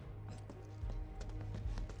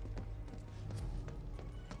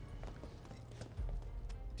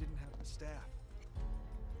 Didn't have the staff.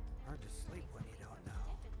 Hard to sleep when you don't know.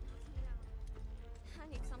 I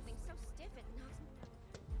need something so stiff it knocks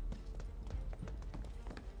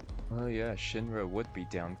me. Oh yeah, Shinra would be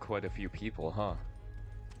down quite a few people, huh?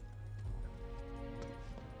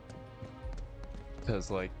 Because,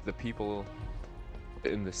 like, the people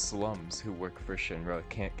in the slums who work for Shinra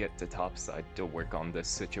can't get to topside to work on this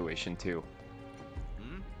situation too.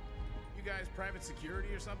 You guys private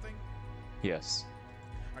security or something? Yes.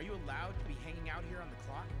 Are you allowed to be hanging out here on the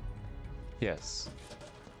clock? Yes.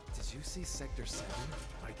 Did you see Sector 7?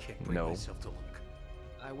 I can't bring myself to look.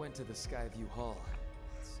 I went to the Skyview Hall.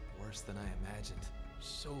 It's worse than I imagined.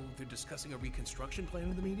 So they're discussing a reconstruction plan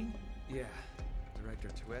in the meeting? Yeah. Director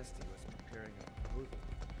Tuesti was preparing a proposal.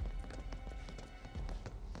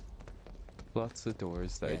 Lots of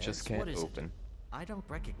doors that I just Yes, what can't is it? open. I don't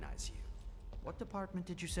recognize you. What department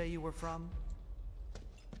did you say you were from?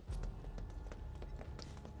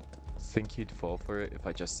 Think he'd fall for it if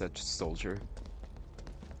I just said soldier?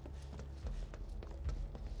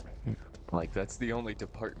 Like, that's the only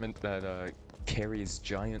department that carries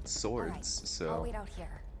giant swords, so... I'll wait out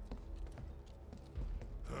here.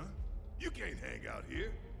 Huh? You can't hang out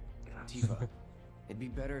here. Tifa, it'd be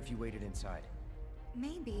better if you waited inside.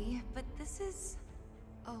 Maybe, but this is...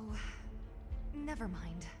 Oh, never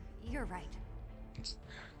mind. You're right.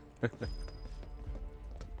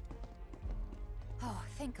 Oh,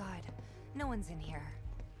 thank God. No one's in here.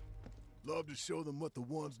 Love to show them what the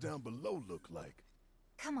ones down below look like.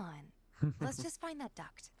 Come on. Let's just find that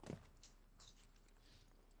duct.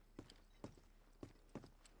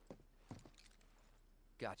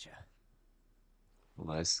 Gotcha.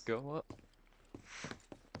 Let's go up.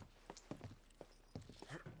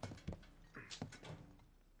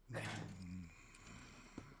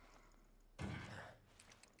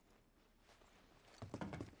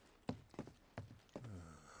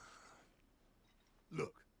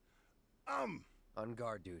 Look, I'm... On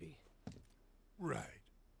guard duty. Right.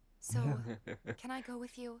 So, can I go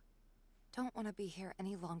with you? Don't want to be here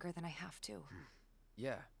any longer than I have to.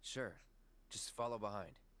 Yeah, sure. Just follow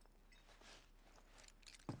behind.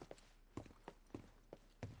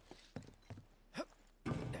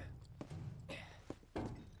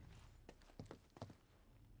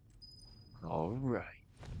 All right.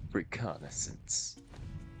 Reconnaissance.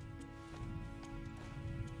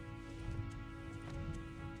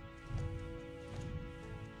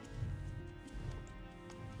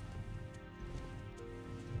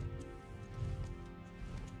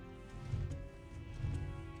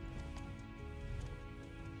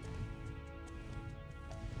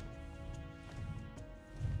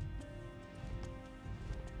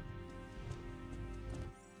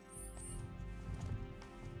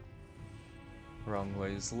 Wrong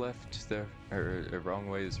way is left, there, or wrong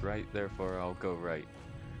way is right, therefore I'll go right.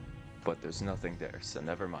 But there's nothing there, so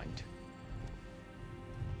never mind.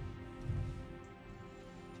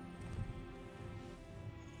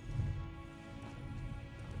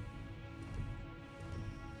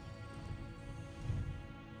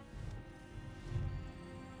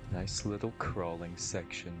 Nice little crawling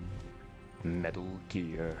section. Metal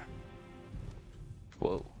Gear.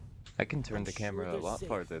 Whoa. I can turn the camera a lot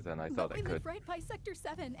farther than I thought I We could. live right by Sector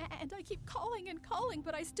 7, and I keep calling and calling,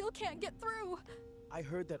 but I still can't get through. I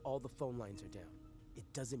heard that all the phone lines are down.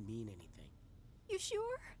 It doesn't mean anything. You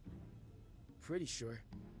sure? Pretty sure.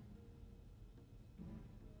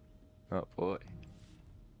 Oh boy.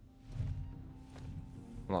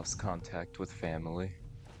 Lost contact with family.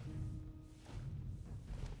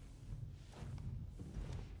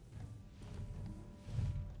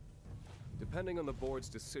 Depending on the board's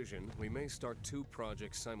decision, we may start 2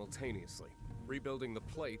 projects simultaneously, rebuilding the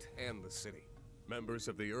plate and the city. Members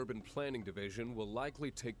of the Urban Planning Division will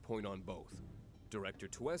likely take point on both. Director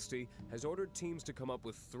Tuesti has ordered teams to come up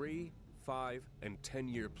with 3, 5, and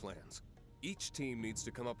 10-year plans. Each team needs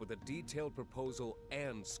to come up with a detailed proposal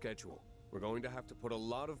and schedule. We're going to have to put a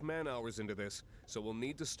lot of man-hours into this, so we'll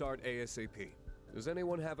need to start ASAP. Does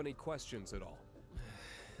anyone have any questions at all?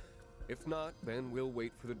 If not, then we'll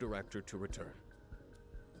wait for the director to return.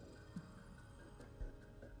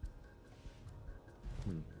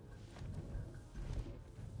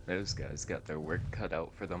 Those guys got their work cut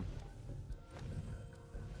out for them.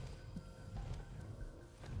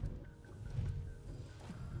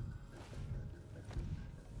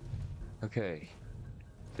 Okay.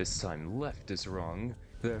 This time left is wrong,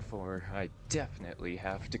 therefore I definitely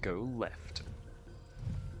have to go left.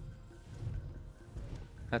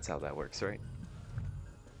 That's how that works, right?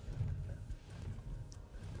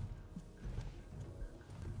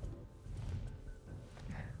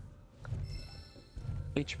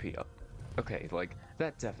 HP up. Okay, like,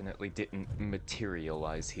 that definitely didn't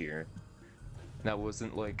materialize here. That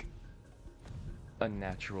wasn't like a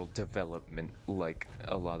natural development like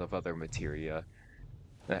a lot of other materia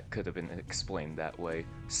that could have been explained that way.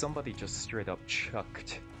 Somebody just straight up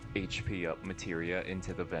chucked HP up materia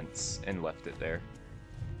into the vents and left it there.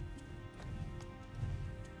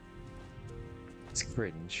 It's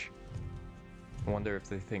cringe. I wonder if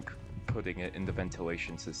they think putting it in the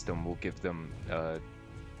ventilation system will give them, I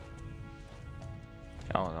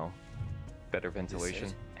don't know, better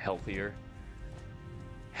ventilation, healthier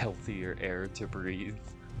air to breathe.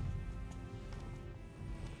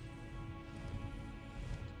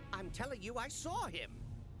 I'm telling you, I saw him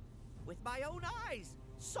with my own eyes,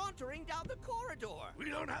 sauntering down the corridor. We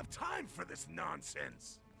don't have time for this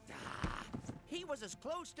nonsense. He was as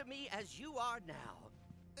close to me as you are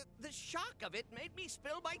now. The shock of it made me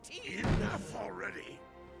spill my tea. Enough already.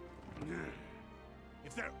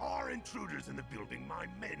 If there are intruders in the building, my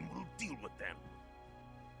men will deal with them.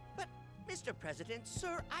 But, Mr. President,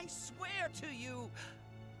 sir, I swear to you...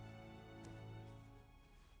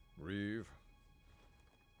 Reeve?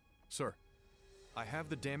 Sir, I have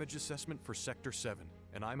the damage assessment for Sector 7,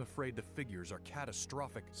 and I'm afraid the figures are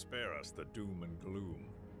catastrophic. Spare us the doom and gloom.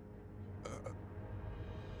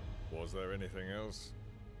 Was there anything else?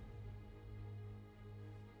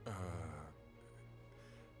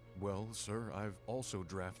 Well, sir, I've also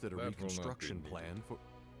drafted a reconstruction plan for...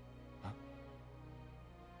 Huh?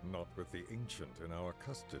 Not with the Ancient in our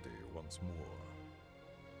custody once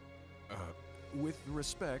more. With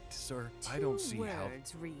respect, sir, I don't see how... 2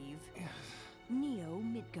 words, Reeve. Neo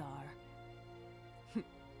Midgar.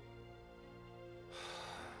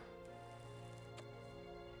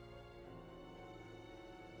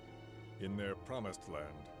 In their promised land,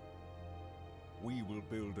 we will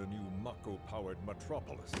build a new Mako-powered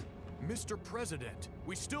metropolis. Mr. President,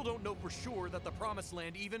 we still don't know for sure that the Promised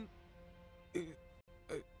Land even...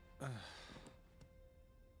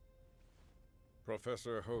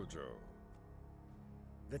 Professor Hojo.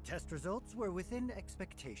 The test results were within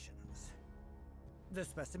expectations. The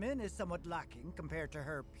specimen is somewhat lacking compared to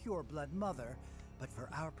her pure-blood mother, but for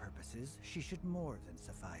our purposes, she should more than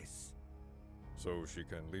suffice. So she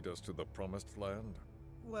can lead us to the Promised Land?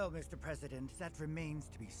 Well, Mr. President, that remains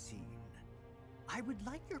to be seen. I would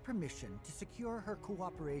like your permission to secure her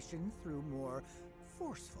cooperation through more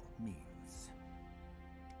forceful means.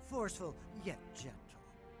 Forceful, yet gentle.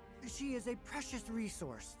 She is a precious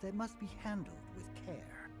resource that must be handled with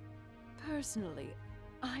care. Personally,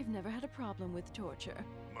 I've never had a problem with torture.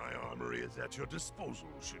 My armory is at your disposal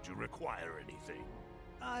should you require anything.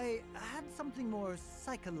 I had something more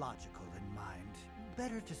psychological in mind.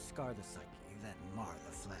 Better to scar the psyche than mar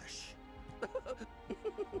the flesh.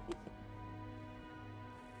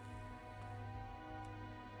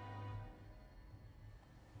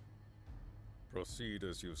 Proceed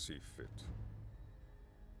as you see fit.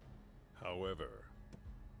 However,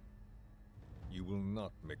 you will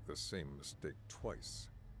not make the same mistake twice.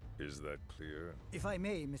 Is that clear? If I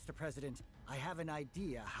may, Mr. President, I have an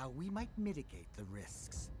idea how we might mitigate the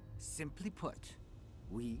risks. Simply put,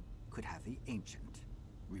 we could have the Ancient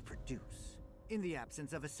reproduce. In the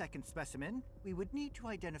absence of a second specimen, we would need to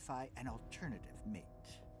identify an alternative mate.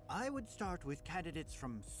 I would start with candidates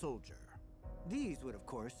from Soldier. These would, of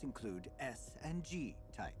course, include S and G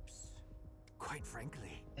types. Quite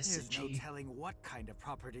frankly, there's no telling what kind of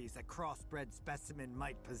properties a crossbred specimen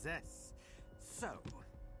might possess. So,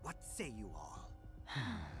 what say you all?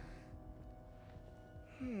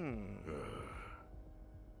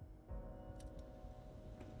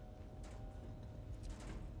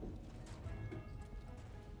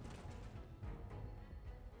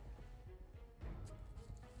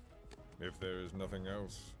 If there is nothing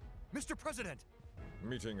else, Mr. President!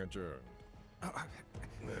 Meeting adjourned.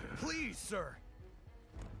 Please, sir.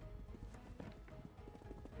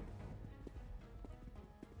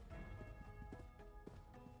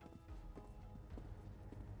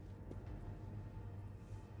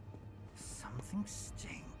 Something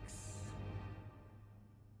stinks.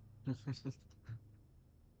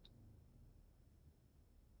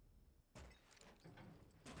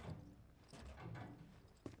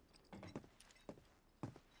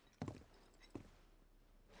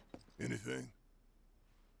 Anything?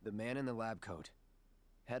 The man in the lab coat.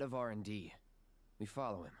 Head of R&D. We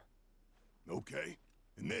follow him. Okay.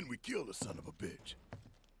 And then we kill the son of a bitch.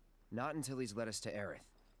 Not until he's led us to AERITH.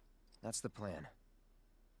 That's the plan.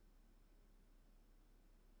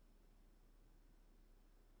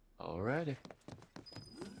 Alrighty.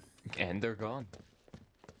 And they're gone.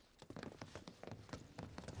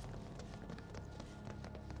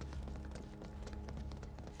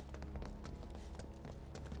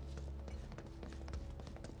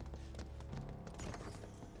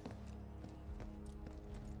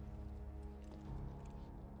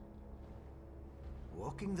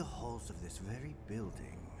 Walking the halls of this very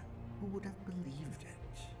building, who would have believed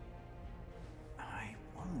it? I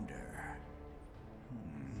wonder...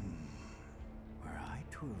 Were I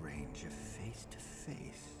to arrange a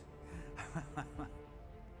face-to-face...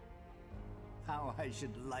 how I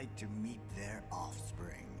should like to meet their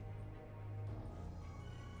offspring.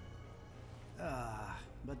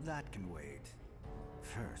 But that can wait.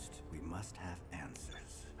 First, we must have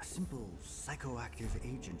answers. A simple psychoactive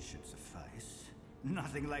agent should suffice.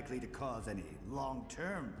 Nothing likely to cause any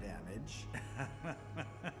long-term damage.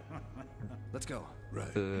 Let's go.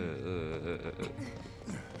 Right.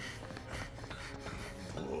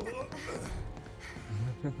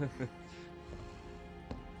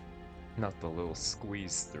 Not the little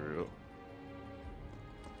squeeze through.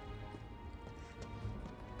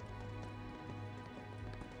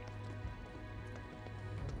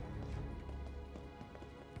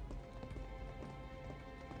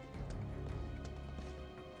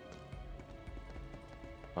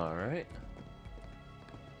 Alright.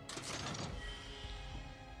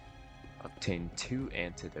 Obtain 2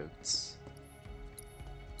 antidotes.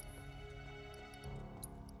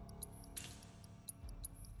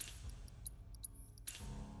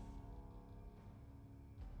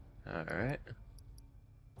 Alright.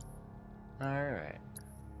 Alright.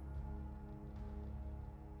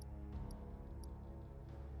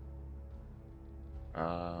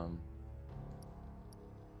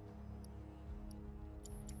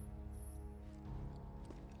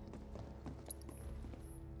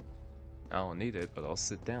 I don't need it, but I'll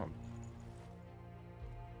sit down.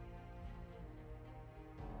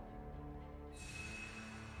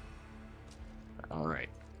 Alright.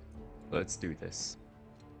 Let's do this.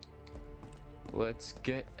 Let's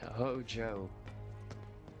get Hojo.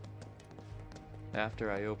 After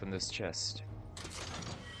I open this chest.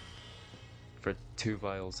 For 2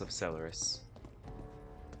 vials of Celeris.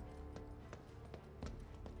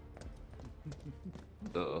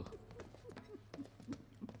 Ugh.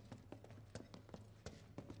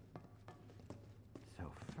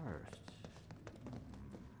 So first...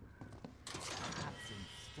 perhaps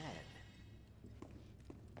instead...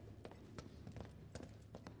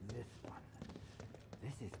 this one.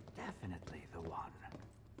 This is definitely the one.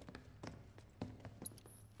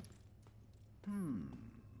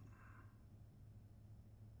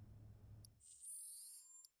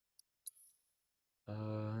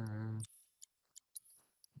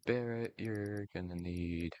 Barrett, you're gonna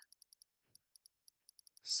need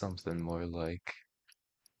something more like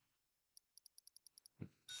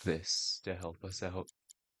this to help us out.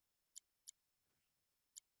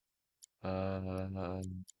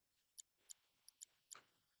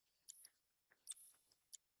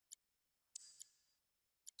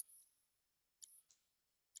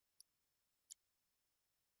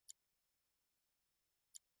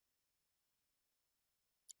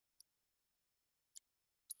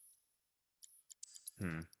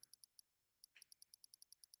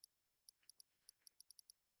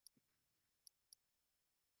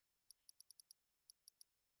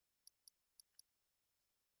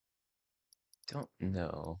 Don't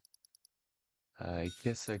know. I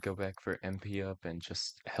guess I go back for MP up and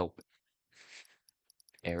just help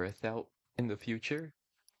Aerith out in the future.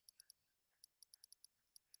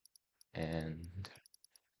 And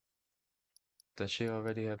does she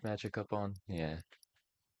already have magic up on? Yeah.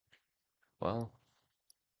 Well,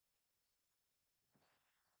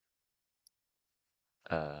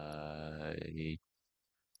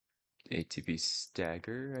 ATB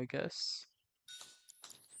stagger, I guess.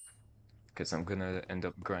 Because I'm gonna end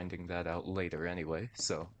up grinding that out later anyway,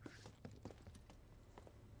 so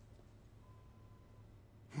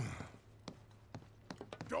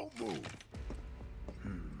Don't move.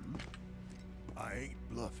 I ain't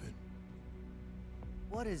bluffing.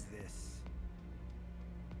 What is this?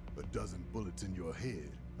 A dozen bullets in your head,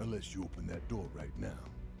 unless you open that door right now.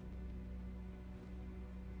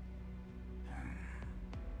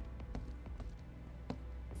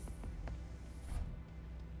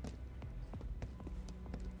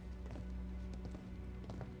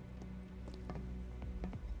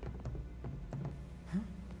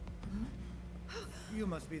 You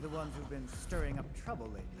must be the ones who've been stirring up trouble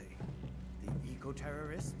lately. The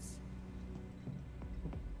eco-terrorists?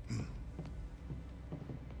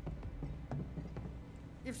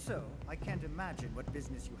 If so, I can't imagine what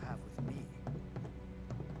business you have with me.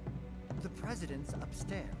 The president's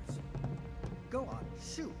upstairs. Go on,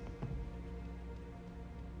 shoot.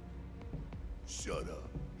 Shut up.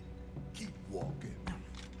 Keep walking.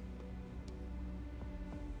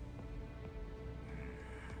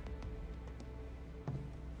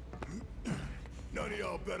 None of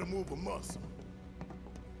y'all better move a muscle.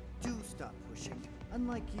 Do stop pushing.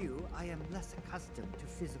 Unlike you, I am less accustomed to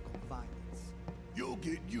physical violence. You'll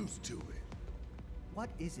get used to it. What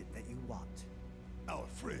is it that you want? Our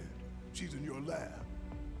friend. She's in your lab.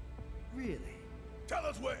 Really? Tell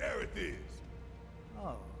us where AERITH is.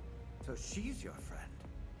 Oh, so she's your friend.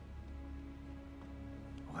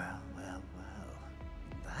 Well, well, well.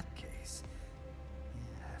 In that case,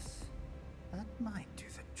 yes, that might do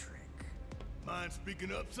the trick. Mind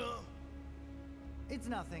speaking up some? It's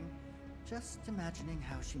nothing. Just imagining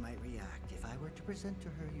how she might react if I were to present to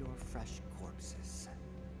her your fresh corpses.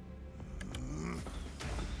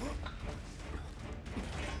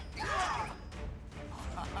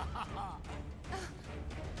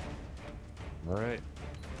 All right.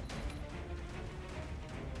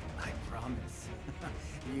 I promise.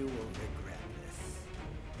 You will regret this.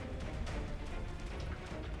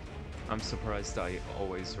 I'm surprised I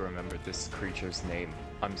always remember this creature's name.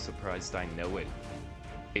 I'm surprised I know it.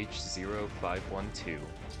 H0512.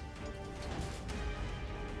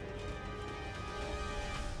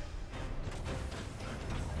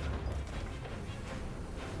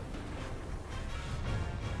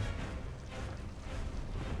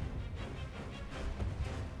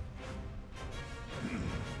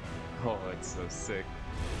 Oh, it's so sick.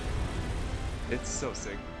 It's so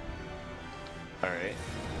sick. Alright.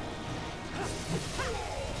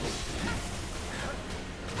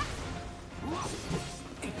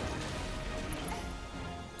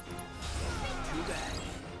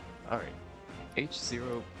 Alright.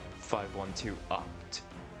 H0512 Opt.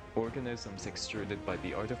 Organisms extruded by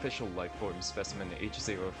the artificial lifeform specimen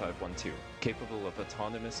H0512. Capable of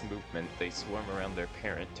autonomous movement, they swarm around their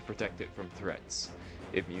parent to protect it from threats.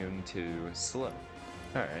 Immune to slow.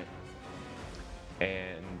 Alright.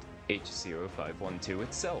 And H0512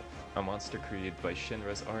 itself, a monster created by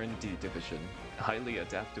Shinra's R&D division. Highly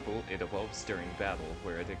adaptable, it evolves during battle,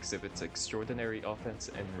 where it exhibits extraordinary offense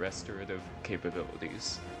and restorative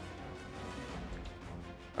capabilities.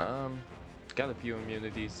 Got a few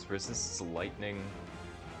immunities, resists lightning.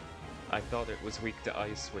 I thought it was weak to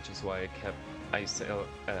ice, which is why I kept ice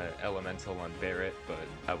elemental on Barret, but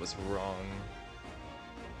I was wrong.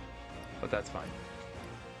 But that's fine.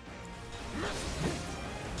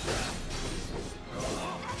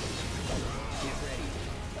 Get ready.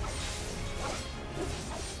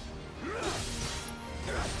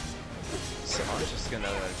 So I'm just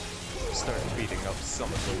gonna start beating up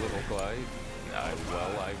some of the little guys.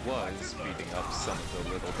 Well, I was beating up some of the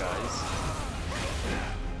little guys.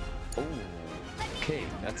 Oh, okay,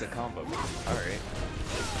 that's a combo. Alright.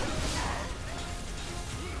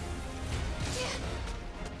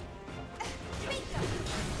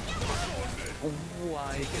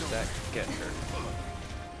 Why did that get her?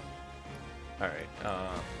 Alright,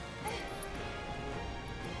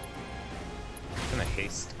 gonna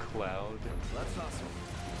haste Cloud. That's awesome.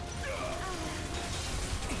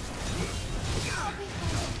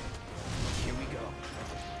 Here we go.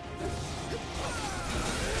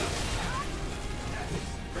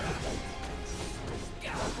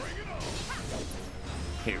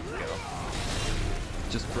 Here we go.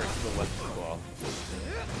 Just break the left claw.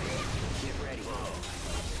 Get ready.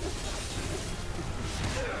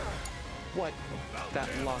 What? That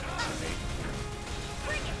locked to me.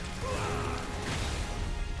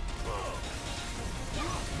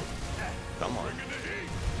 Come on.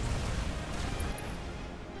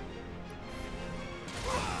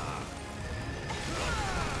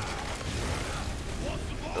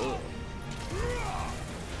 Ugh.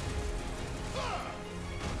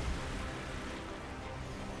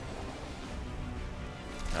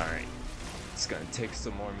 Alright. It's gonna take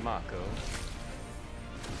some more Mako.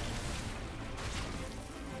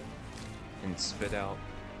 and spit out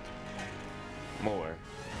more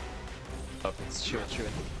of its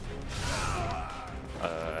children.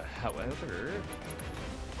 However,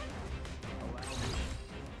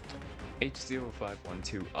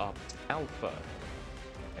 H0512 Opt Alpha,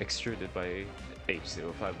 extruded by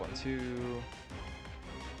H0512.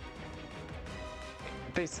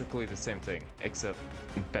 Basically the same thing, except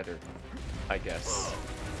better, I guess.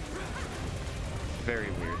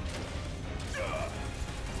 Very weird.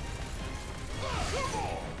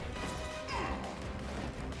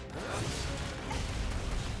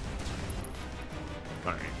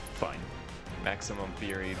 Alright, fine. Maximum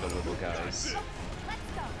Fury, the little guys.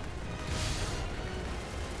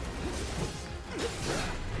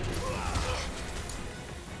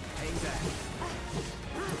 Hang back.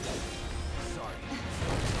 Sorry.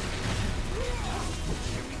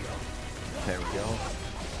 Here we go. There we go.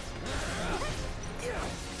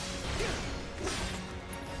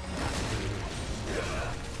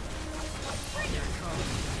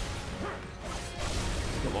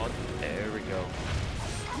 Come on, there we go.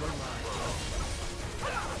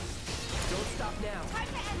 Don't stop now. Time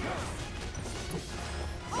to end this.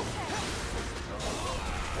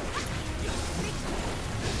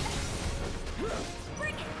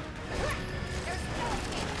 Bring it! There's no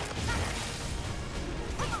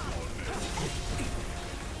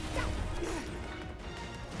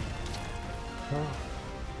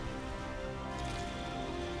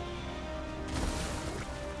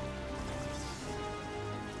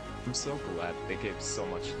I'm so glad they gave so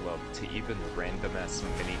much love to even random ass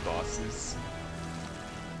mini bosses.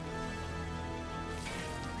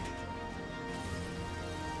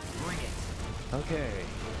 Bring it. Okay.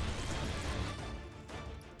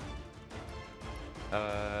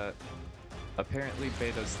 Apparently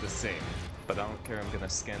beta's the same, but I don't care, I'm gonna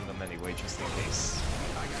scan them anyway just in case.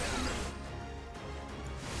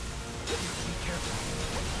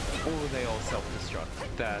 Or they all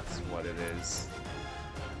self-destruct. That's what it is.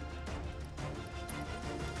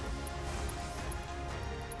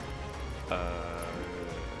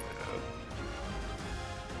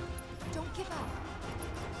 Don't give up.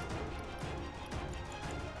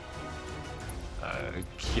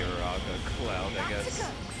 Kiraga Cloud, I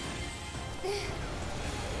guess.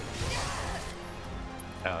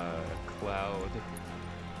 Cloud,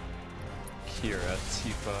 Kira,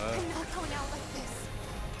 Tifa. I'm not going out like this.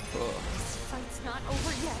 Ugh. This fight's not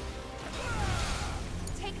over yet.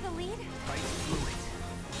 Take the lead. Fight through it.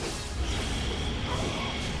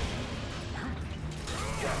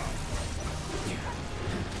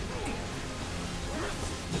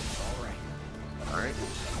 All right.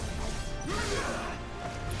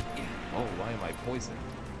 Oh, why am I poisoned?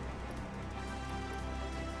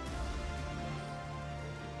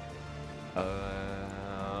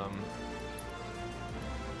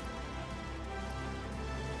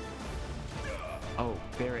 Oh,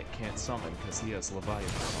 Barrett can't summon because he has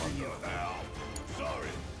Leviathan on.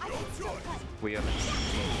 We haven't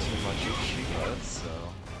seen too much of Shiva,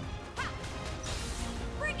 so...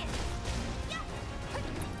 Bring it.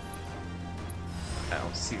 I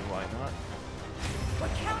don't see why not.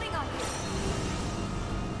 We're counting on you.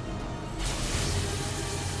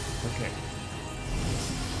 Okay.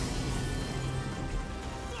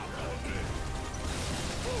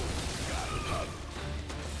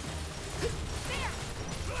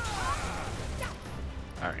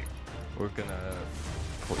 Alright, we're gonna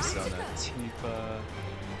poison a Tifa.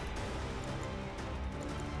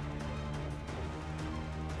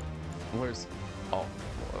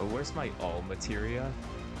 Where's my all materia?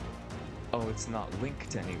 Oh, it's not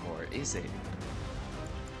linked anymore, is it?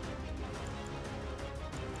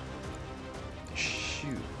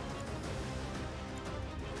 Shoot.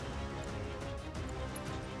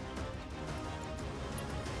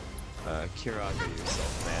 Kiraga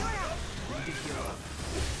yourself, man.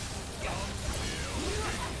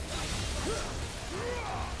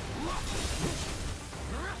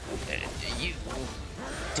 And you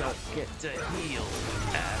don't get to heal,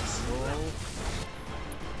 asshole.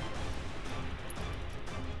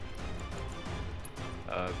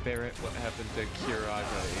 Barrett, what happened to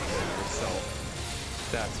Kiraga yourself?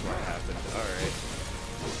 That's what happened. Alright.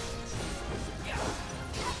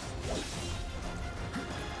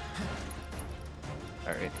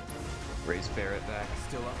 Alright. Raise Barrett back.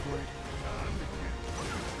 Still upward?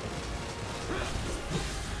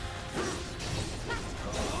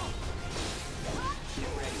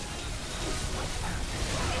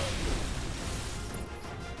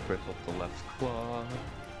 Cripple the left claw.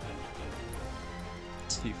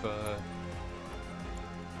 Tifa.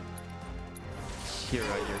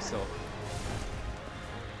 Kira yourself.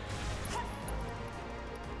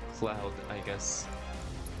 Cloud, I guess.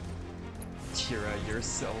 Tira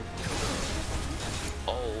yourself.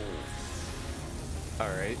 Oh.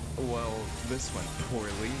 Alright, well, this went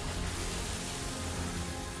poorly.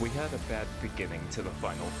 We had a bad beginning to the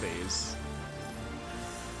final phase,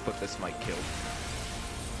 but this might kill.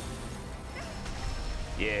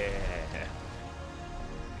 Yeah.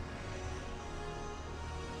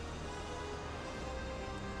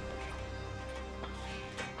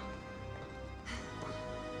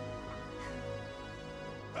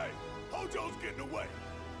 Hey, Hojo's getting away.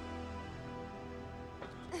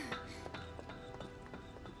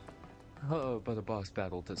 Oh, but a boss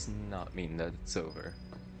battle does not mean that it's over.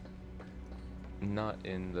 Not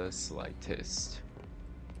in the slightest.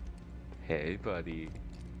 Hey, buddy.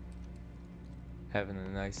 Having a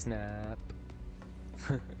nice nap?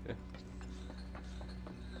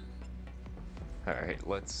 Alright,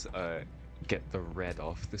 let's get the red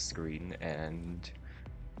off the screen and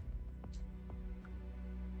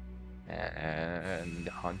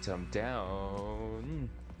hunt him down.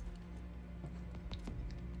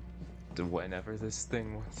 Whenever this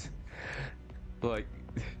thing was like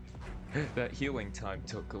that healing time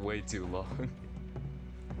took way too long.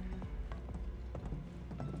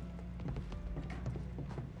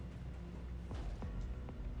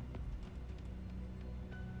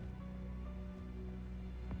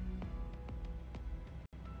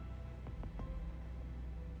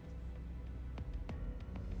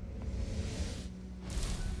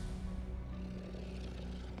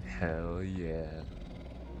 Hell yeah.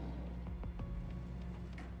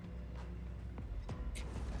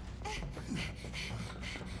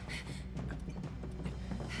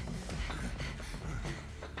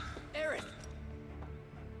 AERITH!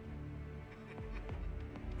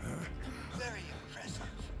 Very impressive.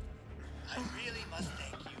 I really must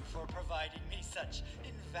thank you for providing me such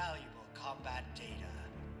invaluable combat data.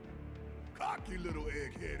 Cocky little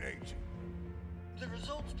egghead, ain't you? The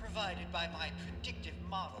results provided by my predictive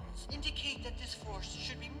models indicate that this force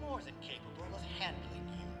should be more than capable of handling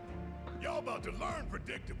you. Y'all about to learn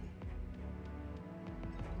predictable.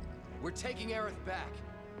 We're taking AERITH back.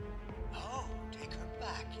 Oh, take her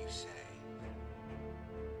back, you say?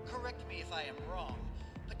 Correct me if I am wrong,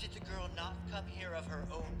 but did the girl not come here of her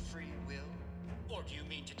own free will? Or do you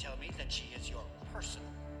mean to tell me that she is your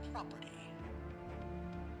personal property?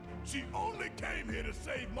 She only came here to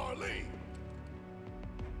save Marlene.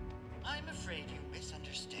 I'm afraid you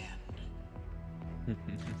misunderstand.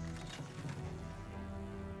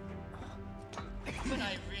 But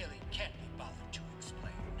I really can't be bothered to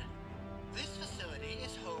explain. This facility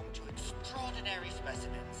is home to extraordinary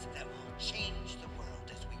specimens that will change the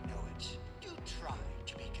world as we know it. Do try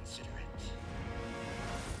to be considerate.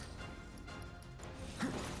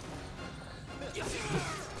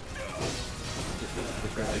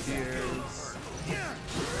 Different ideas.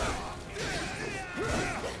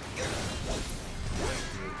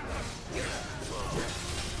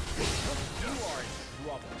 You are in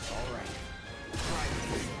trouble, alright. Try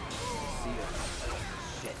this. See ya.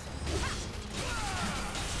 Shit.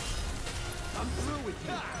 I'm through with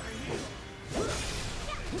you.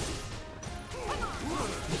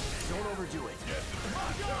 Don't overdo it.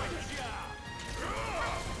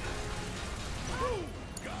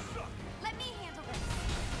 Let me handle this.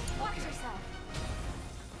 Watch yourself.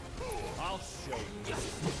 I'll show you.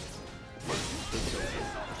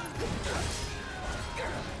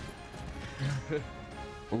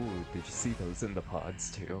 Ooh, did you see those in the pods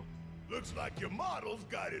too? Looks like your models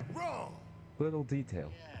got it wrong. Little detail.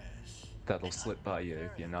 That'll slip by you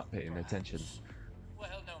if you're not paying attention.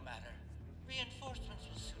 Well, no matter. Reinforcements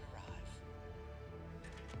will soon arrive.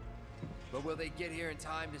 But will they get here in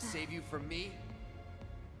time to save you from me?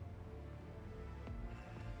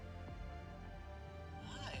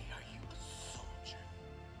 Why are you a soldier?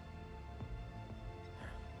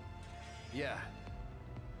 Yeah.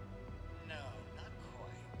 No, not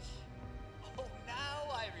quite. Oh, now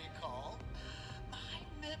I recall. My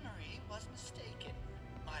memory was mistaken.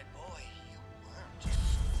 My boy, you weren't a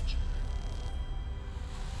soldier.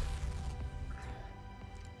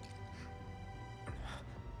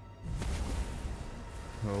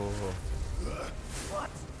 Oh.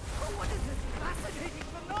 What? Oh, what is this fascinating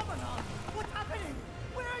phenomenon? What's happening?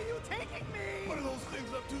 Where are you taking me? What are those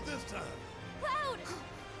things up to this time? Cloud!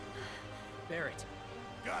 Barrett.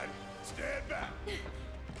 Got it. Stand back.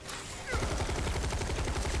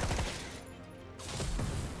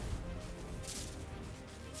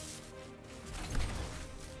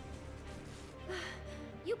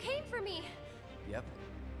 You came for me. Yep.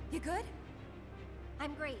 You good?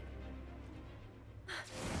 I'm great.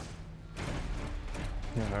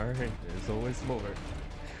 Alright, there's always more.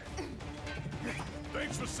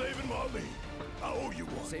 Thanks for saving Marlene. I owe you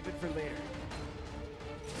one. Save it for later.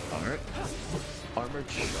 Alright. Armored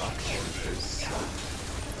shock troopers.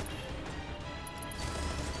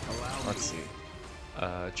 Let's see.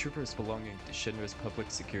 Troopers belonging to Shinra's Public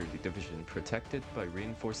Security Division, protected by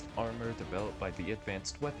reinforced armor developed by the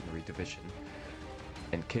Advanced Weaponry Division,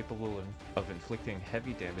 and capable of inflicting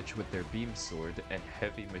heavy damage with their beam sword and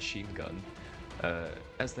heavy machine gun.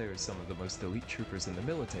 As they are some of the most elite troopers in the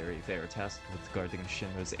military, they are tasked with guarding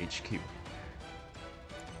Shinra's HQ. Here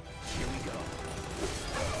we go.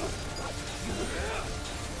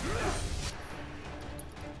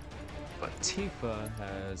 But Tifa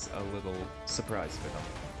has a little surprise for them.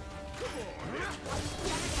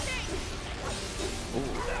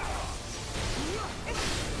 Ooh.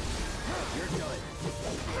 You're done.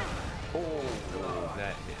 Oh,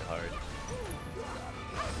 that hit hard.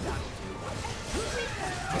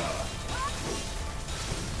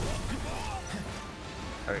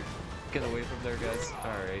 Alright, get away from there, guys.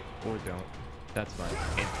 Alright, or don't. That's fine.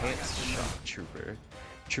 Enhanced Shock Trooper.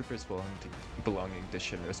 Troopers belonging to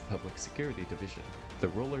Shinra's Public Security Division. The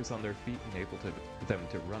rollers on their feet enable them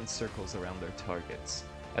to run circles around their targets.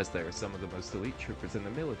 As they are some of the most elite troopers in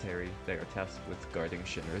the military, they are tasked with guarding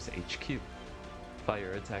Shinra's HQ.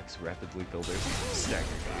 Fire attacks rapidly build their stagger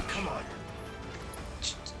gauge. Come on.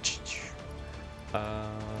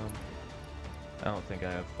 I don't think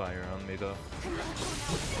I have fire on me though.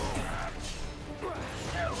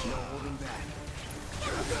 No holding back.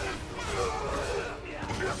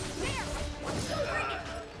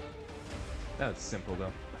 That's simple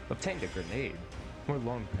though. Obtained a grenade. We're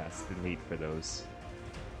long past the need for those.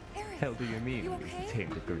 Aerith, Hell do you mean you we okay?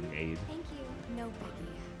 obtained a grenade? Thank you. No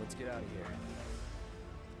biggie. Let's get out of here.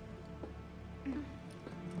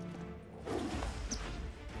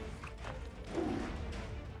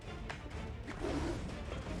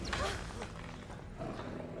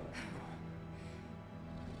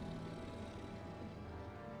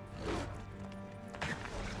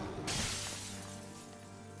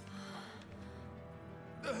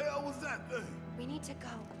 The hell was that thing? We need to go.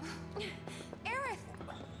 Aerith!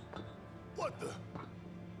 What the?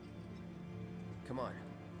 Come on.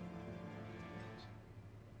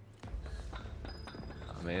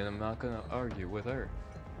 I mean, I'm not gonna argue with her.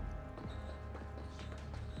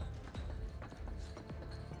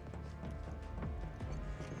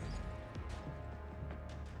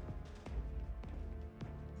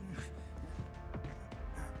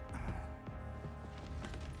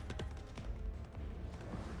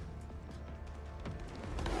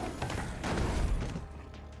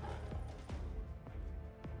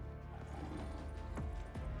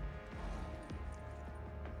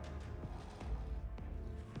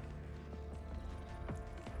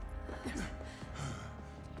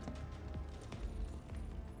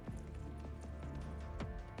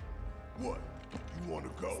 What? You want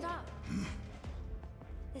to go? Stop.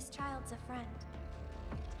 This child's a friend.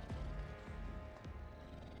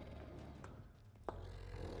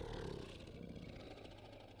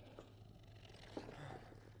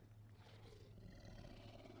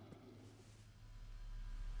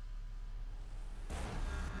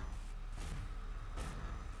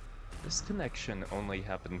 This connection only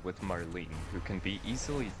happened with Marlene, who can be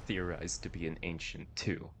easily theorized to be an ancient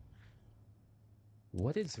too.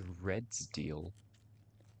 What is Red's deal?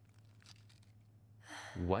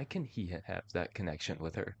 Why can he have that connection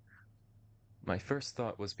with her? My first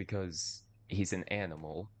thought was because he's an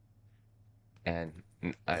animal, and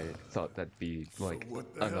I thought that'd be like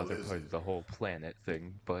another part of the whole planet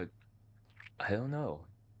thing, but I don't know.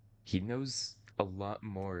 He knows a lot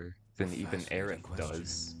more than even Aerith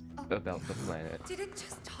does about the planet. Did it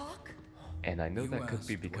just talk? And I know that could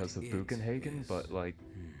be because of Bugenhagen, but like,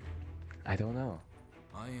 I don't know.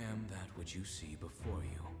 I am that which you see before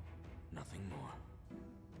you, nothing more.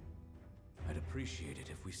 I'd appreciate it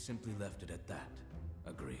if we simply left it at that.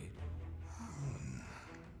 Agreed?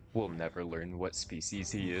 We'll never learn what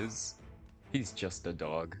species he is. He's just a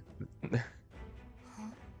dog.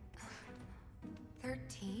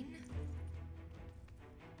 13?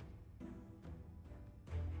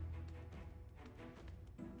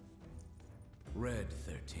 Red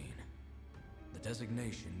 13. The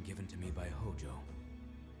designation given to me by Hojo.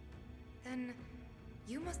 Then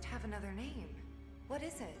you must have another name. What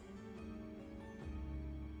is it?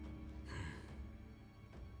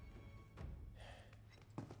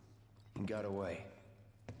 He got away.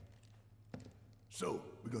 So,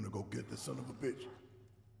 we're gonna go get the son of a bitch.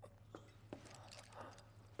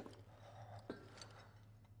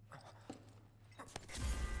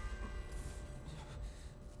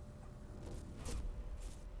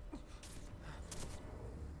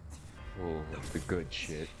 Oh. The good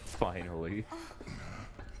shit, finally.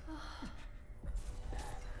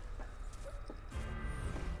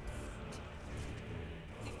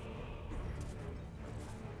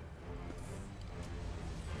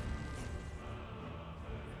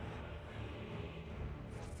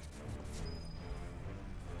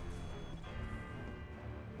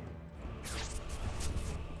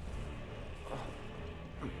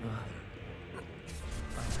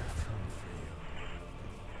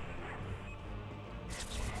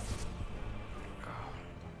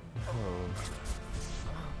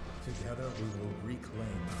 Together we will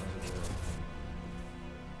reclaim our world.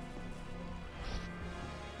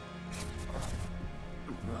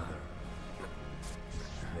 Mother,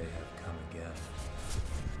 they have come again.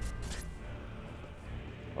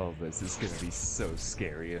 Oh, this is gonna be so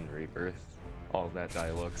scary in Rebirth. All that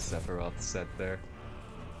dialogue Sephiroth said there.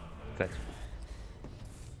 That...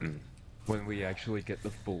 When we actually get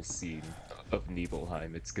the full scene of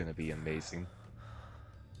Nibelheim, it's gonna be amazing.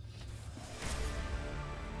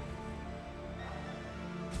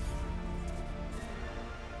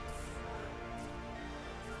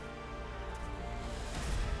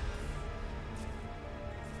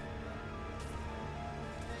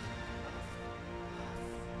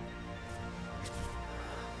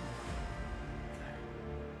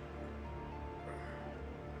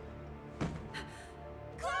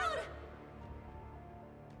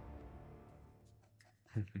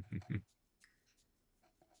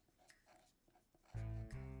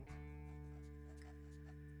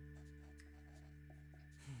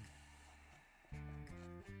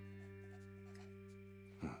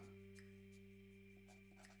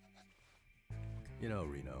 You know,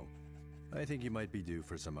 Reno, I think you might be due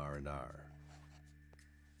for some R&R.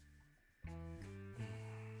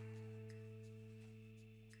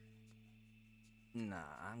 Nah,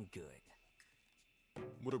 I'm good.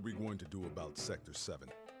 What are we going to do about Sector 7?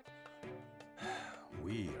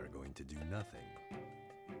 We are going to do nothing.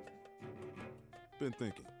 Been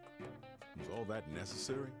thinking, was all that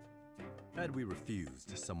necessary? Had we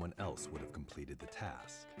refused, someone else would have completed the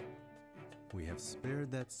task. We have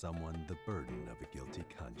spared that someone the burden of a guilty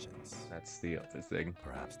conscience. That's the other thing.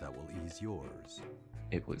 Perhaps that will ease yours.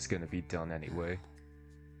 It was gonna be done anyway.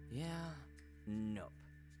 Yeah, nope.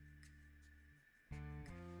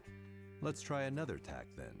 Let's try another tack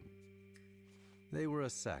then. They were a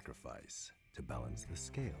sacrifice to balance the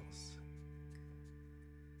scales.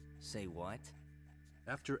 Say what?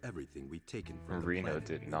 After everything we've taken from Reno the planet,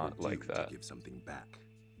 did we not were like due that. to give something back.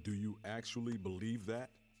 Do you actually believe that?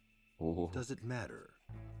 Ooh. Does it matter?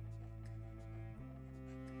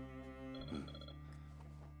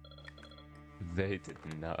 They did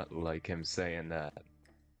not like him saying that.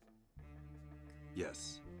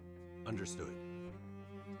 Yes. Understood.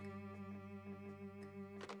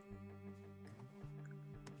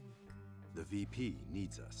 The VP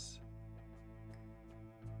needs us.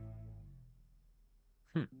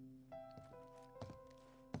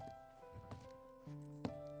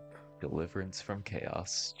 Deliverance from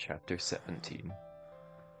Chaos, Chapter 17.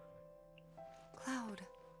 Cloud.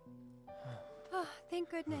 Oh, thank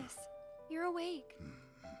goodness. You're awake.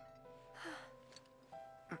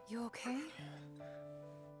 You okay?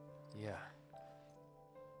 Yeah.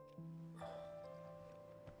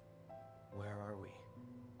 Where are we?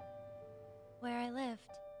 Where I lived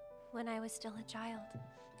when I was still a child.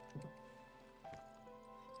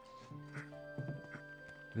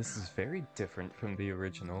 This is very different from the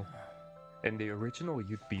original. In the original,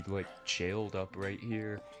 you'd be, like, jailed up right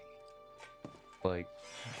here. Like,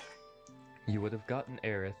 you would have gotten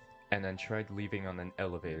AERITH, and then tried leaving on an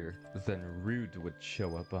elevator. Then Rude would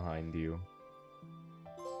show up behind you.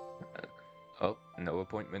 Oh, no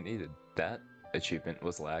appointment needed. That achievement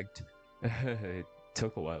was lagged. It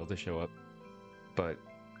took a while to show up. But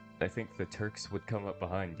I think the Turks would come up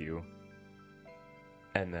behind you.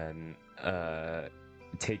 And then,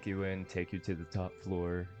 take you in, take you to the top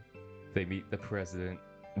floor. They meet the president.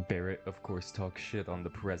 Barrett, of course, talks shit on the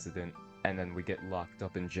president. And then we get locked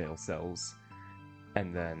up in jail cells.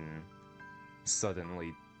 And then,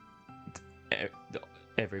 suddenly,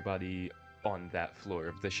 everybody on that floor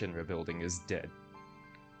of the Shinra building is dead.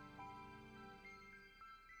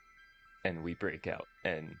 And we break out,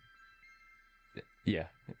 and... yeah.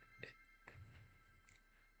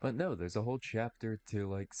 But no, there's a whole chapter to,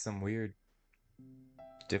 like, some weird...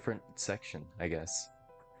 different section, I guess.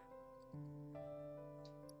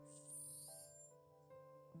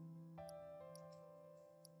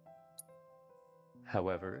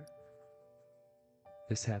 However,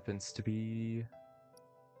 this happens to be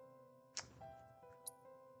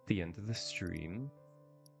the end of the stream.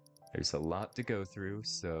 There's a lot to go through,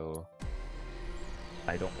 so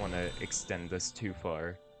I don't want to extend this too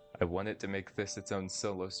far. I wanted to make this its own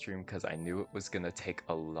solo stream because I knew it was going to take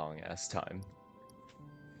a long-ass time.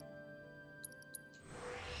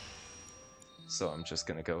 So I'm just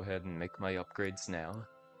going to go ahead and make my upgrades now.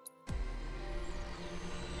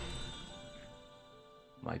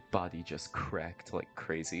 My body just cracked like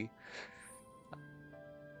crazy.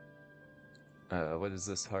 What is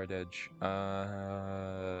this hard edge?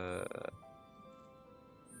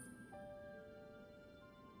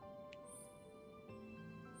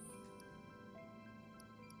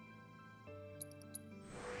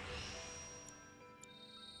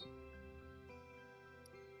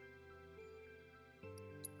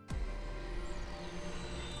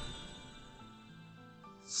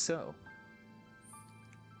 So,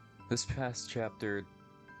 this past chapter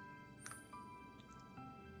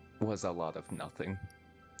was a lot of nothing,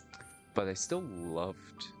 but I still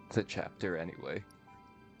loved the chapter anyway.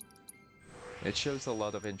 It shows a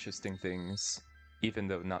lot of interesting things, even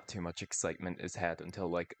though not too much excitement is had until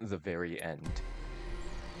like the very end.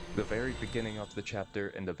 The very beginning of the chapter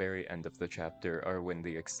and the very end of the chapter are when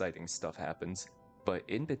the exciting stuff happens, but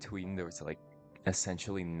in between there's like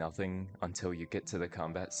essentially nothing until you get to the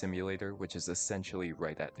combat simulator, which is essentially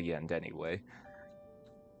right at the end anyway.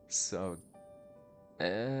 So,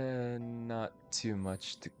 not too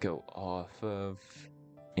much to go off of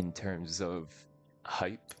in terms of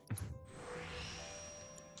hype.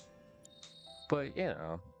 But, you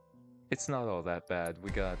know, it's not all that bad.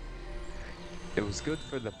 It was good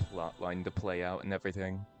for the plotline to play out and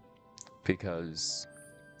everything, because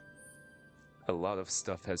a lot of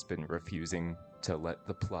stuff has been refusing to let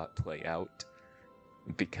the plot play out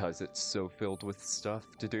because it's so filled with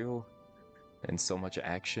stuff to do and so much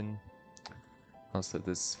action. Also,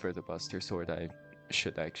 this for the Buster Sword, I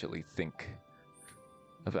should actually think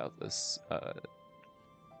about this.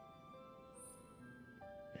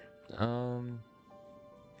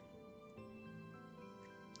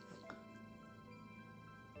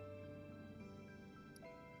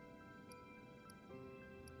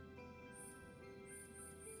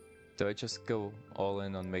 Do I just go all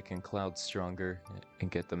in on making Cloud stronger and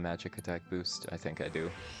get the magic attack boost? I think I do.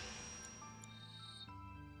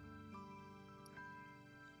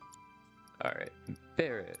 Alright,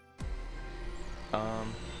 Barret.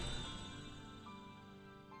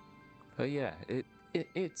 But yeah,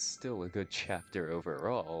 it's still a good chapter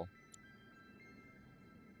overall.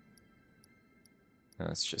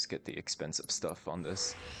 Let's just get the expensive stuff on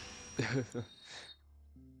this.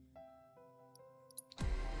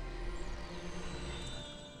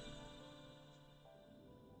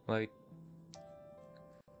 Like,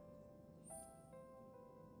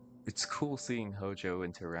 it's cool seeing Hojo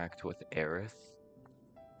interact with AERITH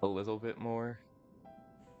a little bit more.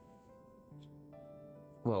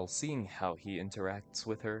 Well, seeing how he interacts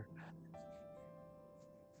with her.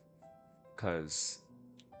 'Cause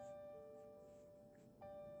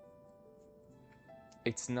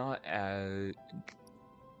it's not as,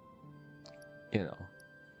 you know,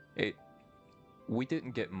 we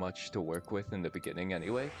didn't get much to work with in the beginning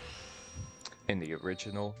anyway, in the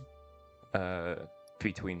original,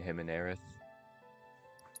 between him and AERITH.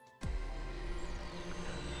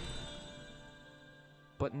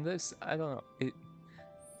 But in this, I don't know,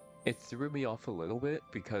 it threw me off a little bit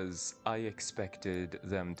because I expected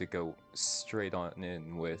them to go straight on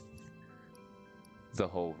in with the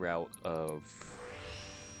whole route of,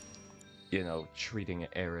 you know, treating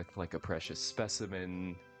AERITH like a precious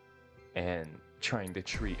specimen and trying to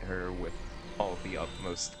treat her with all the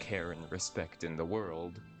utmost care and respect in the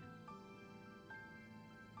world.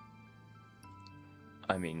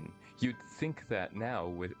 I mean, you'd think that now,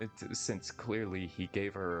 with it, since clearly he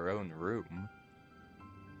gave her her own room.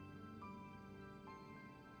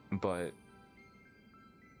 But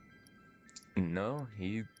no,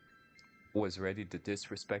 he was ready to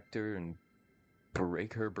disrespect her and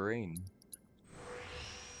break her brain.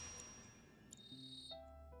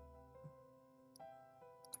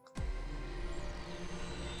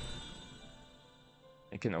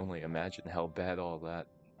 I can only imagine how bad all that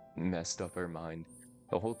messed up her mind.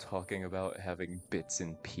 The whole talking about having bits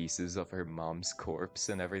and pieces of her mom's corpse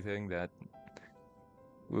and everything, that...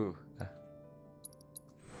 Ooh.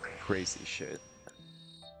 Crazy shit.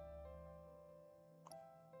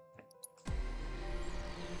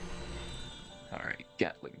 Alright,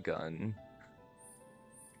 Gatling gun.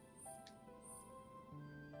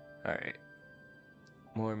 Alright.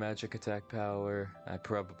 More magic attack power. I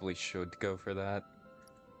probably should go for that.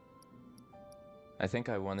 I think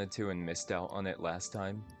I wanted to and missed out on it last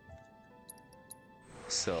time.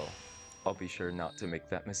 So, I'll be sure not to make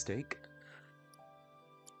that mistake.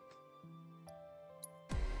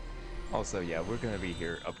 Also, yeah, we're gonna be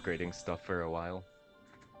here upgrading stuff for a while.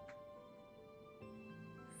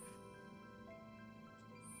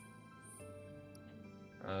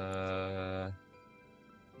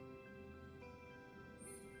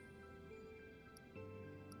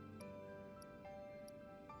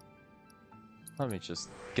 Let me just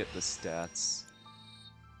get the stats.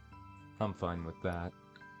 I'm fine with that.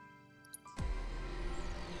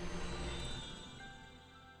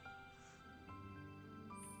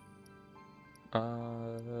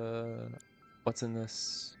 What's in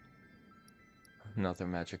this? Another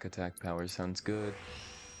magic attack power sounds good.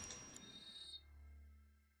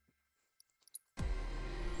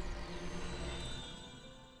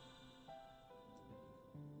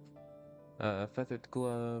 Feathered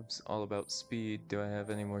gloves, all about speed. Do I have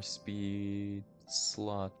any more speed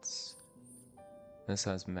slots? This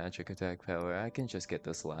has magic attack power. I can just get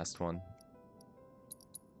this last one.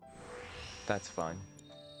 That's fine.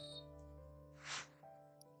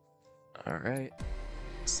 Alright.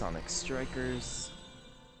 Sonic Strikers.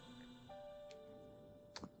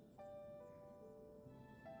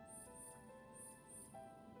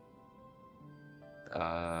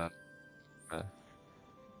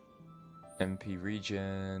 MP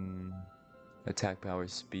regen. Attack power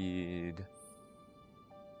speed.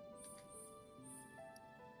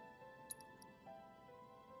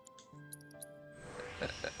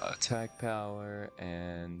 Attack power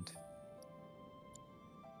and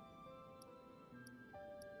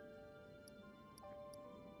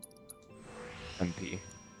MP.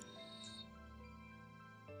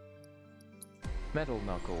 Metal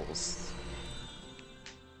Knuckles.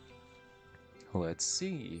 Let's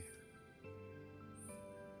see.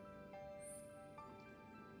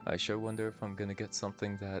 I sure wonder if I'm gonna get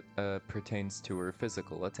something that pertains to her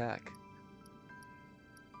physical attack.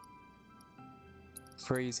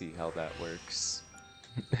 Crazy how that works.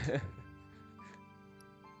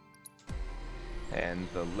 And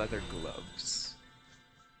the leather gloves.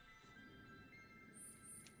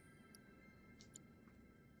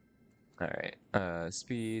 Alright,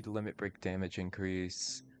 speed, limit break damage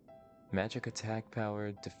increase, magic attack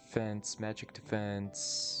power, defense, magic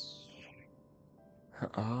defense.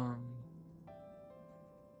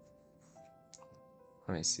 Let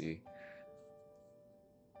me see.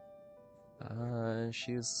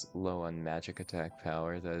 She is low on magic attack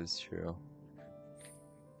power, that is true.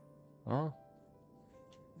 Oh.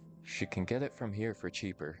 She can get it from here for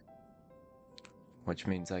cheaper. Which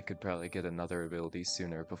means I could probably get another ability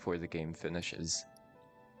sooner before the game finishes.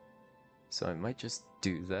 So I might just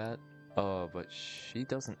do that. Oh, but she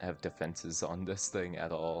doesn't have defenses on this thing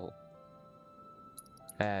at all.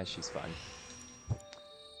 Ah, she's fine.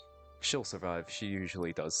 She'll survive, she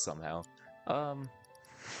usually does somehow. I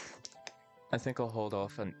think I'll hold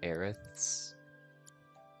off on AERITHs.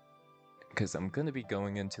 Because I'm gonna be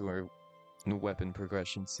going into her weapon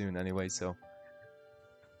progression soon anyway, so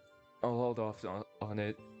I'll hold off on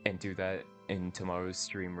it and do that in tomorrow's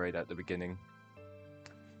stream right at the beginning.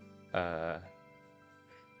 Because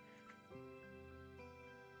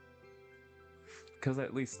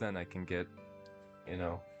at least then I can get, you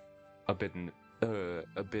know, a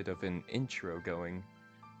bit of an intro going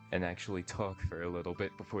and actually talk for a little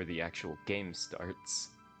bit before the actual game starts.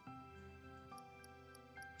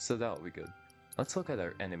 So that'll be good. Let's look at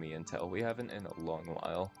our enemy intel. We haven't in a long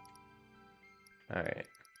while. Alright.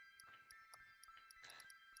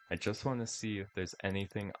 I just want to see if there's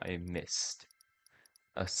anything I missed.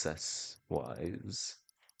 Assess-wise.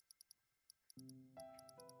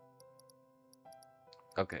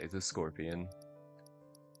 Okay, the Scorpion.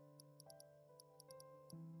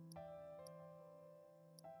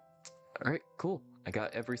 Alright, cool. I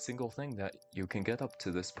got every single thing that you can get up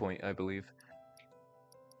to this point, I believe.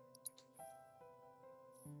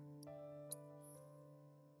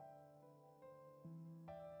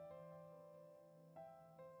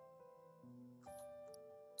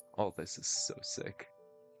 All this is so sick.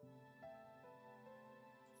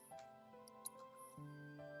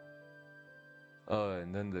 Oh,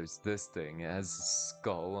 and then there's this thing. It has a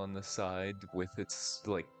skull on the side with its,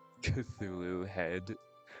 like, Cthulhu head.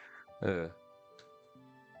 Oh,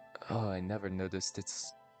 I never noticed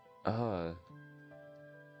its... I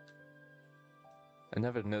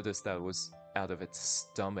never noticed that was out of its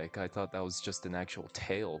stomach. I thought that was just an actual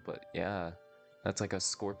tail, but yeah. That's like a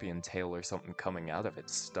scorpion tail or something coming out of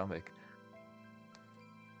its stomach.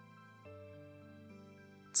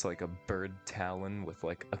 It's like a bird talon with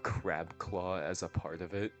like a crab claw as a part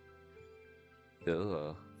of it.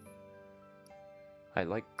 Ugh. I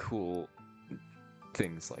like cool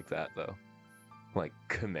things like that though. Like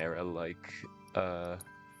chimera-like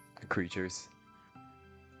creatures.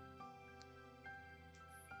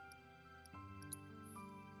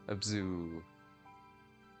 Abzu.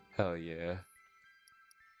 Hell yeah.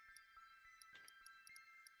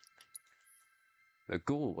 The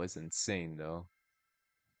ghoul was insane, though.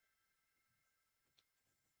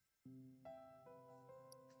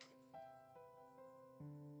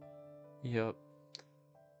 Yup.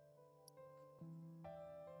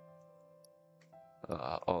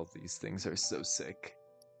 All these things are so sick.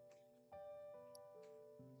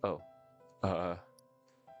 Oh.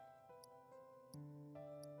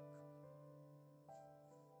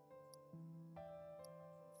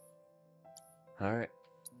 Alright.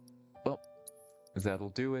 Well, that'll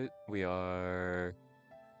do it. We are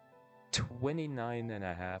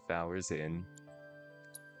 29.5 hours in.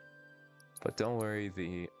 But don't worry,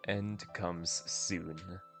 the end comes soon.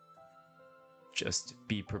 Just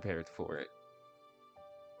be prepared for it.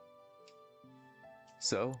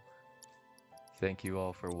 So, thank you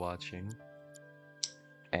all for watching.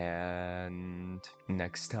 And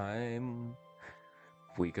next time,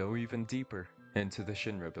 we go even deeper into the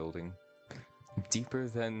Shinra building. Deeper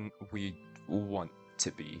than we want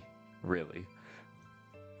to be, really.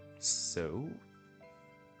 So,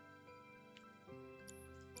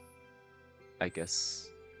 I guess,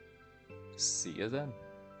 see you then.